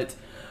about it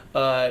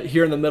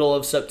here in the middle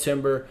of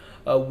September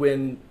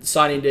when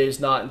signing day is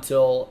not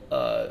until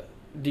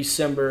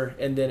December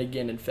and then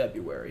again in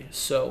February.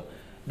 So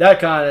that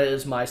kind of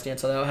is my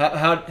stance on that.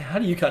 How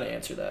do you kind of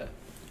answer that?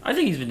 I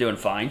think he's been doing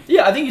fine.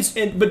 Yeah, I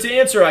think but to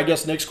answer, I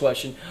guess, Nick's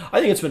question, I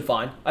think it's been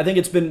fine. I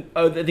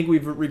think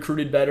we've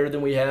recruited better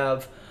than we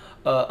have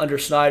under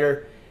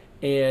Snyder,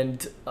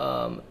 and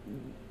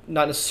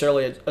not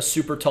necessarily a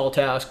super tall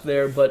task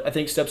there, but I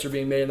think steps are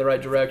being made in the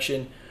right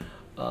direction.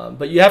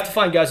 But you have to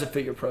find guys that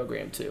fit your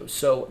program too.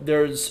 So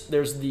there's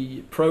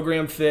the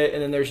program fit,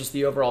 and then there's just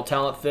the overall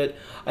talent fit.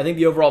 I think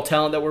the overall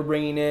talent that we're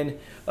bringing in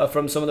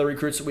from some of the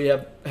recruits that we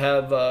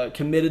have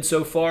committed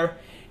so far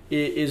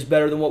is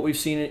better than what we've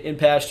seen in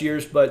past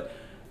years. But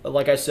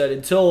like I said,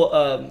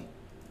 until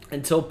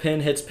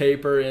pen hits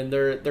paper and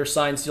they're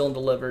signed, sealed, and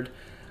delivered,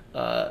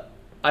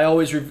 I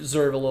always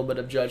reserve a little bit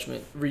of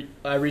judgment.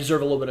 I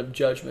reserve a little bit of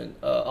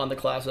judgment on the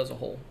class as a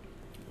whole.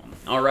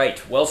 All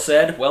right. Well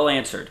said. Well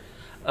answered.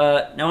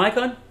 Now,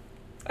 Icon,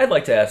 I'd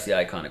like to ask the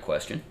Icon a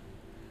question.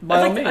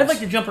 I'd like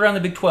to jump around the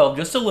Big 12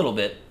 just a little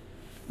bit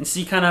and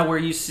see kind of where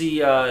you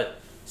see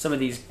some of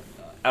these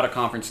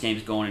out-of-conference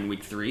games going in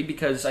Week 3,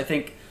 because I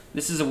think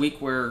this is a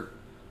week where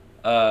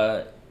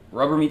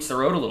rubber meets the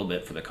road a little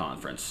bit for the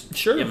conference.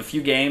 Sure. You have a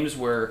few games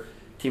where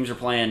teams are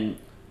playing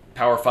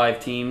Power 5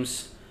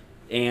 teams,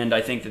 and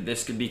I think that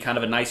this could be kind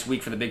of a nice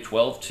week for the Big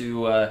 12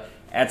 to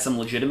add some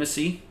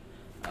legitimacy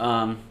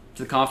to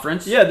the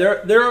conference. Yeah,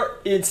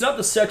 it's not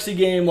the sexy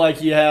game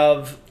like you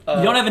have.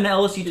 You don't have an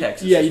LSU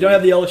Texas. Yeah, you don't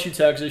have the LSU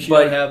Texas. You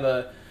don't have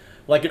an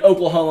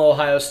Oklahoma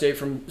Ohio State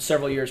from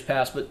several years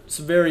past, but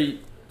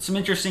some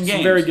interesting games.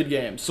 Some very good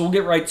games. So we'll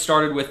get right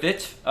started with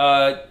it.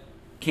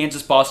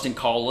 Kansas Boston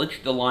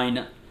College. The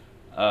line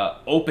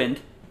opened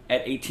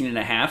at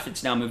 18.5.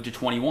 It's now moved to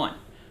 21.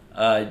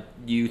 Do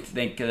you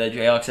think the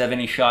Jayhawks have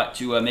any shot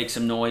to make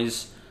some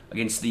noise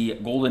against the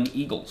Golden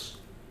Eagles?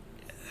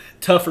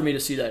 Tough for me to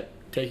see that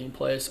taking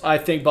place. I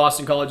think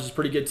Boston College is a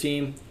pretty good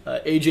team.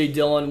 A.J.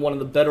 Dillon, one of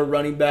the better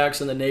running backs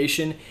in the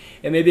nation,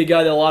 and maybe a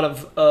guy that a lot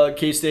of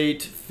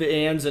K-State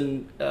fans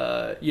and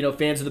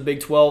fans of the Big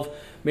 12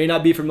 may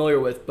not be familiar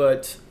with.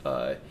 But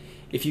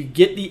if you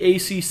get the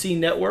ACC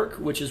network,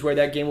 which is where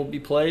that game will be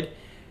played,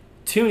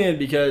 tune in,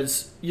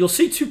 because you'll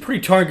see two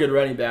pretty darn good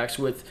running backs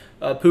with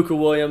Puka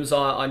Williams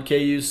on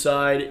KU's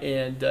side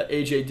and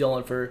A.J.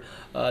 Dillon for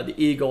the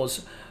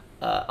Eagles.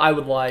 I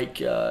would like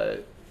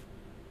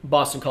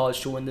Boston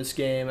College to win this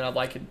game, and I'd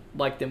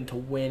like them to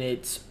win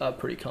it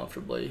pretty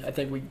comfortably. I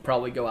think we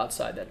probably go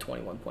outside that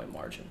 21-point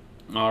margin.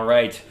 All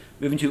right.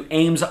 Moving to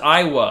Ames,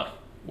 Iowa,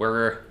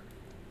 where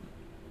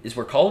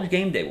College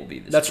Game Day will be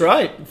this That's week.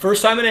 right.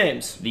 First time in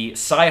Ames. The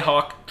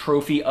Cy-Hawk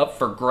Trophy up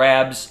for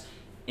grabs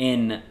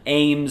in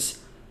Ames.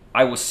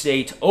 Iowa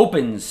State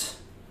opens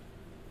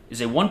is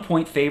a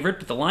 1-point favorite,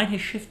 but the line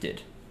has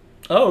shifted.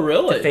 Oh,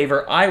 really? To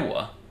favor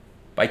Iowa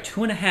by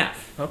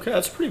 2.5. Okay,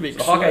 that's a pretty big.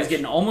 The Hawkeyes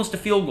getting almost a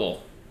field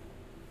goal.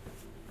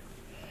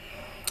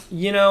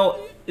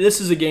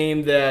 This is a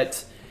game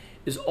that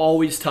is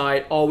always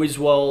tight, always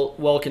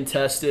well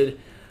contested.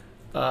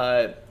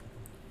 I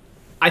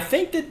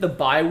think that the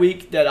bye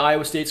week that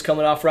Iowa State's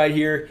coming off right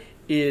here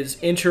is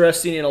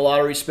interesting in a lot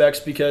of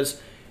respects,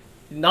 because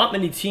not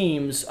many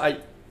teams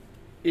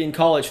in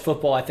college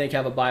football, I think,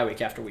 have a bye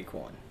week after week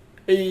 1.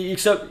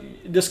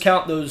 Except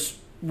discount those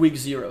week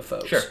 0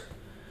 folks. Sure.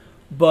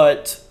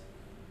 But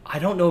I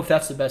don't know if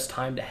that's the best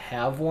time to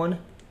have one.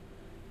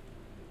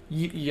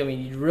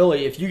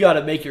 Really, if you got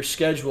to make your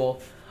schedule,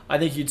 I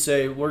think you'd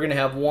say we're going to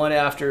have one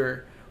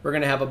after. We're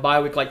going to have a bye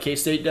week like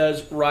K-State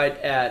does right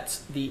at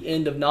the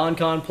end of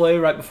non-con play,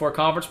 right before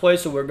conference play.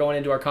 So we're going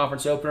into our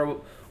conference opener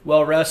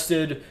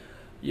well-rested,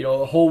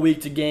 a whole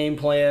week to game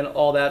plan,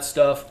 all that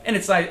stuff. And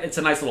it's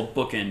a nice little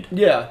bookend.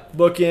 Yeah,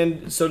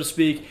 bookend, so to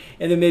speak.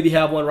 And then maybe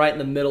have one right in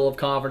the middle of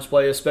conference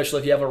play,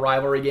 especially if you have a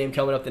rivalry game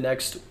coming up the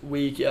next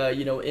week,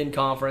 in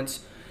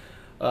conference.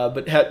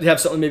 But have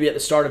something maybe at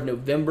the start of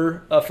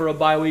November for a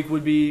bye week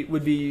would be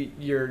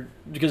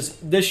because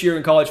this year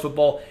in college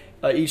football,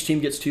 each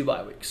team gets 2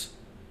 bye weeks.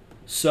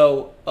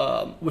 So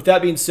with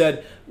that being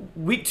said,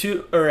 week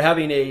 2 or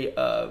having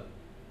a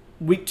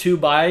week 2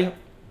 bye,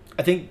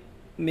 I think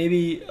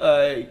maybe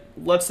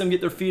lets them get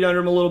their feet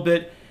under them a little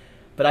bit.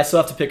 But I still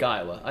have to pick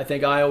Iowa. I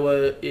think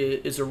Iowa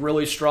is a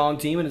really strong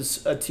team, and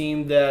it's a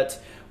team that,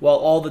 while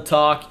all the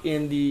talk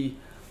in the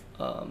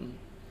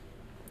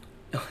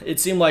it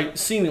seemed like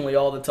seemingly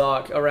all the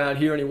talk around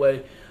here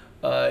anyway,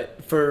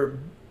 for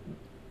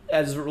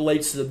as it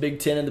relates to the Big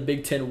Ten and the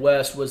Big Ten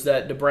West, was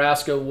that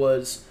Nebraska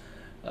was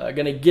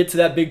going to get to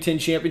that Big Ten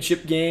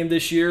championship game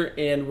this year,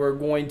 and we're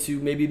going to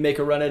maybe make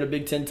a run at a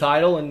Big Ten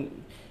title.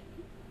 And,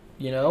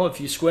 if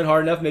you squint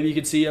hard enough, maybe you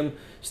could see them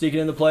sneaking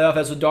in the playoff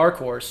as a dark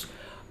horse.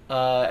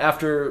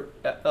 After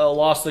a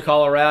loss to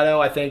Colorado,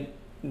 I think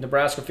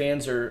Nebraska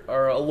fans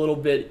are a little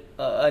bit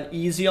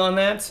uneasy on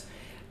that.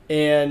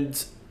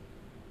 And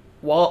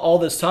while all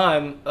this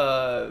time,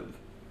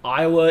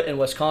 Iowa and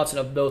Wisconsin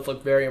have both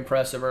looked very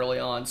impressive early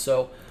on.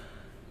 So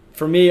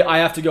for me, I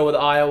have to go with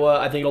Iowa.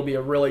 I think it'll be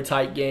a really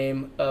tight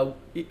game. A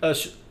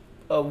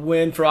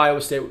win for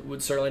Iowa State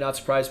would certainly not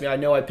surprise me. I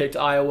know I picked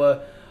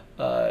Iowa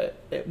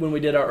when we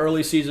did our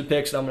early season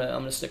picks, and I'm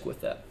gonna stick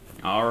with that.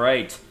 All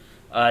right.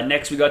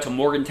 Next, we got to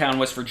Morgantown,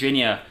 West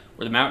Virginia,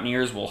 where the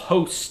Mountaineers will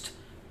host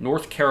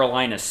North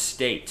Carolina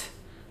State.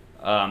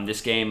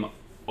 This game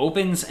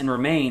opens and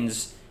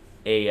remains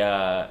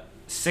a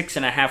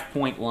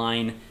 6.5-point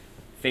line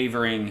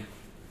favoring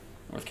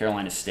North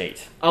Carolina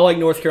State. I like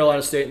North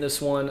Carolina State in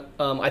this one.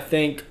 I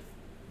think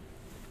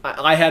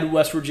I had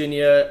West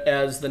Virginia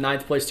as the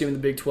 9th place team in the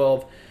Big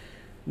 12.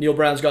 Neil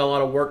Brown's got a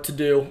lot of work to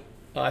do.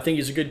 I think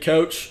he's a good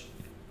coach,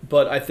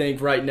 but I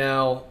think right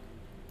now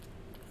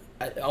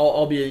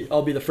I'll be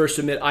the first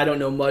to admit I don't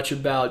know much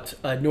about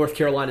North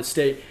Carolina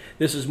State.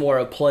 This is more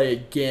a play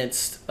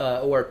against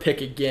or a pick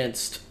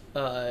against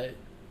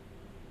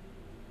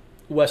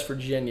West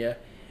Virginia,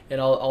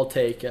 and I'll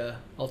take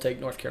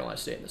North Carolina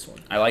State in this one.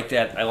 I like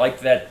that. I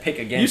like that pick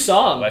against you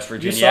saw him. West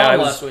Virginia. You saw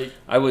him last week.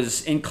 I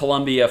was in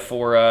Columbia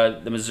for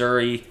the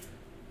Missouri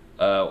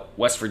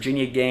West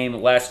Virginia game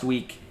last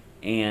week,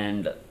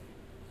 and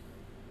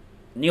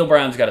Neil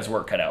Brown's got his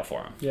work cut out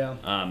for him. Yeah.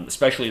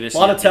 Especially this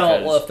year. A lot of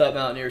talent left that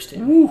Mountaineers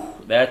team. Whew,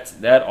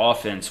 that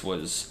offense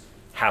was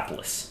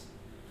hapless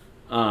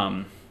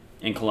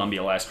in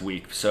Columbia last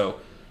week. So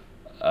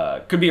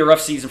could be a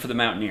rough season for the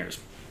Mountaineers.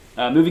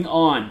 Moving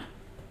on,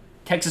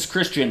 Texas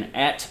Christian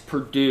at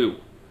Purdue.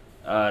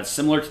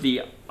 Similar to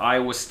the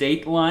Iowa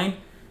State line,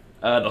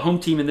 the home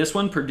team in this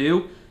one,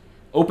 Purdue,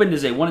 opened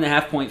as a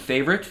 1.5-point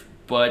favorite,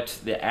 but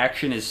the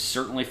action has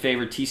certainly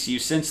favored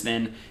TCU since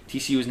then.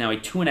 TCU is now a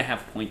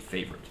 2.5-point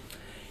favorite.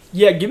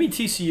 Yeah, give me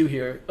TCU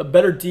here. A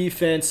better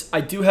defense.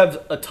 I do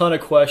have a ton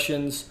of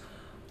questions.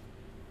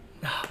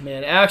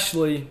 Man,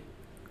 actually,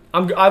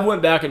 I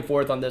went back and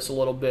forth on this a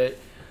little bit.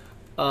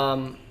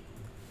 I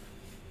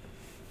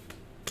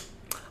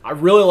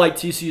really like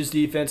TCU's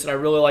defense, and I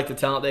really like the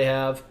talent they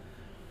have.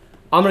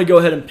 I'm going to go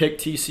ahead and pick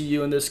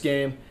TCU in this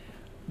game,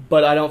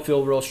 but I don't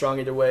feel real strong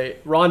either way.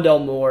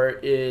 Rondell Moore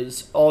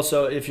is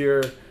also, if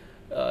you're,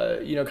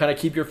 kind of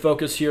keep your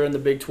focus here in the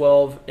Big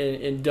 12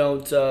 and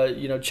don't,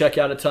 check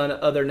out a ton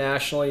other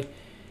nationally.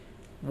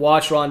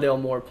 Watch Rondell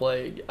Moore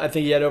play. I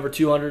think he had over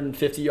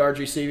 250 yards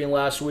receiving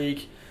last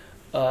week.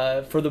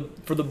 For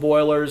the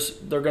Boilers,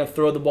 they're going to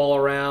throw the ball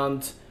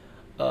around.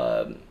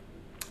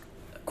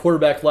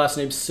 Quarterback last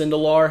name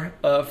Sindelar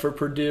for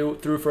Purdue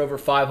threw for over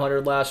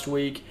 500 last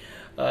week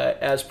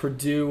as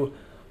Purdue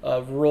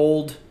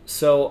rolled.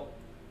 So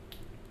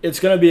it's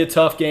going to be a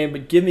tough game,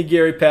 but give me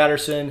Gary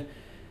Patterson.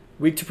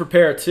 Week to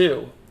prepare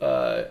too,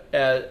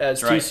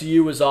 as right.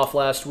 TCU was off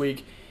last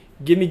week.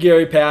 Give me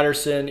Gary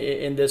Patterson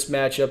in this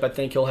matchup. I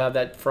think he'll have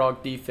that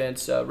Frog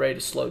defense ready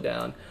to slow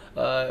down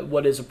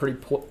what is a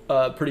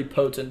pretty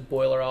potent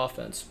Boiler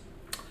offense.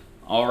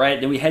 All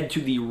right, then we head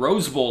to the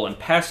Rose Bowl in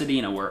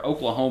Pasadena, where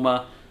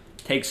Oklahoma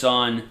takes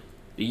on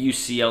the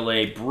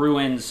UCLA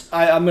Bruins.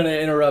 I'm going to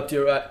interrupt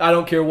you. I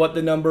don't care what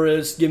the number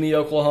is. Give me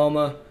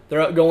Oklahoma.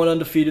 They're going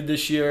undefeated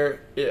this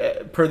year,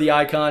 per the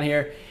icon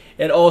here.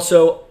 And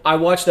also, I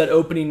watched that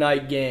opening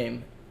night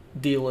game,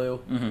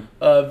 DLew,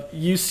 of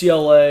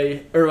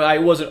UCLA. Or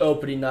it wasn't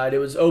opening night. It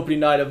was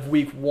opening night of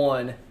week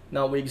 1,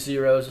 not week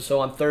 0. So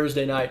on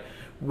Thursday night,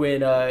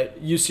 when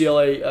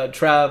UCLA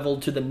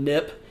traveled to the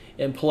NIP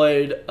and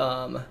played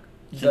the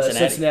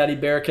Cincinnati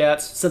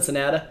Bearcats,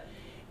 Cincinnati.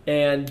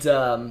 And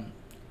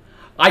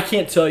I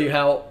can't tell you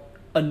how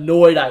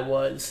annoyed I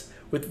was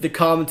with the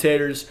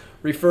commentators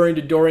referring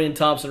to Dorian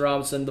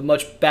Thompson-Robinson, the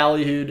much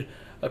ballyhooed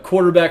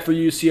quarterback for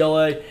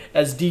UCLA,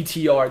 as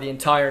DTR the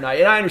entire night.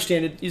 And I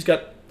understand it; he's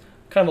got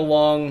kind of a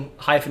long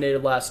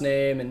hyphenated last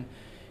name, and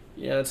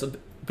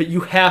but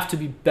you have to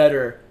be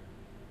better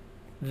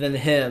than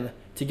him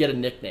to get a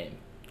nickname.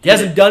 He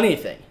hasn't done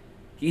anything.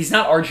 He's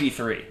not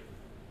RG3.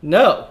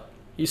 No,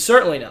 he's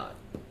certainly not.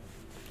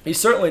 He's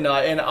certainly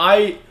not. And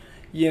I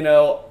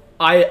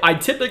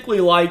typically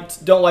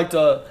don't like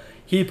to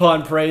heap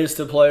on praise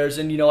to players.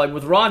 And, like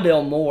with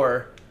Rondell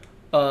Moore,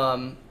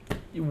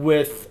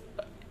 with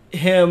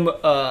him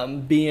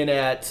being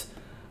at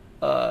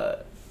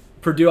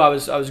Purdue, I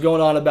was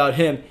going on about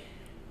him.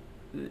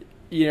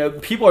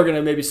 People are going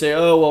to maybe say,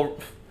 oh, well,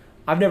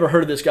 I've never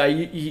heard of this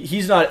guy.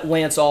 He's not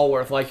Lance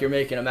Allworth like you're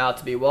making him out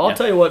to be. Well, I'll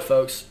tell you what,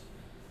 folks.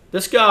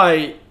 This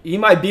guy, he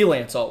might be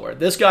Lance Allworth.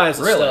 This guy is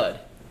a stud.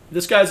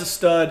 This guy's a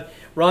stud.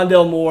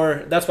 Rondell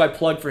Moore, that's my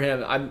plug for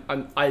him.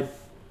 I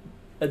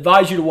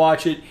advise you to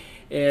watch it.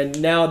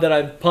 And now that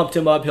I've pumped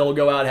him up, he'll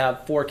go out and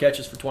have 4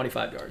 catches for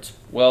 25 yards.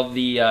 Well,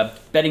 the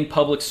betting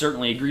public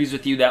certainly agrees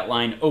with you. That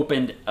line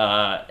opened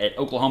at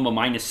Oklahoma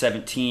minus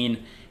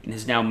 17 and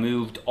has now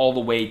moved all the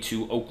way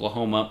to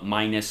Oklahoma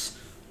minus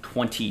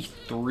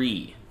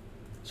 23.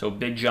 So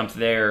big jump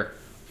there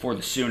for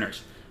the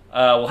Sooners.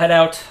 We'll head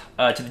out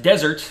to the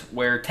desert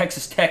where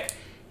Texas Tech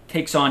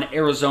takes on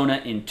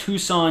Arizona in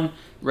Tucson.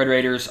 Red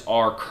Raiders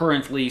are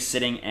currently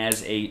sitting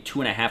as a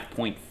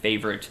 2.5-point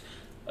favorite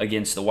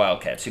against the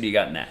Wildcats. Who do you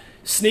got in that?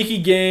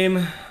 Sneaky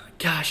game.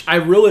 Gosh, I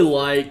really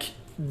like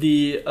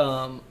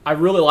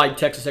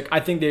Texas Tech. I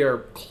think they are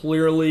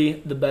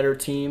clearly the better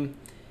team.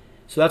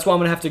 So that's why I'm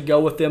going to have to go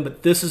with them.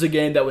 But this is a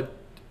game that would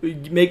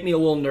make me a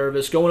little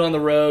nervous. Going on the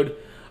road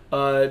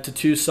to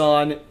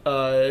Tucson,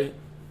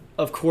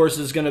 of course,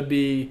 is going to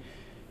be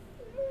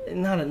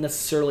not a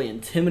necessarily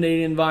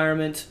intimidating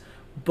environment,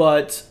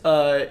 but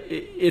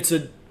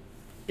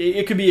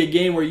it could be a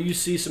game where you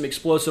see some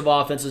explosive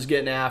offenses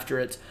getting after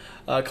it.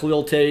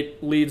 Khalil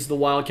Tate leads the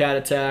Wildcat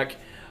attack,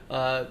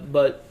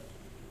 but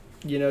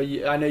I know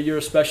you're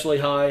especially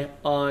high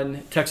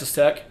on Texas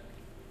Tech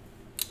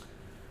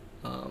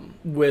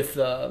with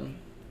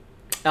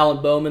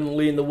Alan Bowman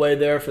leading the way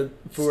there for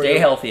Stay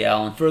healthy,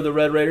 Alan, for the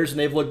Red Raiders, and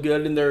they've looked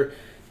good in their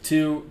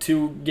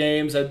two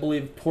games. I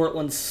believe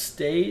Portland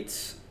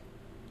State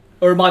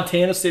or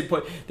Montana State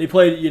they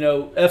played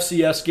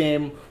FCS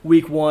game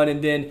week 1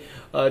 and then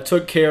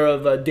took care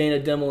of Dana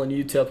Dimmel and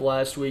UTEP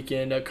last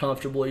weekend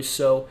comfortably.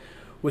 So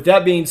with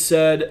that being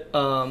said,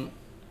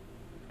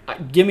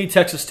 give me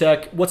Texas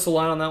Tech. What's the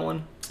line on that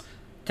one?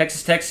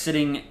 Texas Tech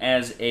sitting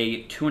as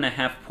a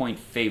 2.5-point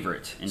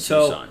favorite in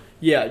Tucson.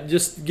 Yeah,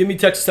 just give me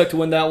Texas Tech to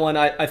win that one.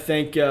 I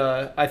think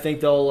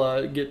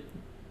they'll get.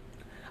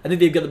 I think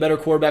they've got the better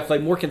quarterback play,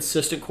 more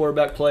consistent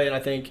quarterback play, and I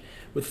think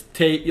with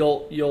Tate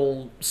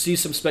you'll see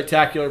some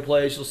spectacular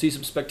plays, you'll see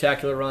some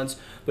spectacular runs,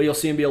 but you'll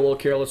see him be a little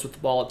careless with the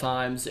ball at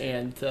times,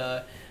 and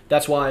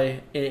that's why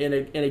in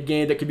a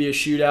game that could be a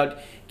shootout,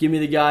 give me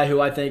the guy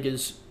who I think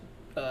is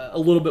a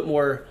little bit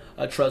more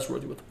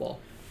trustworthy with the ball.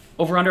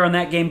 Over-under on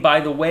that game, by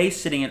the way,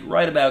 sitting at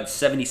right about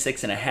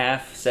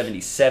 76.5,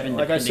 77,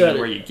 like depending on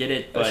where you get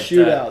it. But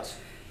shootouts.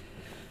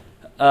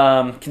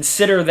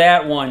 Consider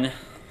that one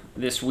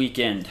this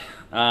weekend.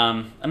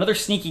 Another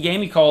sneaky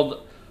game. You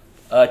called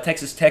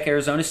Texas Tech,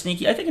 Arizona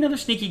sneaky. I think another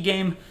sneaky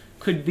game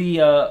could be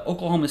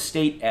Oklahoma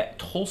State at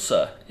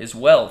Tulsa as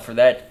well for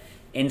that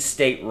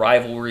in-state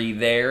rivalry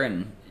there.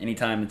 And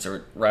anytime it's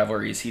a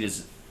rivalry as heat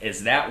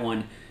as that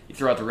one, you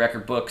throw out the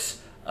record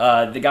books.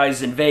 The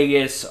guys in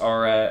Vegas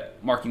are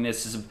marking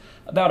this as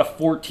about a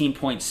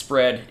 14-point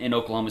spread in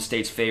Oklahoma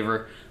State's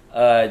favor.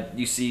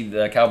 You see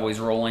the Cowboys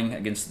rolling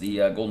against the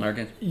Golden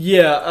Hurricanes?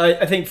 Yeah,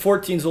 I think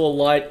 14's a little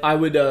light.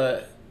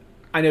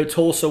 I know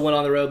Tulsa went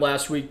on the road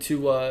last week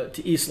to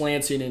East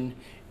Lansing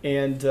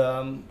and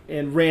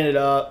ran it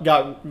up,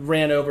 got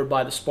ran over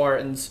by the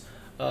Spartans.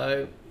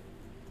 A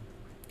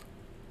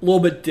little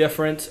bit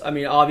different. I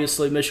mean,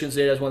 obviously Michigan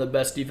State has one of the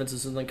best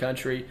defenses in the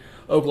country.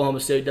 Oklahoma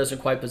State doesn't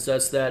quite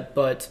possess that,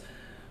 but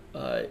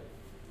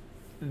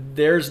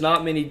there's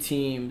not many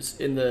teams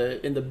in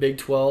the Big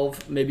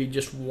 12, maybe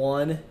just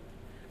one,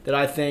 that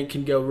I think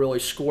can go really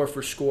score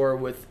for score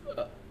with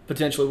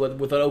potentially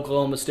what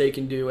Oklahoma State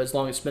can do as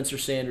long as Spencer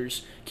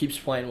Sanders keeps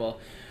playing well.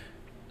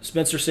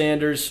 Spencer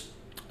Sanders,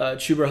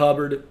 Chuba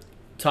Hubbard,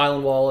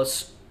 Tylan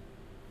Wallace,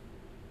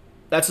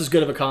 that's as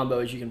good of a combo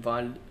as you can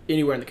find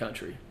anywhere in the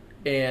country.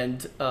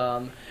 And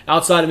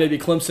outside of maybe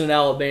Clemson and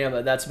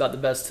Alabama, that's about the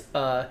best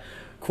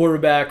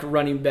quarterback,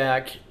 running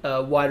back,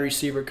 wide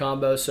receiver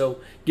combo.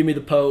 So give me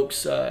the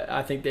Pokes.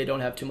 I think they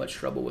don't have too much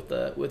trouble with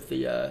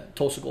the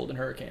Tulsa Golden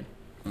Hurricane.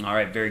 All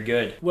right, very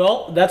good.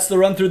 Well, that's the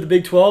run through the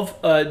Big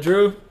 12.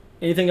 Drew,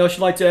 anything else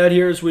you'd like to add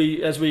here as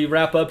we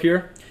wrap up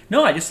here?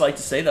 No, I just like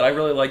to say that I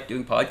really like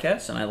doing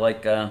podcasts, and I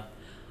like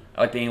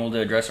being able to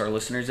address our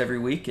listeners every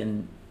week,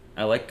 and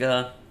I like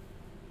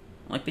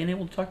being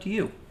able to talk to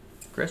you,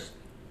 Chris.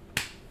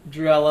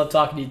 Drew, I love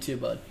talking to you too,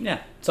 bud. Yeah,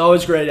 it's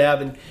always great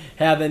having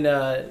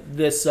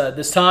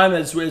this time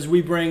as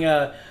we bring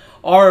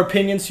our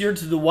opinions here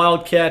to the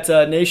Wildcat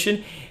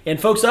Nation. And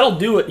folks, that'll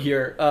do it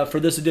here for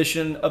this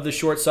edition of the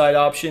Short Side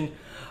Option.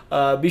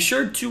 Be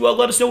sure to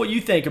let us know what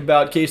you think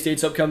about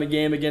K-State's upcoming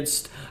game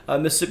against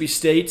Mississippi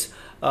State.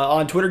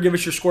 On Twitter, give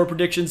us your score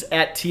predictions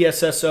at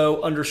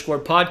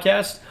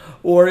TSSO_podcast.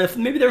 Or if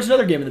maybe there's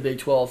another game in the Big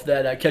 12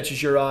 that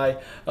catches your eye,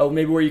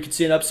 maybe where you could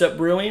see an upset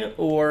brewing,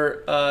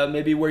 or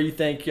maybe where you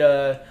think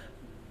a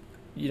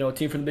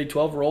team from the Big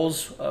 12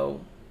 rolls a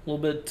little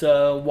bit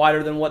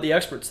wider than what the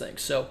experts think.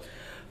 So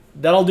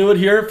that'll do it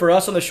here for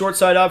us on the Short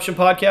Side Option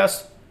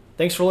podcast.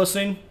 Thanks for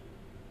listening.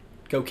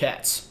 Go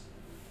Cats.